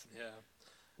explodes. Yeah,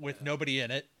 with nobody in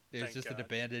it. It was just God. an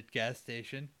abandoned gas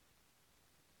station.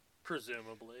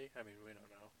 Presumably, I mean, we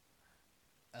don't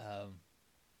know.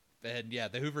 And yeah,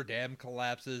 the Hoover Dam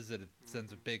collapses, and it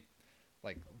sends a big,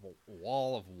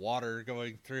 wall of water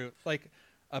going through, like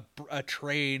a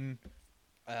train,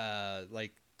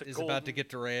 is about to get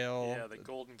derailed. Yeah, the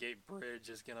Golden Gate Bridge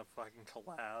is gonna fucking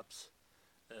collapse,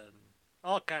 and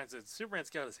all kinds of...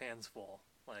 Superman's got his hands full.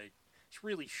 Like, he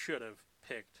really should have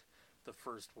picked the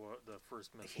first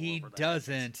missile. He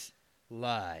doesn't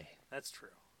lie. That's true.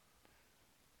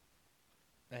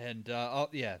 And,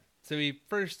 so he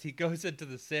goes into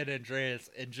the San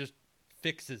Andreas and just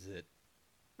fixes it.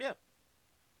 Yeah.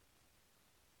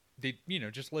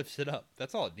 Just lifts it up.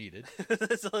 That's all it needed.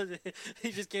 That's all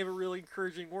he just gave it really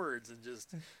encouraging words and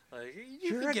just, like,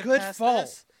 you're a good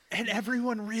fault. And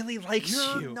everyone really likes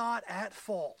you. You're not at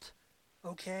fault,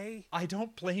 okay? I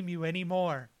don't blame you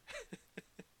anymore.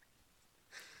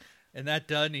 And that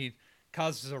done, he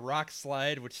causes a rock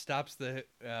slide, which stops the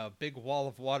big wall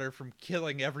of water from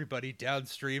killing everybody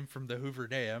downstream from the Hoover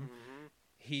Dam. Mm-hmm.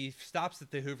 He stops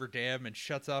at the Hoover Dam and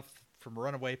shuts off from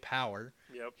runaway power.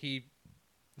 Yep. He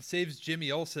saves Jimmy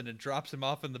Olsen and drops him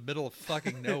off in the middle of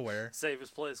fucking nowhere. Save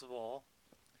his place of all.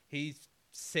 He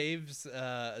saves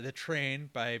the train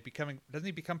by doesn't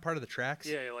he become part of the tracks?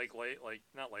 Yeah,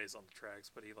 not lays on the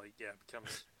tracks, but he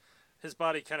becomes his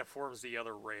body kind of forms the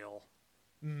other rail.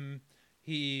 Mm-hmm.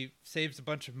 He saves a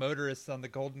bunch of motorists on the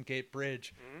Golden Gate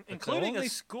Bridge, including a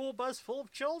school bus full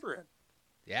of children.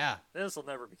 Yeah, this will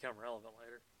never become relevant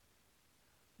later.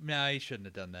 No, he shouldn't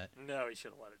have done that. No, he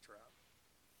should have let it drop.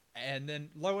 And then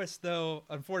Lois, though,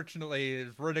 unfortunately,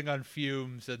 is running on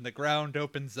fumes, and the ground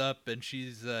opens up, and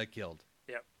she's killed.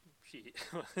 Yep.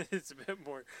 It's a bit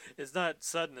more... It's not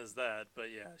sudden as that, but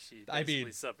yeah, she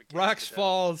basically suffocates. Rocks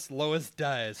falls, Lois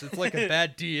dies. It's like a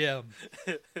bad DM.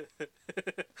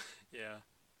 Yeah.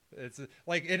 It's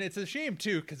like, and it's a shame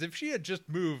too, because if she had just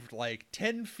moved like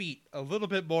 10 feet a little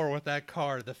bit more with that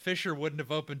car, the fissure wouldn't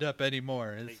have opened up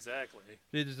anymore. Exactly.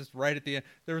 It was just right at the end.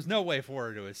 There was no way for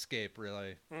her to escape,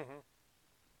 really. Mm-hmm.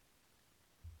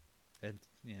 And,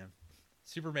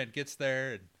 Superman gets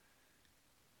there,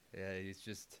 and he's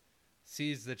just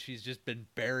sees that she's just been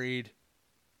buried,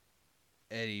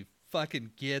 and he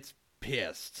fucking gets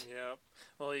pissed. Yep.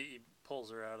 Well, he pulls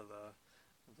her out of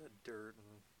the dirt and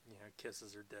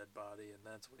kisses her dead body, and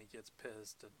that's when he gets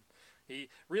pissed. And he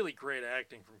really great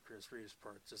acting from Chris Reeves'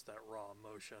 part, just that raw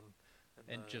emotion,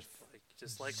 and just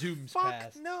like zooms fuck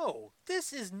past. No,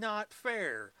 this is not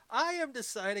fair. I am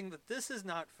deciding that this is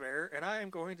not fair, and I am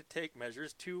going to take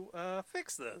measures to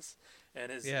fix this.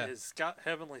 And his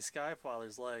heavenly sky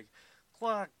father's like,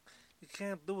 Clark, you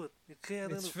can't do it. You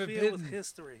can't interfere with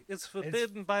history. It's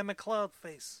forbidden by McCloud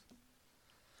face.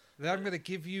 I'm going to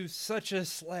give you such a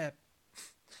slap.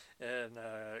 And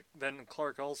then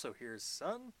Clark also hears,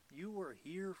 son, you were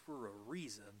here for a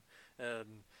reason.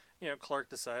 And, Clark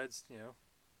decides,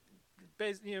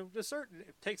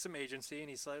 takes some agency, and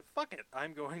he's like, fuck it,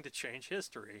 I'm going to change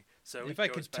history. So if I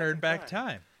could turn back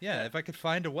time. Yeah, if I could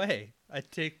find a way,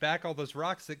 I'd take back all those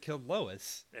rocks that killed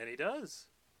Lois. And he does.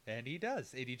 And he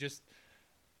just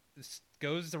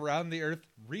goes around the Earth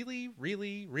really,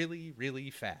 really, really,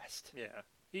 really fast. Yeah.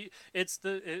 It's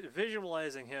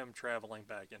visualizing him traveling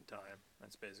back in time.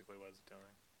 That's basically what it's doing.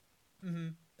 Mm-hmm.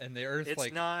 And the Earth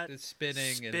is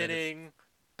spinning. Spinning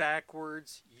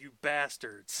backwards, you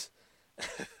bastards.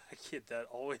 I kid that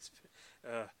always.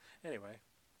 Anyway.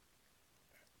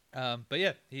 But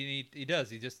yeah, he does.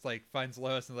 He just finds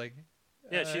Lois and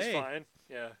yeah, she's hey, fine.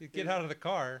 Yeah. Get out of the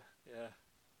car. Yeah.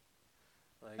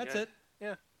 That's it.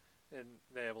 Yeah. And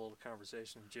they have a little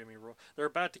conversation. They're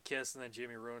about to kiss, and then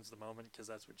Jimmy ruins the moment because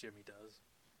that's what Jimmy does.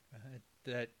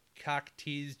 That cock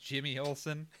tease Jimmy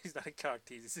Olsen. He's not a cock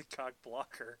tease. He's a cock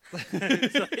blocker.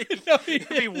 No, it'd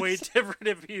be way different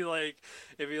if he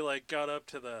rolled up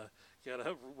to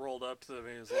them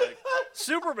and he was like,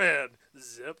 Superman,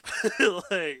 zip.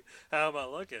 How am I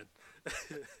looking?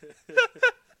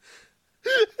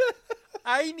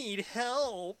 I need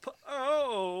help.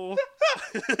 Oh,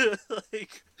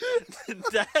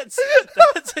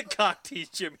 that's a cock tease,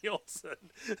 Jimmy Olsen.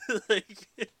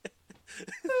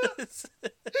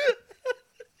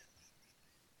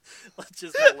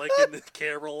 Just licking the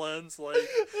camera lens,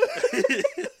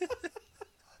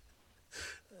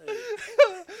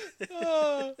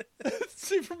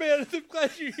 Superman, I'm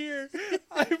glad you're here.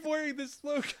 I'm wearing this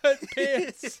low-cut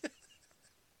pants.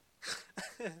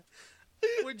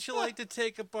 Would you like to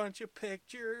take a bunch of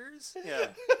pictures? Yeah.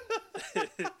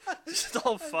 Just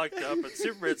all fucked up, and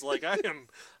Superman's like, I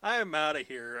am out of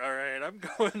here, alright? I'm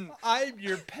going. I'm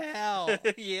your pal.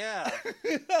 Yeah.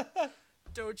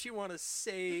 Don't you want to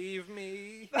save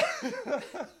me?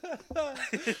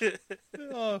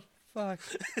 Oh, fuck.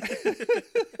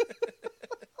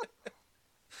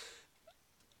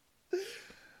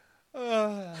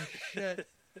 Oh, shit.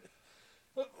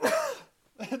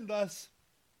 And thus,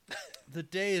 the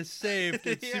day is saved,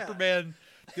 and Superman,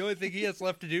 the only thing he has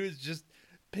left to do is just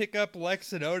pick up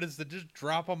Lex and Otis and just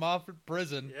drop them off at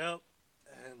prison. Yep.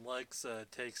 And Lex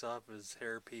takes off his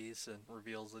hairpiece and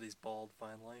reveals that he's bald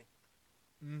finally.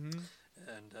 Mm-hmm.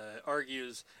 And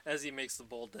argues, as he makes the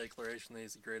bold declaration that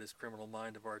he's the greatest criminal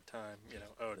mind of our time,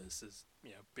 Otis is,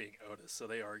 being Otis, so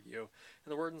they argue.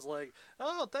 And the Warden's like,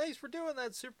 oh, thanks for doing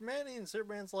that, Superman. And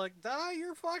Superman's like,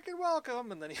 you're fucking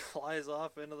welcome. And then he flies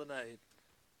off into the night.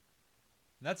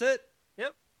 And that's it.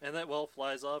 Yep. And that,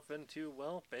 flies off into,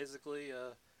 basically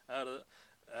out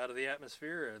of the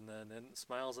atmosphere, and then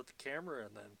smiles at the camera,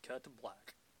 and then cut to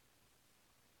black.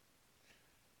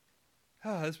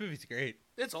 Oh, this movie's great.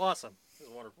 It's awesome. It's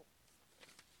wonderful.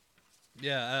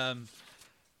 Yeah,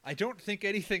 I don't think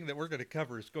anything that we're going to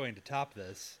cover is going to top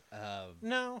this.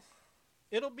 No.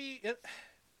 It'll be...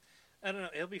 I don't know.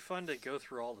 It'll be fun to go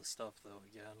through all the stuff, though,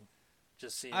 again.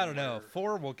 Just seeing... I don't know.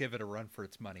 4 will give it a run for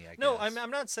its money, I guess. No, I'm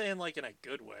not saying, in a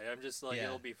good way. I'm just,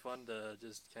 it'll be fun to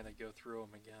just kind of go through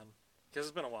them again. Because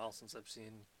it's been a while since I've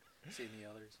seen the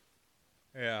others.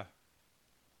 Yeah.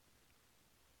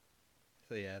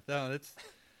 So yeah, no,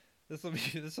 this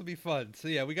will be fun. So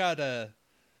yeah, we got a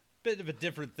bit of a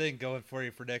different thing going for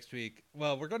you for next week.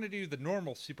 Well, we're going to do the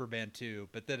normal Superman 2,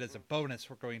 but then as a bonus,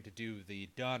 we're going to do the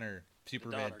Donner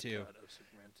Superman 2. Cut of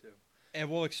Superman 2. And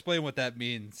we'll explain what that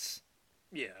means.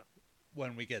 Yeah.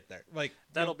 When we get there,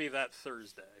 that'll be that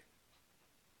Thursday.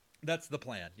 That's the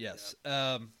plan. Yes,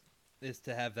 is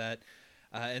to have that,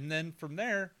 and then from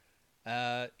there,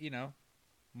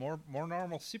 more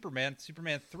normal Superman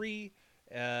 3.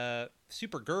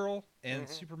 Supergirl and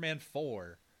Superman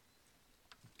 4.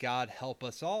 God help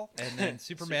us all. And then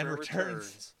Superman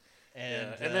returns.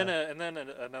 And then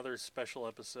another special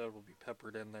episode will be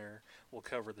peppered in there. We'll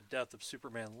cover The Death of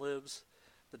Superman Lives,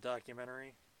 the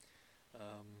documentary.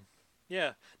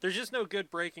 Yeah, there's just no good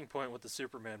breaking point with the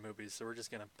Superman movies, so we're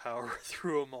just going to power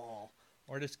through them all.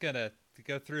 We're just going to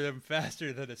go through them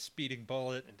faster than a speeding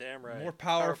bullet. And damn right. More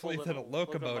powerfully than a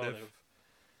locomotive.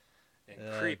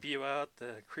 And creep you out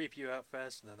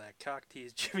faster than that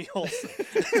cock-teased Jimmy Olsen.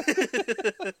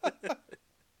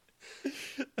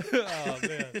 Oh,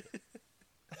 man.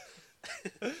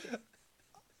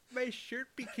 My shirt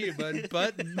became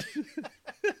unbuttoned.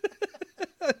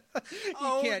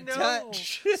 You can't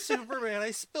touch. Superman,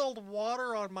 I spilled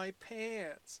water on my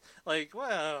pants. Like,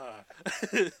 wow.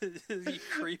 You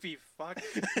creepy fuck.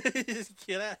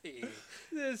 Get out of here.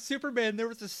 Superman, there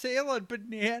was a sale on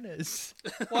bananas.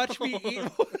 Watch me eat.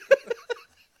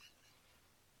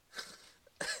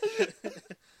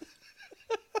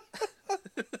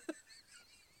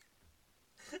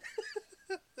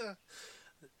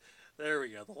 There we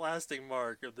go. The lasting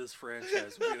mark of this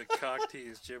franchise will be the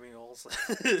cock-teased Jimmy Olsen.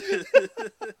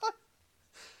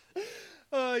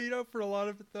 For a lot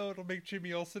of it, though, it'll make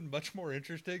Jimmy Olsen much more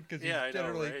interesting. Cause I know,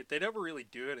 right? They never really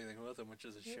do anything with him, which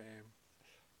is a shame.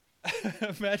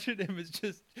 Imagine him as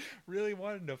just really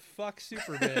wanting to fuck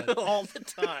Superman. All the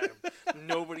time.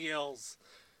 Nobody else.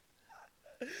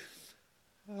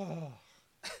 Oh,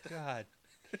 God.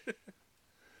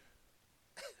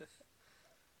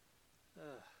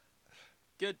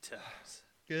 Good times.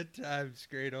 Good times,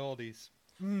 great oldies.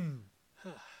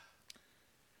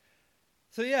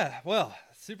 So yeah, well,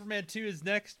 Superman 2 is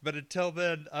next, but until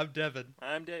then, I'm Devin.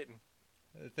 I'm Dayton.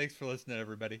 Thanks for listening,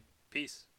 everybody. Peace.